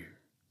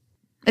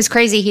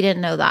crazy he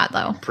didn't know that,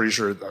 though. pretty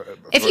sure.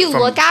 If you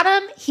look at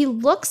him, he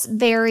looks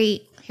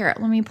very... Here,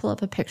 let me pull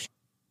up a picture.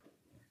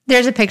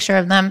 There's a picture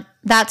of them.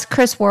 That's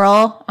Chris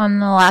Worrell on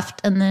the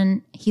left, and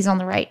then he's on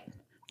the right,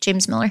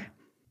 James Miller.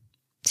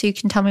 So you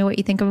can tell me what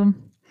you think of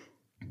him.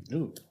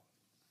 Ooh.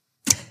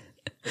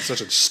 It's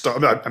such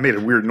a I made a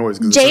weird noise.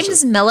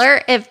 James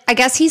Miller, I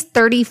guess he's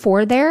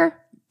 34 there,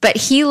 but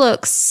he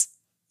looks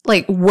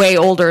like way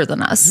older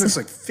than us. He looks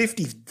like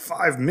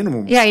 55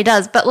 minimum. Yeah, he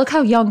does. But look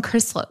how young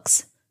Chris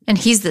looks. And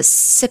he's this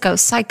sicko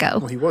psycho.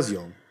 Well, he was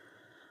young.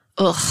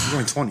 Ugh. He's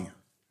only 20.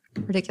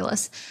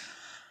 Ridiculous.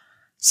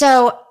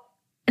 So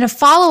in a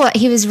follow-up,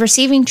 he was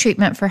receiving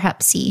treatment for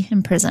Hep C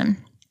in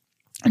prison.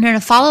 And in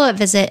a follow-up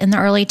visit in the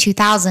early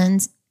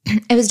 2000s,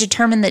 it was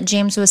determined that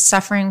James was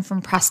suffering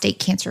from prostate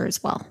cancer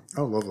as well.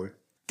 Oh, lovely.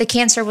 The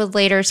cancer would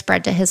later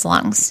spread to his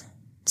lungs.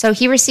 So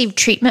he received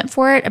treatment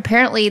for it.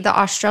 Apparently, the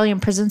Australian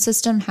prison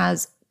system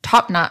has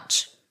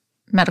top-notch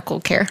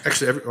medical care.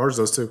 Actually, ours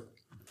does too.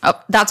 Oh,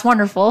 that's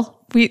wonderful.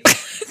 Isn't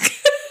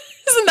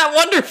that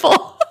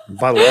wonderful?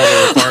 By law,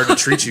 they're required to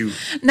treat you.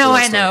 No,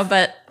 I know,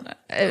 but...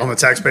 on the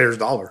taxpayer's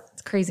dollar.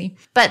 It's crazy.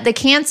 But the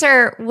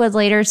cancer would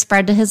later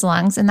spread to his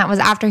lungs, and that was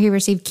after he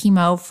received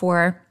chemo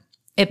for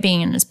it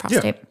being in his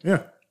prostate.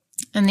 Yeah.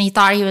 And he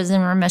thought he was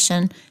in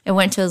remission. It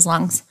went to his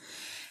lungs.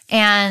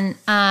 And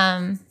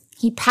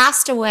he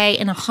passed away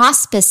in a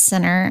hospice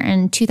center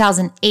in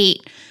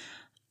 2008.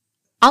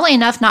 Oddly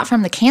enough, not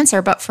from the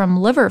cancer, but from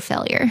liver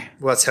failure.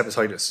 Well, that's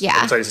hepatitis.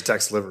 Yeah. Hepatitis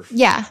attacks the liver.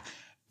 Yeah.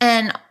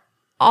 And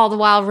all the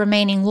while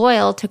remaining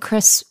loyal to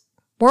Chris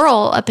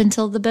Worrell up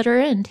until the bitter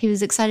end. He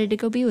was excited to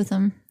go be with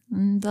him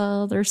on the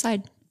other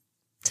side.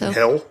 So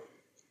hell?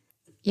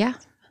 Yeah.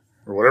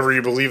 Or whatever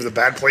you believe the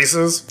bad place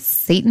is?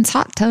 Satan's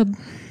hot tub.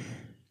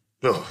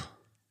 Ugh.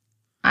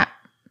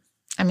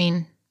 I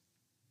mean,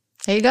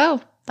 there you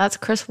go. That's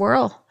Chris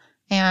Worrell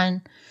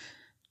and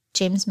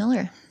James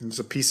Miller. It's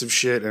a piece of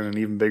shit and an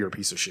even bigger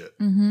piece of shit.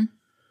 Mm-hmm.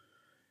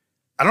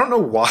 I don't know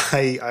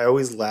why I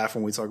always laugh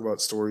when we talk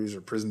about stories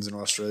or prisons in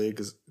Australia,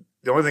 because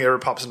the only thing that ever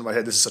pops into my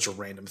head, this is such a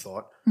random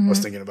thought. I was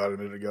thinking about it a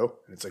minute ago,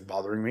 and it's like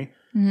bothering me.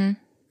 Mm-hmm.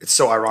 It's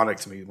so ironic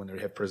to me when they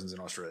have prisons in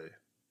Australia.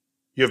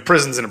 You have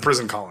prisons in a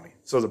prison colony.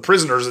 So the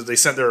prisoners that they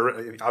sent there,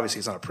 obviously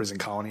it's not a prison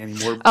colony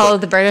anymore. Oh,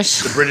 the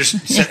British. The British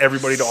sent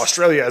everybody to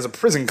Australia as a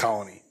prison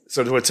colony.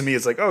 So to me,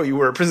 it's like, oh, you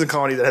were a prison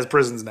colony that has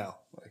prisons now.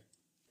 Like,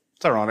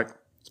 it's ironic.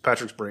 It's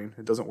Patrick's brain.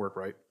 It doesn't work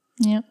right.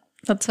 Yeah,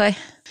 that's why.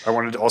 I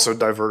wanted to also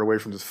divert away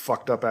from this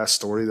fucked up ass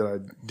story that I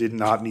did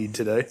not need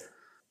today.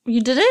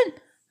 You didn't?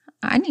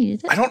 I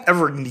needed it. I don't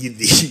ever need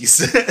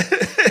these.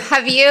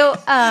 Have you?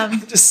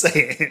 I'm just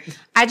saying.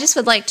 I just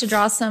would like to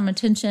draw some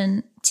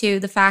attention to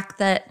the fact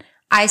that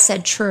I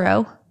said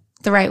Truro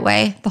the right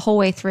way the whole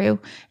way through.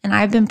 And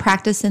I've been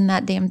practicing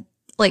that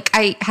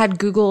I had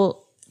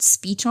Google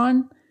speech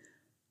on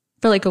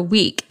for like a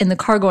week in the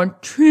car going,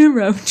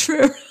 Truro,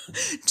 Truro, Truro.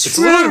 It's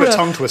a little bit of a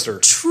tongue twister.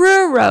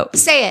 Truro.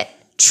 Say it.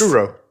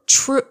 Truro.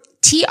 Truro.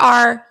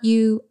 Truro.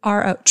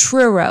 Truro.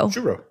 Truro.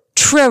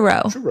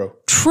 Truro.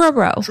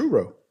 Truro.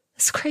 Truro.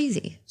 It's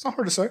crazy. It's not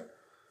hard to say.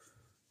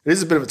 It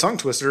is a bit of a tongue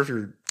twister if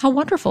you're... How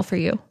wonderful for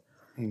you.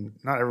 I mean,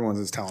 not everyone's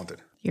as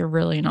talented. You're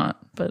really not,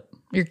 but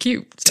you're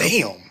cute. So.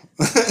 Damn.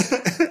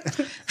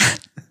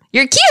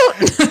 You're cute.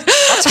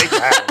 I'll take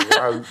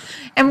that.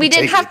 And we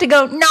didn't have to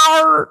go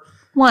nar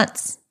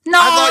once. Nar.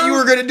 I thought you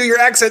were going to do your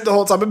accent the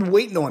whole time. I've been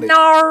waiting on it.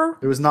 Nar.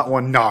 There was not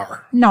one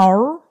nar.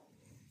 Nar.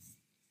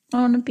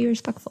 I want to be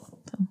respectful.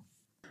 So.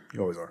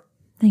 You always are.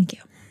 Thank you.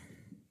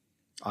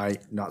 I,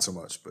 not so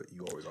much, but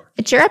you always are.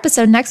 It's your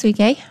episode next week,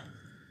 eh?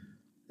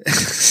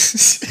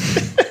 That's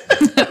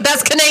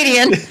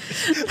Canadian.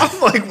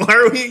 I'm like, why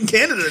are we in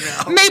Canada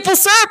now? Maple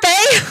syrup,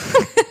 eh?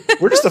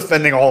 We're just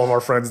offending all of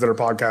our friends that are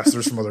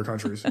podcasters from other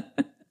countries.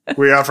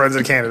 We got friends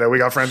in Canada. We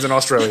got friends in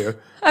Australia.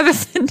 I've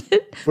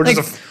offended We're like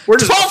just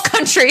 12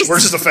 countries. We're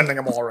just offending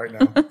them all right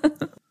now.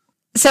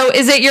 So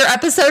is it your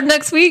episode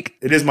next week?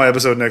 It is my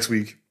episode next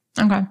week.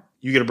 Okay.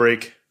 You get a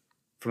break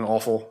from the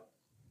awful.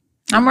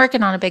 I'm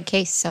working on a big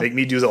case, so. Make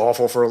me do the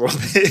awful for a little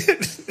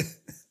bit.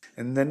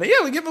 And then,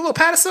 we give a little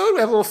pat-a-sode.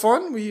 We have a little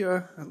fun.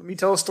 Let me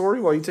tell a story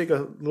while you take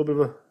a little bit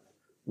of a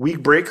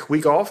week break,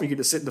 week off. You get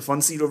to sit in the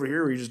fun seat over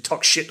here where you just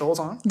talk shit the whole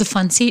time. The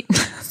fun seat?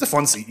 It's the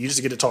fun seat. You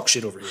just get to talk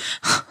shit over here.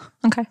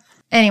 Okay.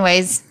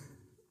 Anyways,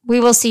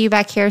 we will see you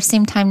back here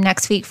same time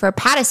next week for a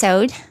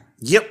pat-a-sode.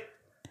 Yep.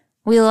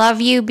 We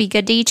love you. Be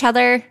good to each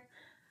other.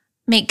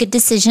 make good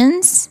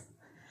decisions,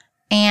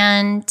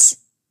 and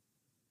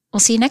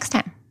we'll see you next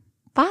time.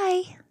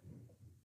 Bye.